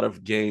a lot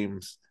of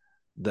games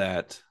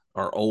that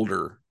are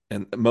older,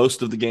 and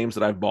most of the games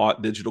that I've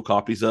bought digital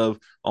copies of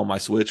on my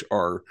Switch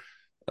are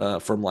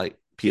from like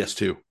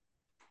PS2.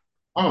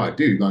 Oh,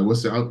 dude, like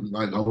what's the,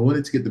 like I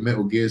wanted to get the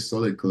Metal Gear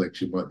Solid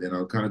collection, but then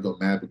I kind of got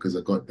mad because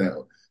I got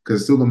that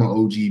because I still got my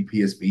OG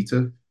PS Vita.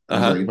 And I Uh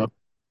was like, huh.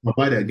 if I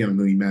buy that again, I'm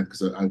gonna be mad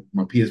because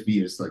my PS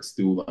Vita is like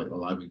still like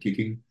alive and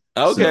kicking.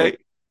 So Okay.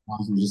 I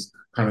was just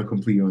kind of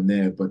complete on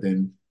there. But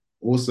then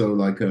also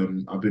like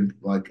I've been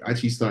like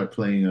actually started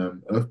playing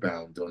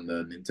Earthbound on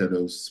the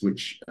Nintendo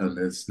Switch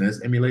the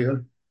SNES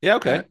emulator. Yeah.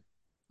 Okay.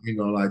 I ain't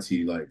gonna lie to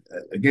you. Like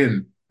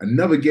again,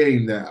 another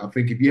game that I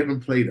think if you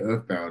haven't played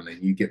Earthbound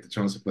and you get the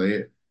chance to play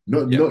it,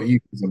 not Yeah. not you,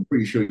 because I'm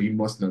pretty sure you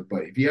must know.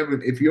 But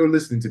if you're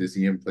listening to this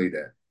and you haven't played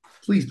that,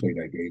 please play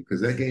that game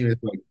because that game is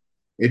like,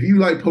 if you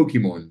like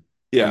Pokemon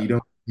and Yeah. you don't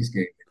like this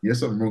game, there's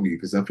something wrong with you.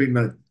 Because I think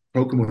that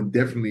Pokemon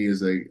definitely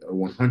is a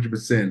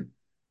 100%.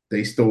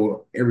 They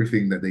stole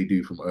everything that they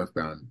do from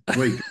Earthbound.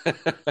 Great.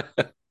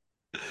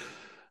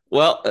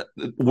 Well,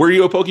 were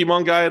you a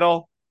Pokemon guy at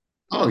all?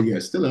 Oh yeah,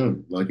 still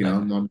am. Like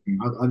Uh,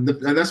 and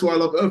that's why I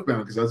love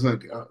Earthbound because I was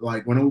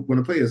like when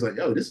I play, it's like,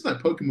 yo, this is like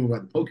Pokemon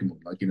about the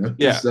Pokemon, like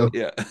yeah. So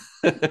Yeah.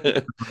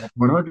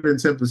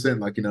 110%,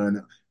 like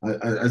and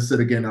I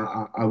said again,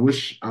 I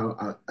wish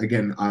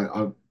again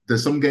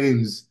there's some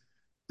games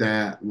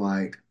that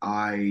like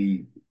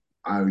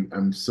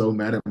I'm so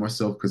mad at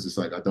myself because it's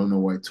like I don't know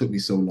why it took me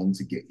so long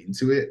to get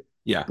into it,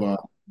 Yeah. but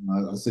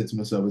I said to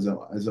myself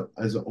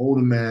as an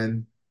older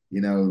man.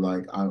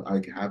 Like I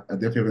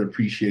definitely have an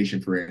appreciation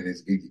for it, and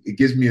it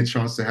gives me a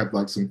chance to have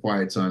like some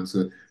quiet time.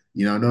 So,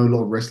 I know a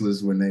lot of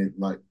wrestlers when they're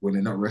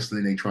not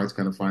wrestling, they try to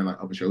kind of find like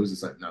other shows.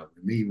 It's like no,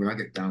 for me, when I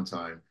get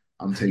downtime,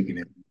 I'm taking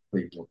it.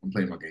 I'm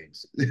playing my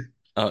games.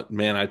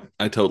 Man,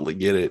 I totally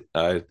get it.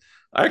 I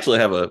actually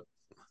have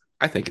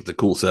I think it's a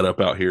cool setup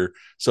out here.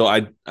 So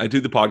I do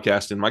the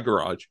podcast in my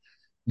garage,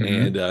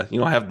 and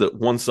Hmm. I have the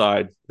one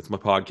side. It's my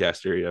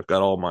podcast area. I've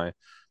got all my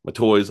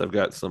toys. I've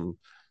got some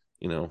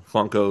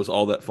Funkos,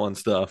 all that fun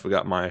stuff. I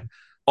got my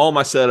all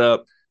my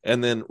setup,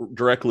 and then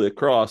directly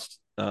across,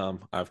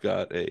 I've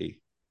got a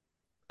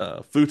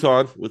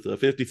futon with a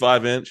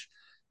 55-inch,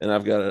 and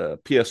I've got a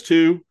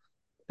PS2,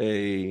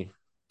 a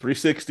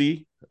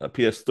 360, a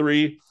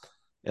PS3,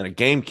 and a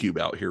GameCube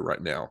out here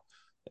right now.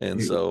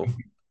 And so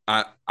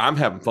I'm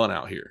having fun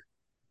out here.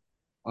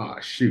 Ah,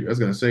 shoot. I was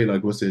gonna say,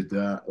 like, what's it?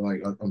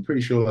 Like, I'm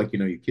pretty sure, like,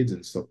 your kids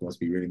and stuff must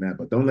be really mad,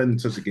 but don't let them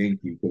touch the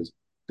GameCube because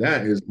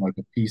that is like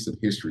a piece of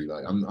history.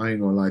 Like, I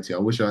ain't gonna lie to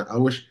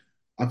you.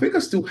 I think I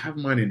still have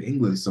mine in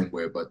England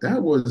somewhere, but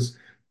that was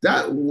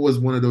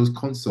one of those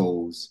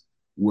consoles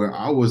where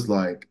I was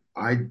like,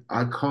 I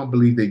can't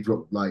believe they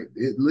dropped. Like,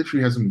 it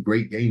literally has some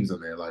great games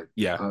on there. Like,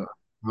 Yeah,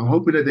 I'm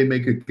hoping that they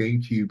make a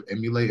GameCube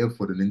emulator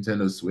for the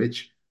Nintendo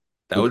Switch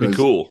that would be because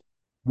cool.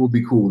 would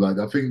be cool. Like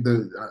I think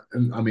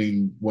I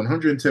mean,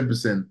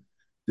 110%,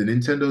 the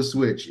Nintendo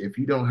Switch, if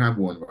you don't have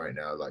one right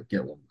now, like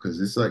get one because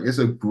it's like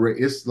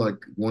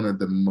one of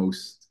the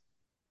most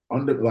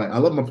like I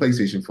love my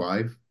PlayStation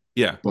 5,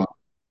 Yeah. but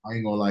I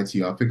ain't gonna lie to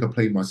you, I think I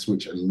played my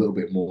Switch a little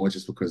bit more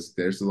just because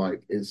there's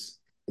like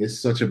it's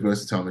such a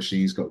versatile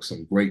machine. It's got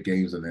some great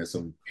games on there,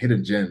 some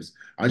hidden gems.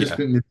 I just Yeah.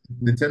 think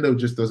Nintendo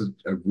just does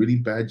a really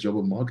bad job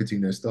of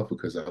marketing their stuff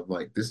because I'm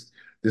like this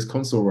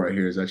console right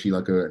here is actually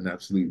like an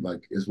absolute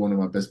like it's one of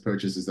my best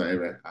purchases I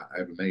ever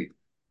made.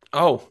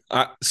 Oh,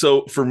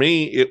 so for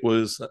me, it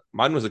was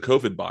mine was a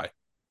COVID buy.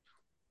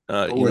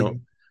 Oh, wait,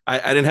 I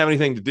didn't have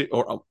anything to do,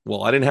 or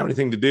well, I didn't have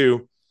anything to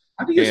do,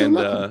 how do you get so and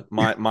lucky?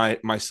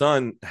 my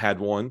son had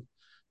one,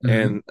 Mhm.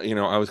 and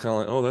I was kind of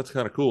like, oh, that's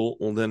kind of cool.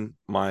 Well, then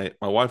my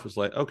wife was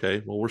like,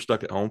 okay, well, we're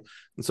stuck at home,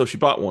 and so she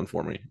bought one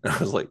for me. And I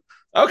was like,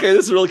 okay,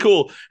 this is really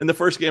cool. And the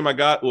first game I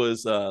got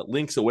was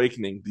Link's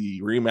Awakening,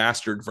 the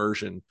remastered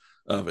version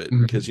of it,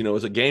 because Mhm. it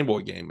was a Game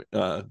Boy game,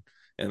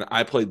 and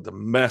I played the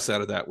mess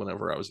out of that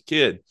whenever I was a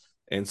kid.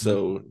 And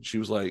so she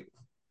was like,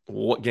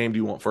 well, what game do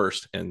you want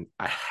first? And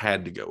I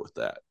had to go with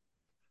that.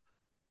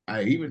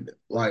 I even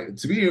like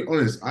to be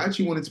honest, I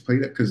actually wanted to play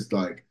that because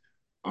like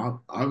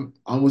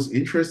I was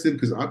interested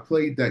because I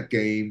played that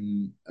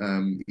game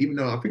even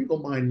though I think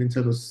on my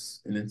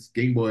Nintendo's and its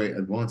Game Boy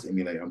Advance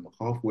emulator, I'm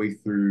halfway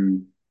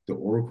through the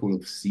Oracle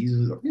of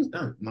Seasons. I think it's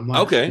done. And I'm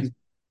like, Okay.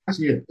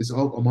 actually yeah,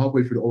 I'm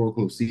halfway through the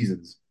Oracle of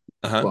Seasons.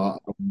 Uh-huh. But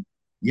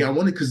yeah, I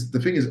wanted because the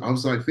thing is, I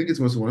was like thinking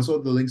to myself when I saw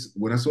the links,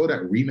 when I saw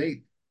that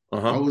remake,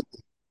 I Uh-huh. was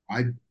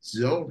I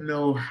don't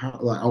know how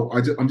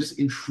like I'm just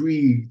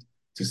intrigued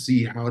to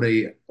see how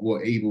they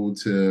were able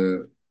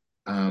to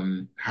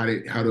how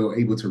they were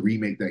able to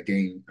remake that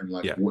game and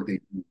like Yeah. what they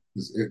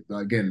 'cause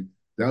again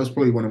that was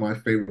probably one of my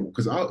favorite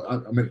because I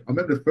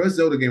remember the first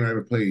Zelda game I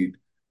ever played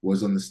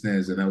was on the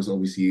SNES and that was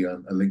obviously A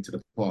Link to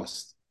the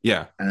Past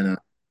Yeah. and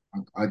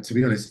to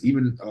be honest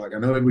even like I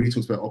know everybody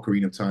talks about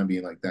Ocarina of Time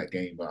being like that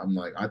game but I'm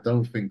like I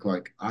don't think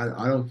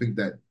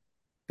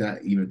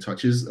that even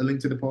touches A Link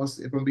to the Past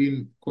if I'm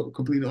being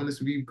completely honest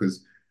with you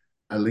because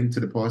A Link to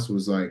the Past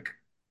was like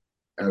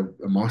a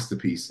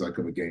masterpiece like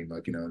of a game.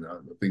 Like and I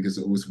think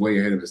it was way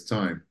ahead of its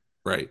time.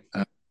 Right.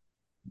 Uh,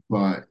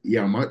 but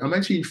yeah, I'm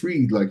actually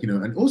intrigued. Like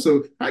and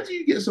also, how do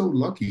you get so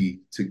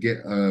lucky to get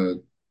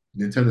a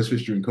Nintendo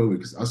Switch during COVID?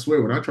 Because I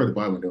swear, when I tried to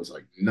buy one, there was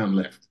like none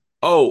left.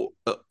 Oh,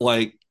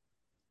 like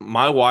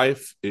my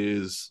wife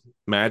is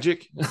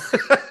magic.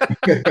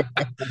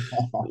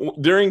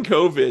 During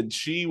COVID,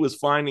 she was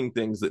finding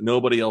things that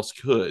nobody else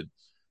could.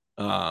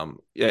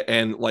 Yeah,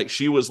 and like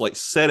she was like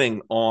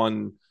setting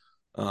on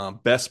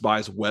Best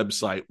Buy's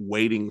website,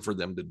 waiting for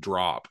them to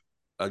drop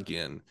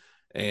again.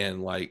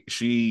 And like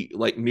she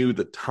like knew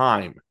the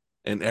time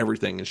and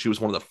everything, and she was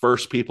one of the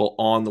first people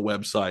on the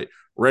website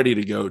ready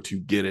to go to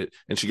get it.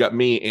 And she got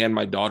me and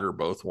my daughter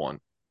both one.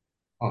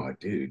 Oh,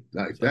 dude,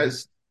 like So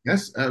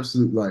that's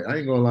absolute. Like I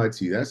ain't gonna lie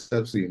to you, that's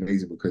absolutely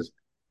amazing because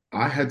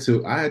I had to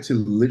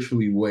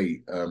literally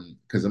wait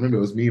because I remember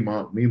it was me and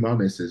my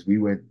missus we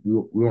were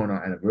on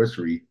our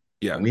anniversary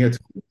yeah. and we had to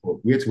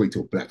wait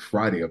till Black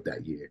Friday of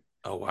that year.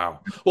 Oh wow.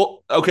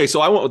 Well, okay,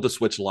 so I went with the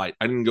Switch Lite.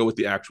 I didn't go with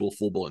the actual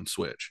full blown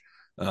Switch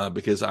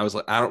because I was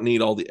like, I don't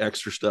need all the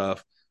extra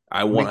stuff.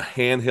 I I want a mean,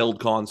 handheld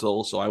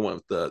console, so I went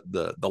with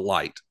the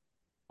Lite.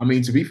 I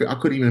mean, to be fair, I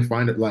couldn't even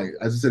find it. Like,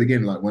 as I said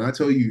again, like when I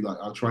tell you, like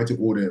I tried to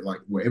order it, like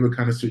whatever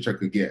kind of Switch I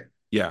could get.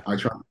 Yeah. I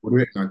tried to order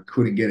it and I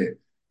couldn't get it.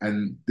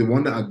 And the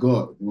one that I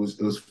got was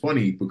it was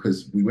funny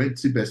because we went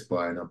to Best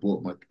Buy and I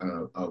bought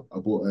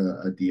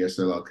a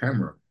DSLR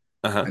camera,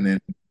 Uh huh. and then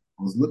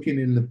I was looking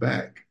in the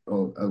back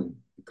of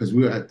because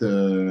we were at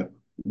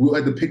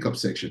the pickup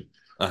section,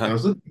 Uh and I huh.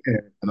 was looking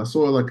there and I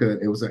saw like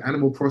it was an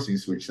Animal Crossing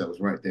Switch that was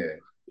right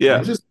there, and I Yeah.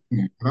 was just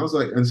and I was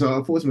like, and so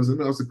I forced myself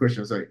to ask the question.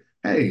 I was like,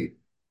 hey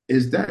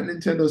is that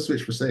Nintendo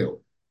Switch for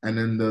sale? And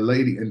then the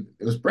lady, and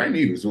it was brand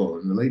new as well.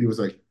 And the lady was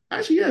like,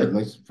 actually, yeah,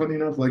 like funny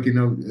enough, like, it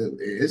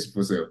is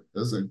for sale. I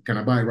was like, can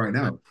I buy it right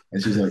now?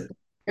 And she's like,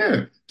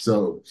 yeah.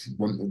 So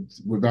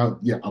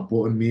yeah, I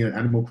bought me an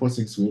Animal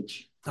Crossing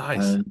Switch.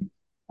 Nice. And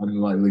I'm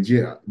like,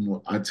 legit,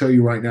 I tell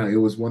you right now, it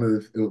was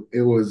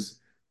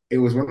it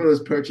was one of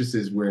those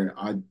purchases where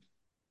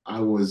I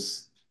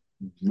was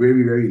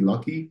very, very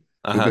lucky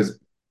Uh huh. because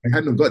I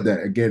hadn't got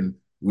that. Again,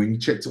 when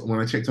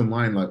I checked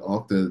online, like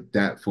after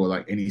that for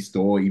like any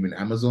store, even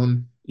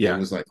Amazon, it Yeah.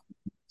 was like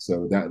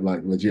so that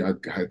like legit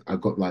I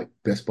got like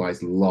Best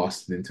Buy's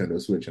last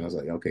Nintendo Switch and I was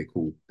like, okay,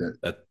 cool. That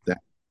That that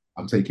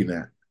I'm taking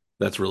that.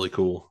 that's really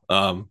cool.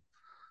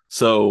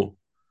 So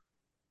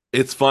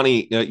it's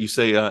funny you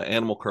say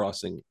Animal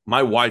Crossing.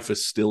 My wife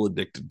is still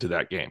addicted to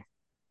that game.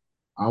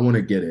 I want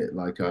to get it.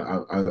 Like I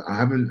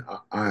haven't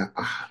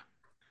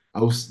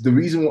I was the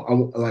reason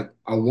why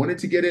I wanted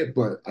to get it,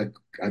 but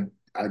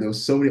there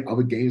was so many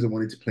other games I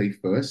wanted to play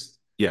first.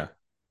 Yeah.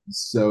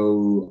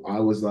 So I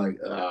was like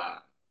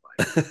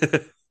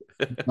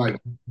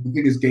the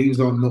thing is games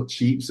are not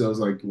cheap. So I was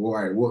like, all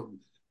right,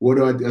 what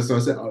do I do? So I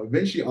said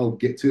eventually I'll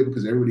get to it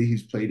because everybody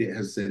who's played it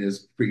has said it's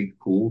pretty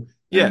cool.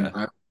 And Yeah.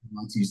 I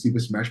like to Super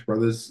Smash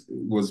Brothers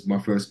was my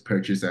first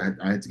purchase. I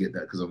had to get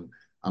that because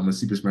I'm a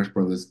Super Smash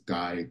Brothers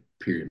guy,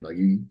 period. Like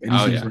any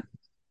Oh Super yeah. Smash,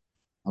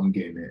 I'm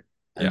getting it.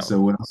 And Yeah.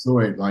 so when I saw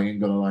it, like, I ain't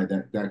gonna lie,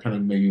 that kind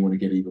of made me want to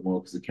get it even more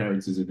because the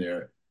characters in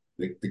there,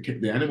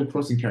 the Animal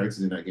Crossing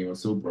characters in that game are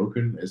so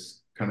broken.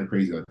 It's kind of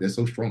crazy. Like they're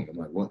so strong. I'm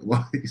like, what?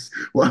 Why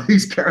are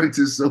these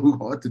characters so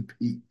hard to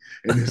beat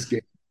in this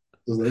game?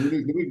 So I was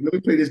like, let me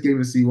play this game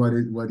and see why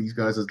these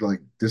guys are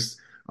like this.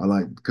 I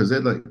like because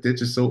they're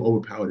just so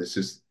overpowered. It's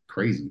just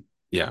crazy.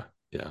 Yeah,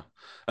 yeah.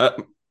 Uh,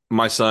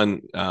 my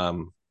son,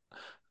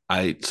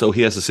 I so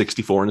he has a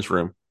 64 in his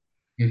room.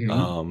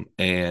 Hmm.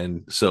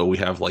 And so we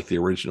have like the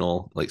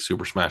original like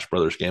Super Smash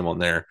Brothers game on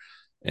there.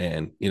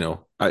 And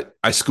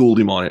I schooled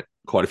him on it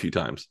quite a few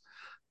times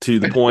to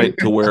the point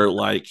to where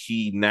like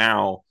he's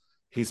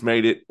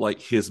made it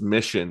like his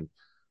mission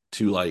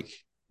to like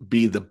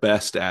be the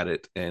best at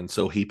it. And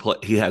so he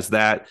has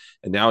that,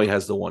 and now he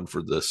has the one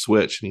for the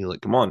Switch, and he's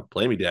like, come on,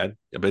 play me, Dad.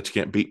 I bet you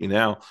can't beat me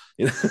now.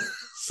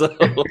 So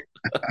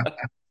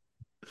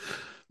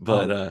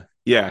but Oh,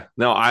 yeah,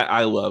 no,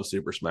 I love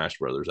Super Smash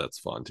Brothers. That's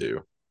fun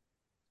too.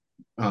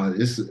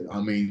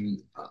 I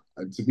mean,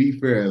 to be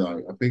fair,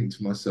 like I think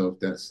to myself,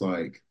 that's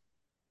like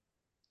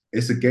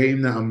it's a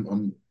game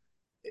that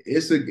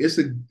it's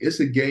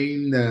a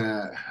game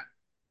that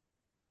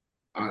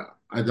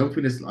I don't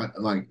think it's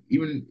like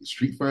even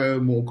Street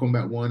Fighter, Mortal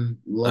Kombat 1,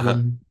 love Uh-huh.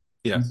 them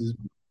Yeah. pieces.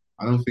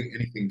 I don't think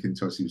anything can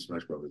touch Super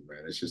Smash Brothers,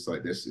 man. It's just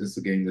like this. It's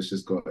a game that's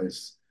just got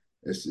it's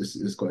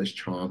got its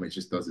charm. It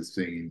just does its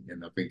thing,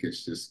 and I think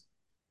it's just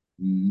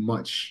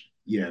much.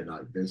 Yeah,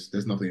 like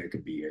there's nothing that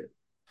can beat it.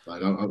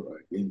 Like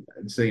in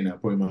saying that,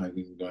 probably might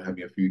even gonna have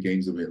me a few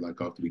games of it. Like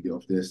after we get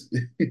off this.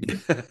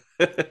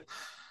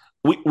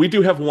 We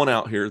do have one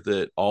out here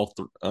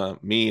that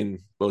me and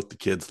both the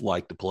kids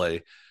like to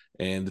play,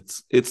 and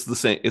it's the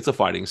same. It's a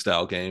fighting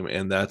style game,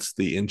 and that's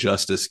the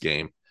Injustice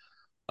game.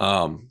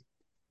 Um,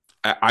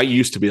 I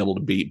used to be able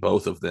to beat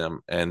both of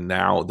them, and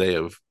now they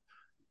have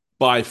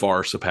by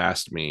far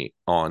surpassed me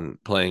on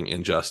playing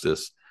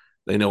Injustice.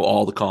 They know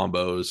all the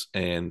combos,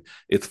 and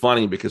it's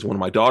funny because when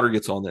my daughter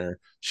gets on there,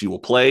 she will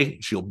play,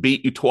 she'll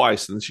beat you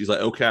twice, and she's like,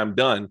 "Okay, I'm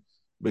done,"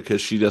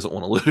 because she doesn't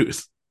want to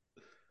lose.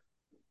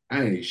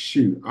 Hey,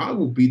 shoot, I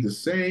will be the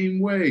same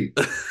way.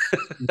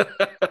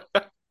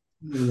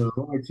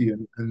 Lie to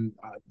you. And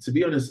to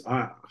be honest,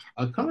 I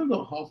kind of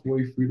got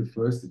halfway through the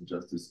first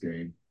Injustice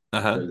game.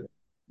 Uh-huh.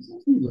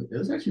 It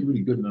was actually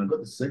really good, and I got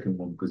the second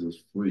one because it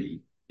was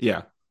free.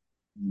 Yeah.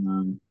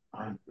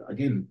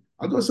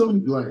 I got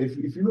some like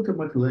if you look at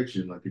my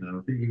collection, like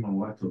I think even my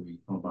wife told me you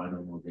can't buy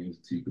no more games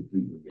until you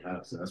complete what you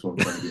have. So that's what I'm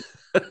trying to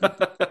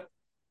get.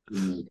 You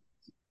know,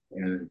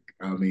 and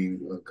I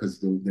mean, because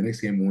the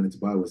next game I wanted to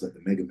buy was like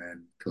the Mega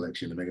Man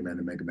collection, the Mega Man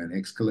and Mega Man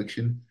X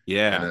collection, and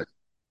Yeah.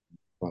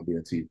 can't be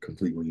able to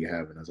complete what you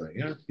have. And I was like,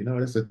 yeah,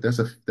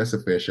 that's a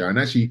fair shot. And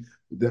actually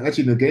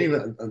the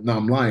game. No,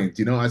 I'm lying.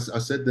 Do you know? I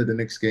said that the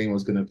next game I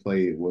was gonna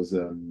play was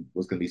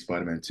gonna be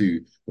Spider-Man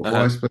 2. Before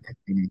I Uh-huh. started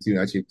Spider-Man 2,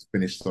 I actually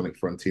finished Sonic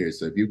Frontiers.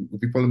 So if you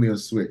follow me on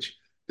Switch,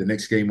 the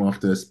next game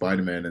after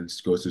Spider-Man and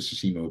Ghost of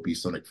Tsushima will be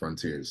Sonic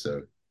Frontiers.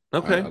 So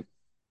Okay. I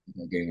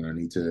that game and I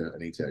need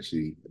to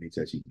actually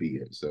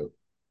beat it. So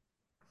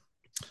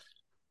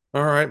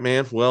All right,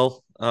 man.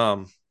 Well,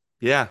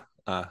 yeah.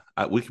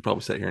 We could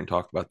probably sit here and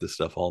talk about this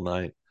stuff all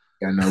night.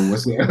 I know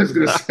what's what I was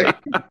gonna say.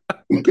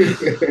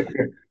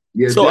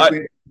 Yeah, So I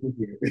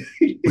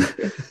definitely.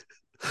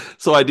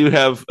 so I do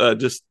have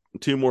just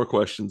two more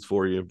questions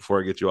for you before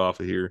I get you off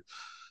of here.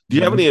 Do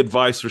you have any Mhm.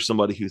 advice for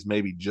somebody who's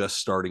maybe just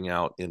starting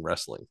out in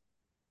wrestling?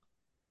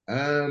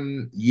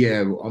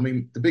 Yeah, I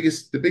mean, the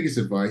biggest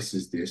advice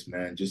is this,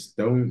 man. Just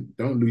don't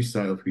lose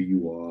sight of who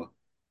you are,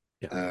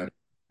 Yeah. uh,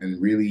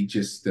 and really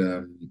just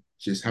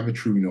have a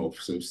true north.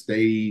 So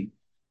stay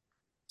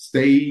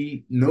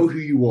know who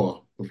you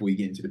are before you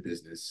get into the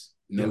business.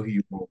 Know Yeah. who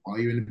you are while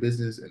you're in the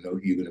business, and know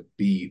who you're gonna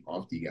be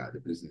after you get out of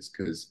the business.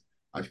 Because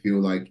I feel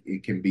like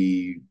it can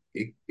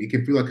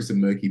feel like it's a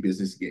murky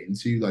business to get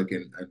into. Like,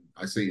 and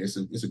I say it's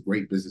a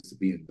great business to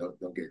be in.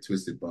 Don't get it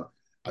twisted, but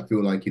I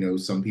feel like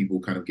some people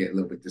kind of get a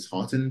little bit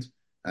disheartened,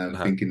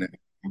 Uh-huh. thinking that they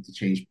have to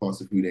change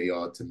parts of who they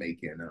are to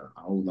make it. And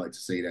I would like to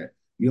say that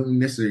you don't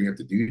necessarily have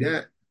to do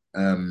that.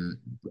 Um,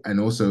 and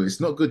also, it's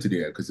not good to do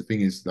that because the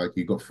thing is, like,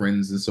 you've got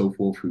friends and so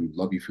forth who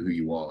love you for who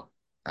you are,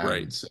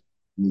 Right. and so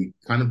we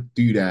kind of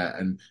do that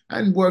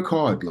and work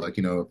hard. Like,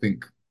 I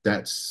think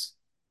that's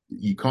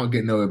you can't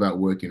get no about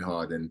working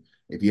hard. And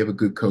if you have a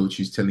good coach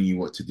who's telling you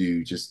what to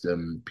do, just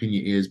pin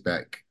your ears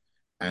back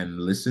and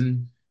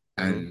listen.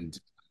 Hmm. And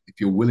if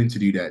you're willing to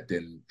do that,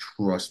 then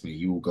trust me,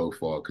 you will go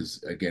far.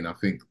 Because again, I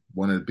think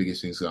one of the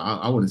biggest things.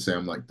 I wouldn't say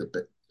I'm like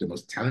the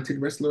most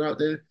talented wrestler out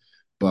there,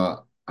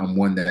 but I'm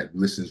one that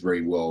listens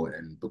very well,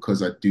 and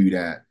because I do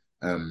that,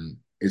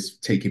 it's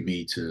taken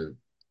me to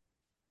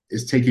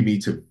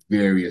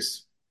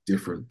various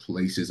different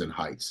places and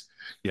heights.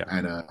 Yeah.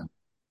 And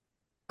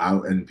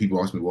and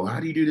people ask me, well, how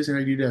do you do this and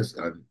how do you do this?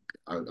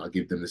 I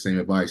give them the same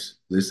advice.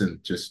 Listen,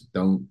 just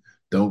don't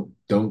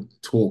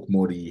talk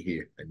more than you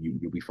hear, and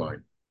you'll be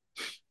fine.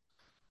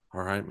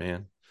 All right,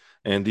 man.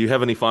 And do you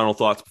have any final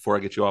thoughts before I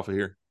get you off of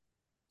here?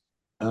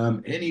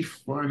 Any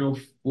final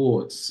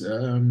thoughts?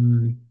 Uh,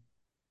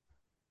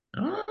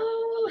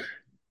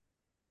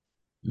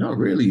 Not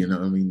really, I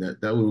mean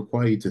that will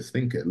require you to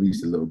think at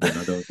least a little bit. And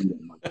I don't do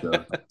that much, so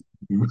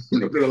I'm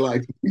not gonna lie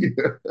to you.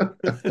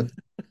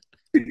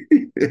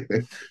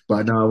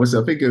 But no, I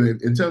think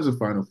in terms of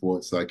final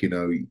thoughts, like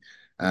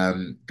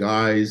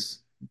guys,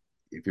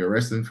 if you're a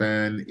wrestling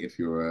fan, if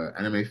you're an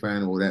anime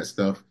fan, all that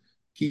stuff,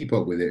 keep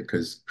up with it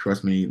because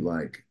trust me,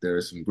 like there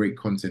is some great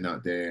content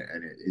out there,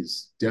 and it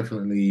is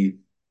definitely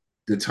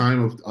the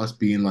time of us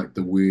being like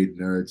the weird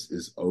nerds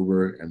is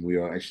over, and we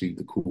are actually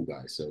the cool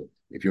guys. So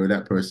if you're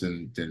that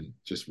person, then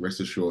just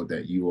rest assured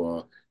that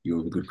you're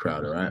a good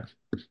crowd. All right.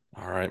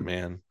 All right,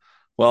 man.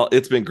 Well,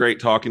 it's been great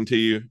talking to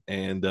you,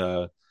 and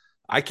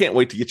I can't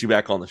wait to get you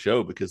back on the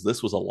show because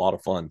this was a lot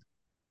of fun.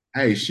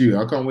 Hey, shoot,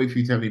 I can't wait for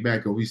you to have me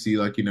back. Obviously,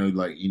 like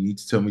like you need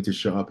to tell me to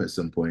shut up at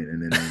some point,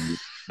 and then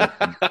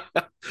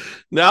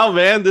No,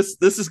 man, this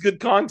is good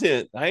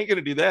content. I ain't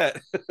gonna do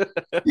that.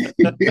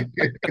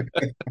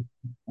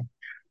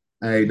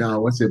 hey, no,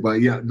 what's it?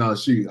 But yeah, no,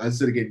 shoot. I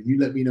said again, you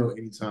let me know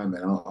anytime,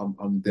 man.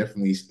 I'm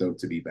definitely stoked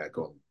to be back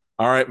on.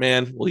 All right,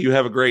 man. Well, you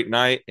have a great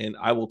night, and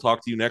I will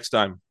talk to you next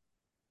time.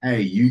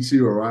 Hey, you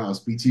too. All right, I'll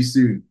speak to you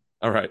soon.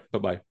 All right,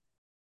 bye-bye.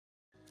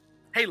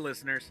 Hey,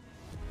 listeners.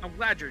 I'm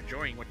glad you're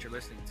enjoying what you're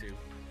listening to.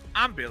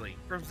 I'm Billy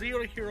from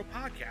Zero to Hero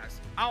Podcast.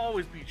 I'll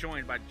always be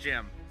joined by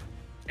Jim,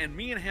 and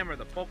me and him are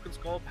the Broken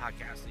Skull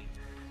Podcasting.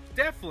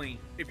 Definitely,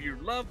 if you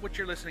love what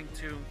you're listening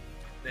to,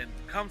 then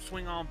come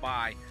swing on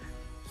by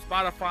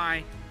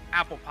Spotify,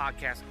 Apple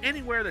Podcasts,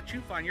 anywhere that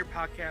you find your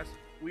podcast,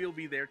 we'll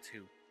be there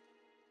too.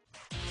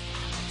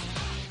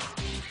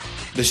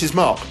 This is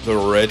Mark, the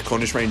Red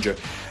Cornish Ranger,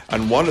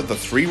 and one of the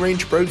Three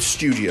Range Bros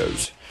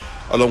studios,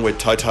 along with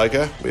Ty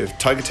Tiger with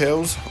Tiger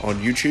Tales on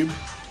YouTube,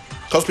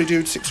 Cosplay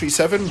Dude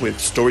 637 with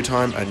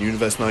Storytime and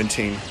Universe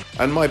 19,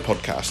 and my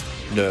podcast,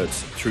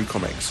 Nerds Through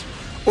Comics.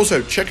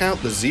 Also, check out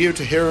the Zero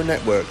to Hero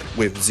Network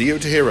with Zero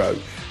to Hero,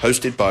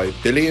 hosted by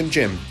Billy and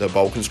Jim, the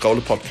Balkan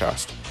Scholar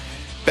podcast.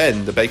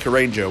 Ben, the Baker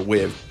Ranger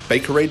with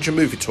Baker Ranger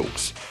Movie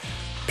Talks,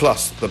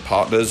 plus the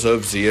partners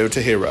of Zero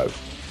to Hero.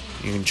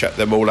 You can check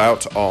them all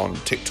out on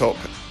TikTok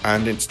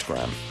and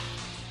Instagram.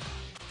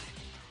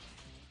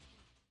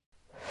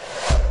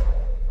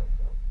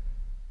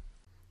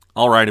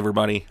 All right,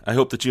 everybody. I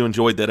hope that you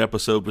enjoyed that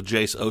episode with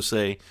Jase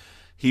Osei.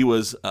 He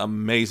was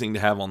amazing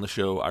to have on the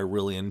show. I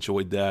really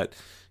enjoyed that.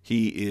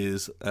 He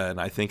is, and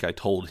I think I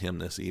told him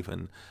this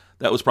even,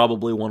 that was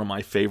probably one of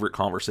my favorite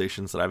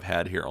conversations that I've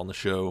had here on the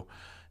show.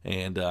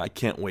 And I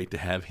can't wait to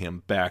have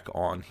him back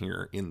on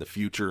here in the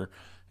future.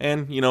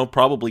 And,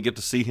 probably get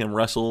to see him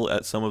wrestle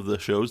at some of the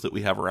shows that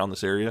we have around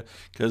this area,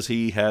 because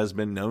he has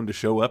been known to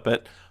show up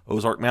at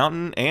Ozark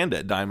Mountain and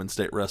at Diamond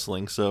State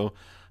Wrestling. So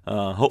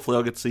hopefully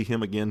I'll get to see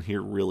him again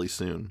here really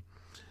soon.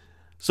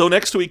 So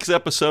next week's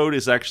episode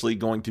is actually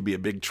going to be a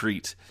big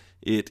treat.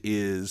 It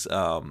is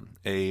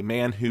a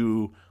man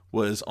who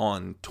was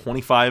on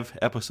 25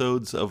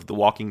 episodes of The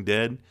Walking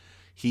Dead.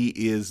 He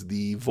is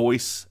the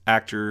voice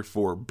actor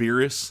for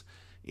Beerus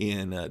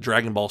in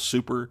Dragon Ball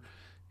Super.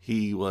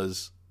 He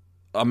was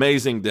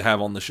amazing to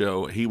have on the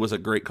show. He was a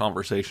great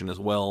conversation as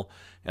well,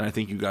 and I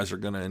think you guys are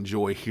going to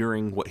enjoy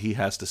hearing what he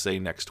has to say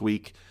next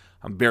week.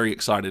 I'm very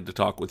excited to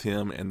talk with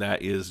him, and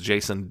that is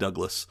Jason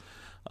Douglas.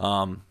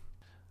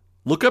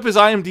 Look up his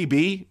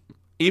IMDb,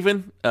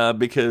 even,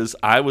 because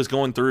I was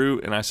going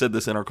through, and I said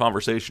this in our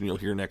conversation you'll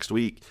hear next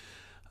week,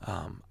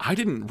 I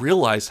didn't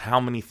realize how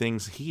many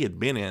things he had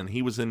been in.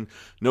 He was in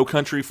No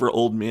Country for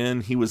Old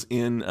Men. He was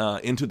in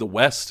Into the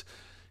West.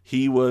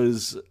 He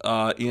was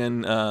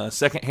in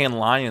Secondhand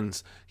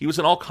Lions. He was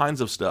in all kinds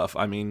of stuff.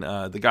 I mean,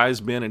 the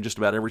guy's been in just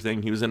about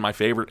everything. He was in my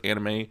favorite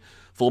anime,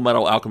 Full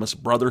Metal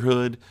Alchemist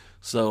Brotherhood.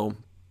 So,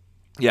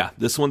 yeah,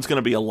 this one's going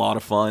to be a lot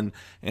of fun,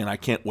 and I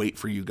can't wait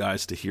for you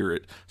guys to hear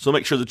it. So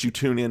make sure that you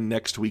tune in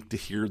next week to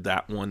hear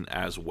that one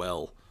as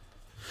well.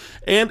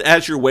 And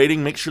as you're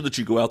waiting, make sure that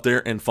you go out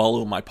there and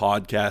follow my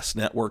podcast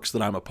networks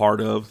that I'm a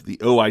part of, the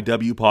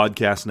OIW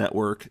Podcast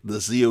Network, the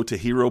Zeo to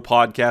Hero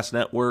Podcast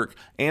Network,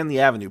 and the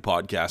Avenue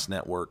Podcast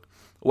Network.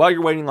 While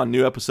you're waiting on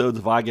new episodes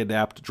of I Get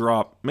Adapt to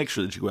drop, make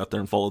sure that you go out there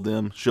and follow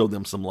them, show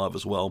them some love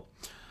as well.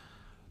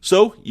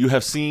 So, you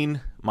have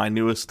seen my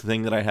newest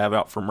thing that I have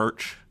out for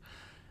merch.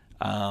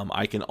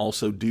 I can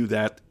also do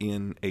that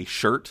in a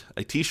shirt,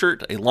 a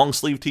t-shirt, a long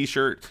sleeve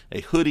t-shirt,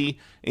 a hoodie,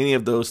 any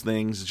of those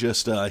things.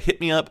 Just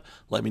hit me up,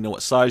 let me know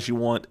what size you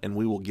want, and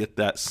we will get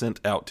that sent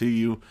out to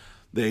you.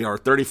 They are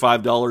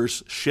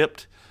 $35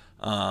 shipped.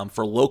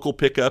 For local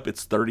pickup,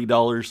 it's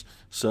 $30.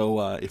 So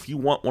if you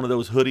want one of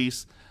those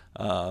hoodies,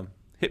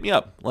 hit me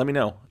up. Let me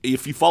know.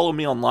 If you follow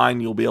me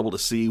online, you'll be able to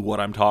see what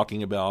I'm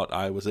talking about.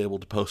 I was able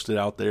to post it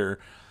out there.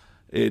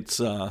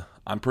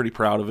 I'm pretty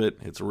proud of it.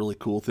 It's a really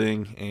cool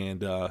thing,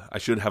 and I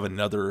should have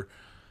another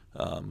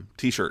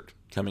t-shirt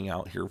coming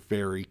out here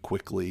very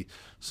quickly,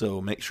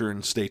 so make sure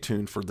and stay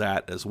tuned for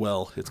that as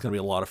well. It's going to be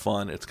a lot of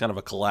fun. It's kind of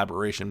a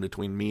collaboration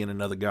between me and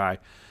another guy,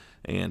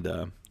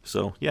 and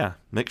so yeah,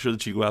 make sure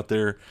that you go out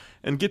there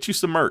and get you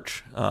some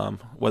merch,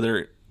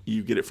 whether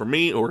you get it from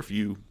me or if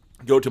you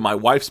go to my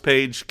wife's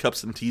page,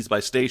 Cups and Teas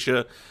by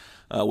Stacia,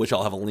 which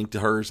I'll have a link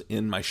to hers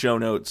in my show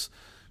notes.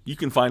 you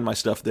can find my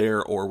stuff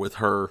there or with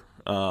her.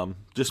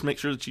 Just make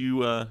sure that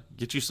you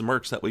get you some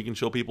merch. That way you can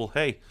show people,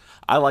 hey,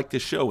 I like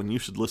this show and you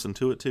should listen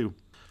to it too.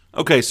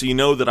 Okay, so you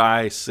know that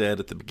I said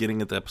at the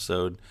beginning of the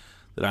episode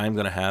that I am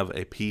going to have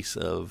a piece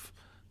of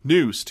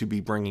news to be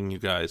bringing you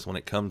guys when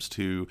it comes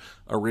to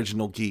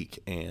Original Geek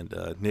and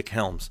Nick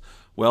Helms.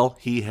 Well,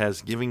 he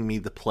has given me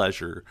the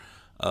pleasure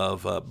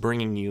of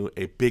bringing you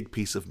a big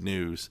piece of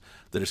news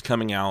that is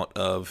coming out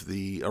of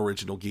the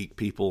Original Geek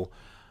people,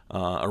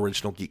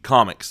 Original Geek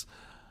Comics.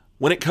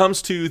 When it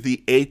comes to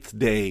the 8th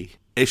Day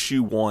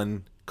Issue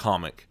 1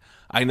 comic,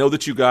 I know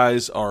that you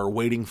guys are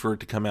waiting for it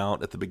to come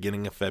out at the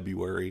beginning of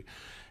February,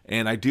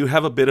 and I do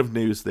have a bit of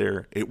news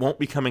there. It won't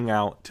be coming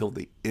out till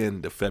the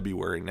end of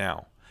February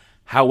now.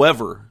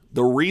 However,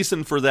 the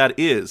reason for that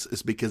is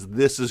because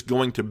this is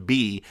going to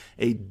be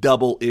a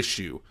double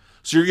issue.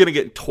 So you're going to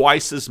get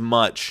twice as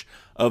much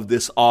of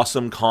this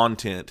awesome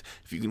content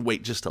if you can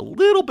wait just a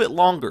little bit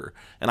longer.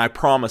 And I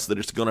promise that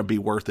it's going to be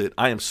worth it.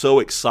 I am so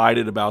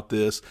excited about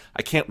this.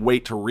 I can't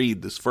wait to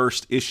read this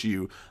first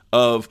issue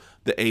of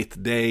the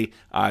 8th Day.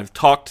 I've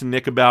talked to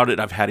Nick about it.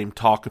 I've had him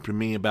talk to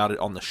me about it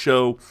on the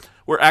show.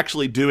 We're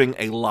actually doing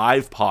a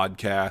live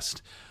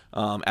podcast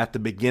at the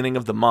beginning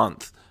of the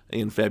month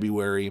in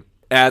February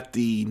at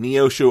the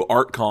Neo Show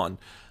ArtCon,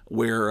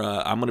 where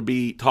I'm going to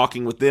be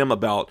talking with them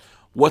about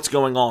what's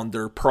going on,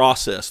 their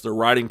process, their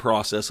writing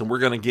process, and we're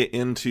going to get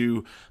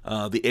into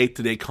the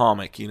 8th Day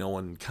comic,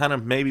 and kind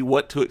of maybe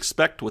what to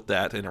expect with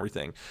that and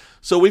everything.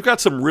 So we've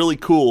got some really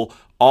cool,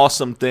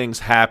 awesome things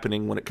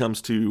happening when it comes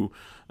to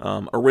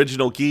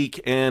Original Geek,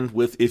 and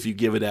with If You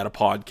Give It At a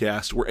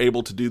Podcast. We're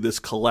able to do this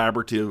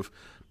collaborative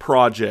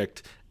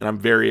project, and I'm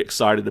very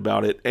excited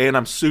about it, and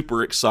I'm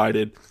super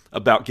excited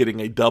about getting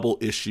a double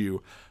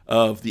issue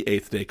of the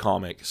 8th Day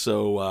comic.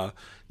 So,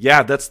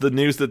 yeah, that's the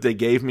news that they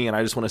gave me, and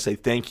I just want to say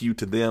thank you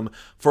to them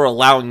for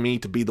allowing me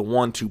to be the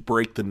one to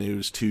break the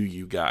news to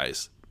you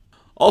guys.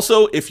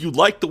 Also, if you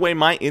like the way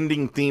my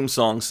ending theme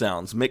song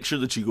sounds, make sure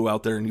that you go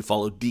out there and you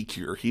follow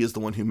D-Cure. He is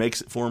the one who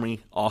makes it for me.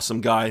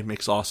 Awesome guy,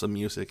 makes awesome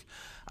music.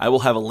 I will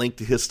have a link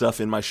to his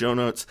stuff in my show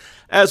notes,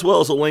 as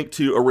well as a link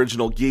to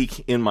Original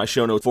Geek in my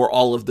show notes for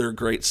all of their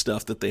great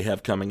stuff that they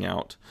have coming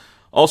out.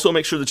 Also,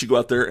 make sure that you go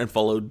out there and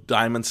follow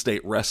Diamond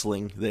State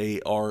Wrestling. They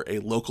are a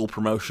local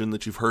promotion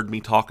that you've heard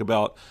me talk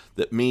about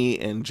that me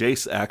and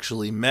Jase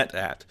actually met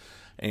at.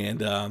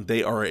 And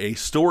they are a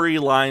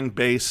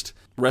storyline-based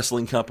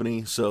wrestling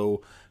company.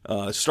 So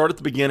start at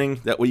the beginning.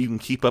 That way you can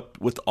keep up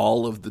with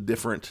all of the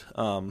different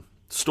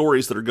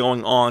stories that are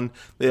going on.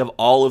 They have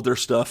all of their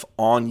stuff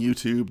on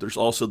YouTube. There's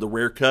also the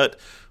Rare Cut,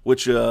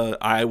 which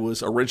I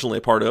was originally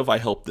a part of. I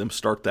helped them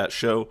start that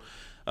show.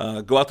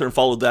 Go out there and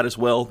follow that as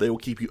well. They will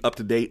keep you up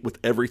to date with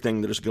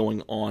everything that is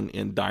going on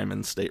in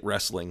Diamond State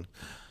Wrestling.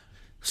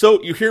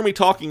 So you hear me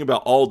talking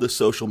about all this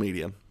social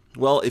media.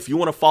 Well, if you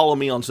want to follow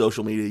me on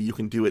social media, you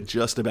can do it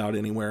just about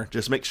anywhere.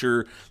 Just make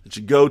sure that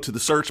you go to the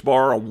search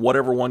bar on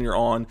whatever one you're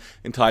on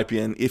and type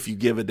in If You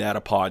Give a Data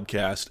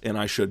Podcast, and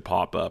I should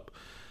pop up.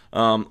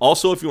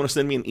 Also, if you want to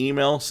send me an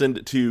email, send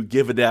it to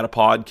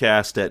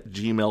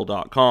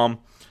giveadatapodcast@gmail.com.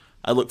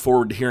 I look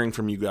forward to hearing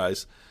from you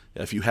guys.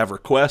 If you have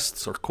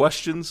requests or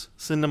questions,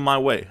 send them my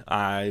way.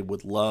 I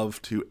would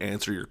love to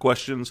answer your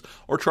questions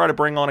or try to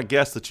bring on a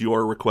guest that you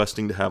are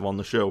requesting to have on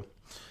the show.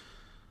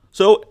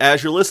 So,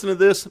 as you're listening to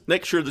this,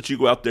 make sure that you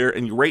go out there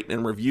and you rate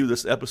and review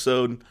this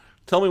episode.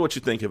 Tell me what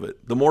you think of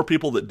it. The more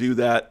people that do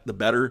that, the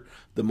better.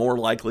 The more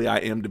likely I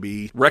am to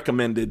be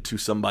recommended to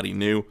somebody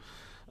new.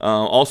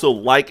 Also,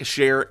 like,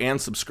 share, and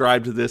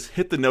subscribe to this.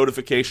 Hit the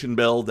notification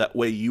bell. That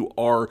way you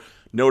are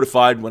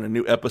notified when a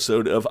new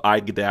episode of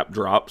iGadapp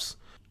drops.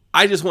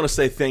 I just want to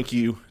say thank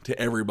you to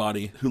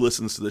everybody who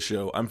listens to the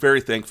show. I'm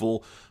very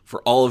thankful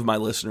for all of my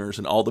listeners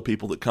and all the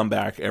people that come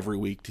back every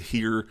week to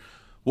hear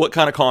what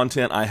kind of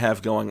content I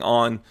have going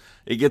on.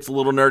 It gets a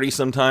little nerdy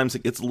sometimes.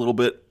 It gets a little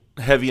bit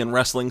heavy in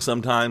wrestling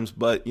sometimes.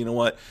 But you know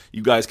what?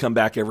 You guys come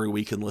back every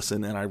week and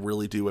listen, and I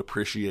really do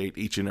appreciate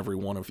each and every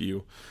one of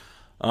you.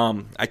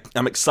 I'm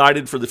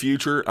excited for the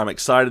future. I'm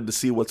excited to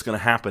see what's going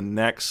to happen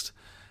next.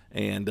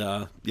 And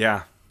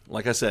yeah,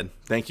 like I said,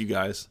 thank you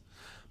guys.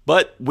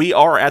 But we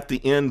are at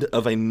the end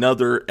of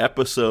another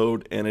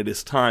episode, and it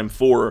is time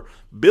for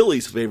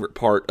Billy's favorite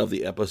part of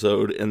the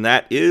episode, and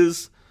that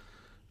is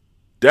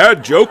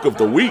Dad Joke of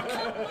the Week.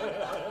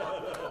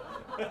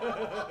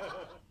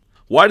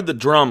 Why did the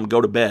drum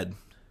go to bed?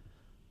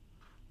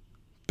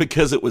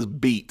 Because it was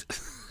beat.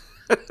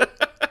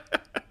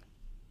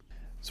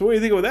 So what do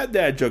you think of that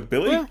dad joke,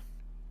 Billy? Well,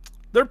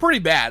 they're pretty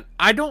bad.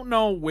 I don't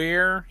know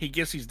where he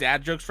gets these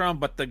dad jokes from,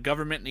 but the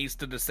government needs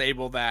to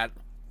disable that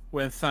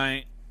with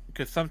thing.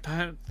 Because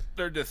sometimes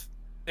they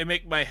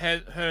make my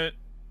head hurt.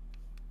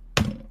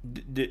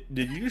 Did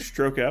you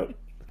stroke out?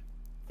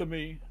 Let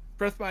me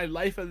press my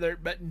life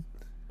alert button.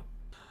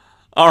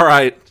 All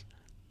right.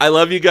 I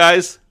love you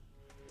guys.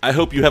 I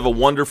hope you have a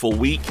wonderful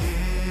week,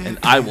 and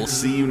I will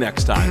see you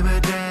next time.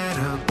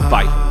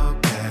 Bye.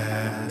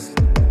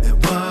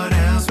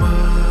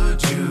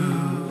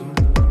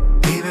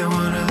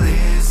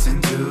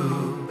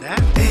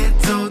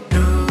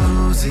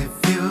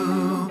 If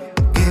you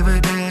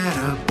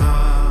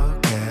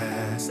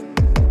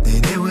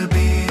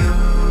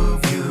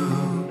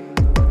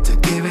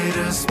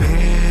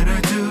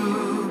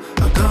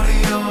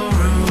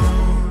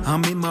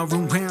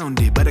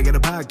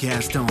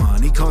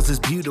calls us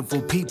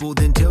beautiful people,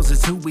 then tells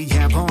us who we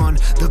have on.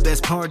 The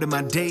best part of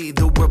my day,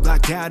 though we're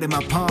blocked out in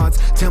my pods.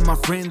 Tell my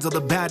friends all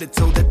about it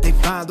so that they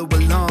follow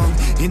along.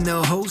 And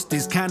the host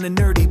is kinda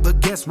nerdy,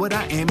 but guess what,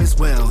 I am as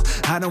well.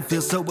 I don't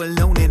feel so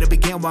alone and I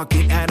began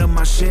walking out of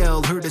my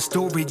shell. Heard a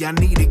story, I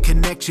needed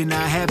connection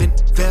I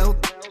haven't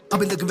felt. I'll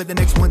be looking for the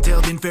next one, till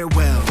then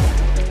farewell.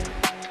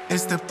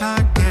 It's the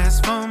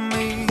podcast for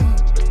me.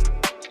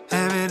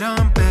 Have it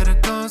on, better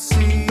go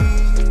see.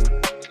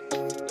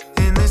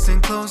 And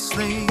listen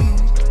closely.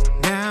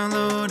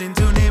 Download and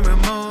tune in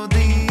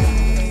remotely.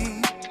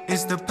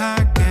 It's the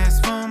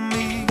podcast for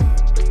me.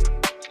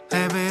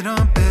 Have it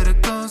on, better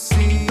go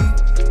see.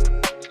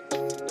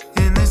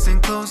 And listen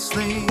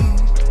closely.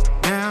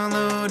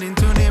 Download and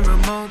tune in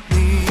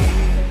remotely.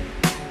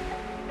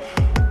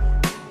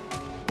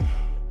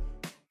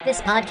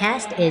 This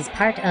podcast is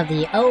part of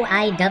the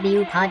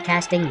OIW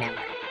Podcasting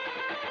Network.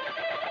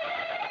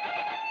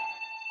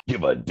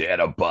 Give a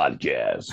Data Podcast.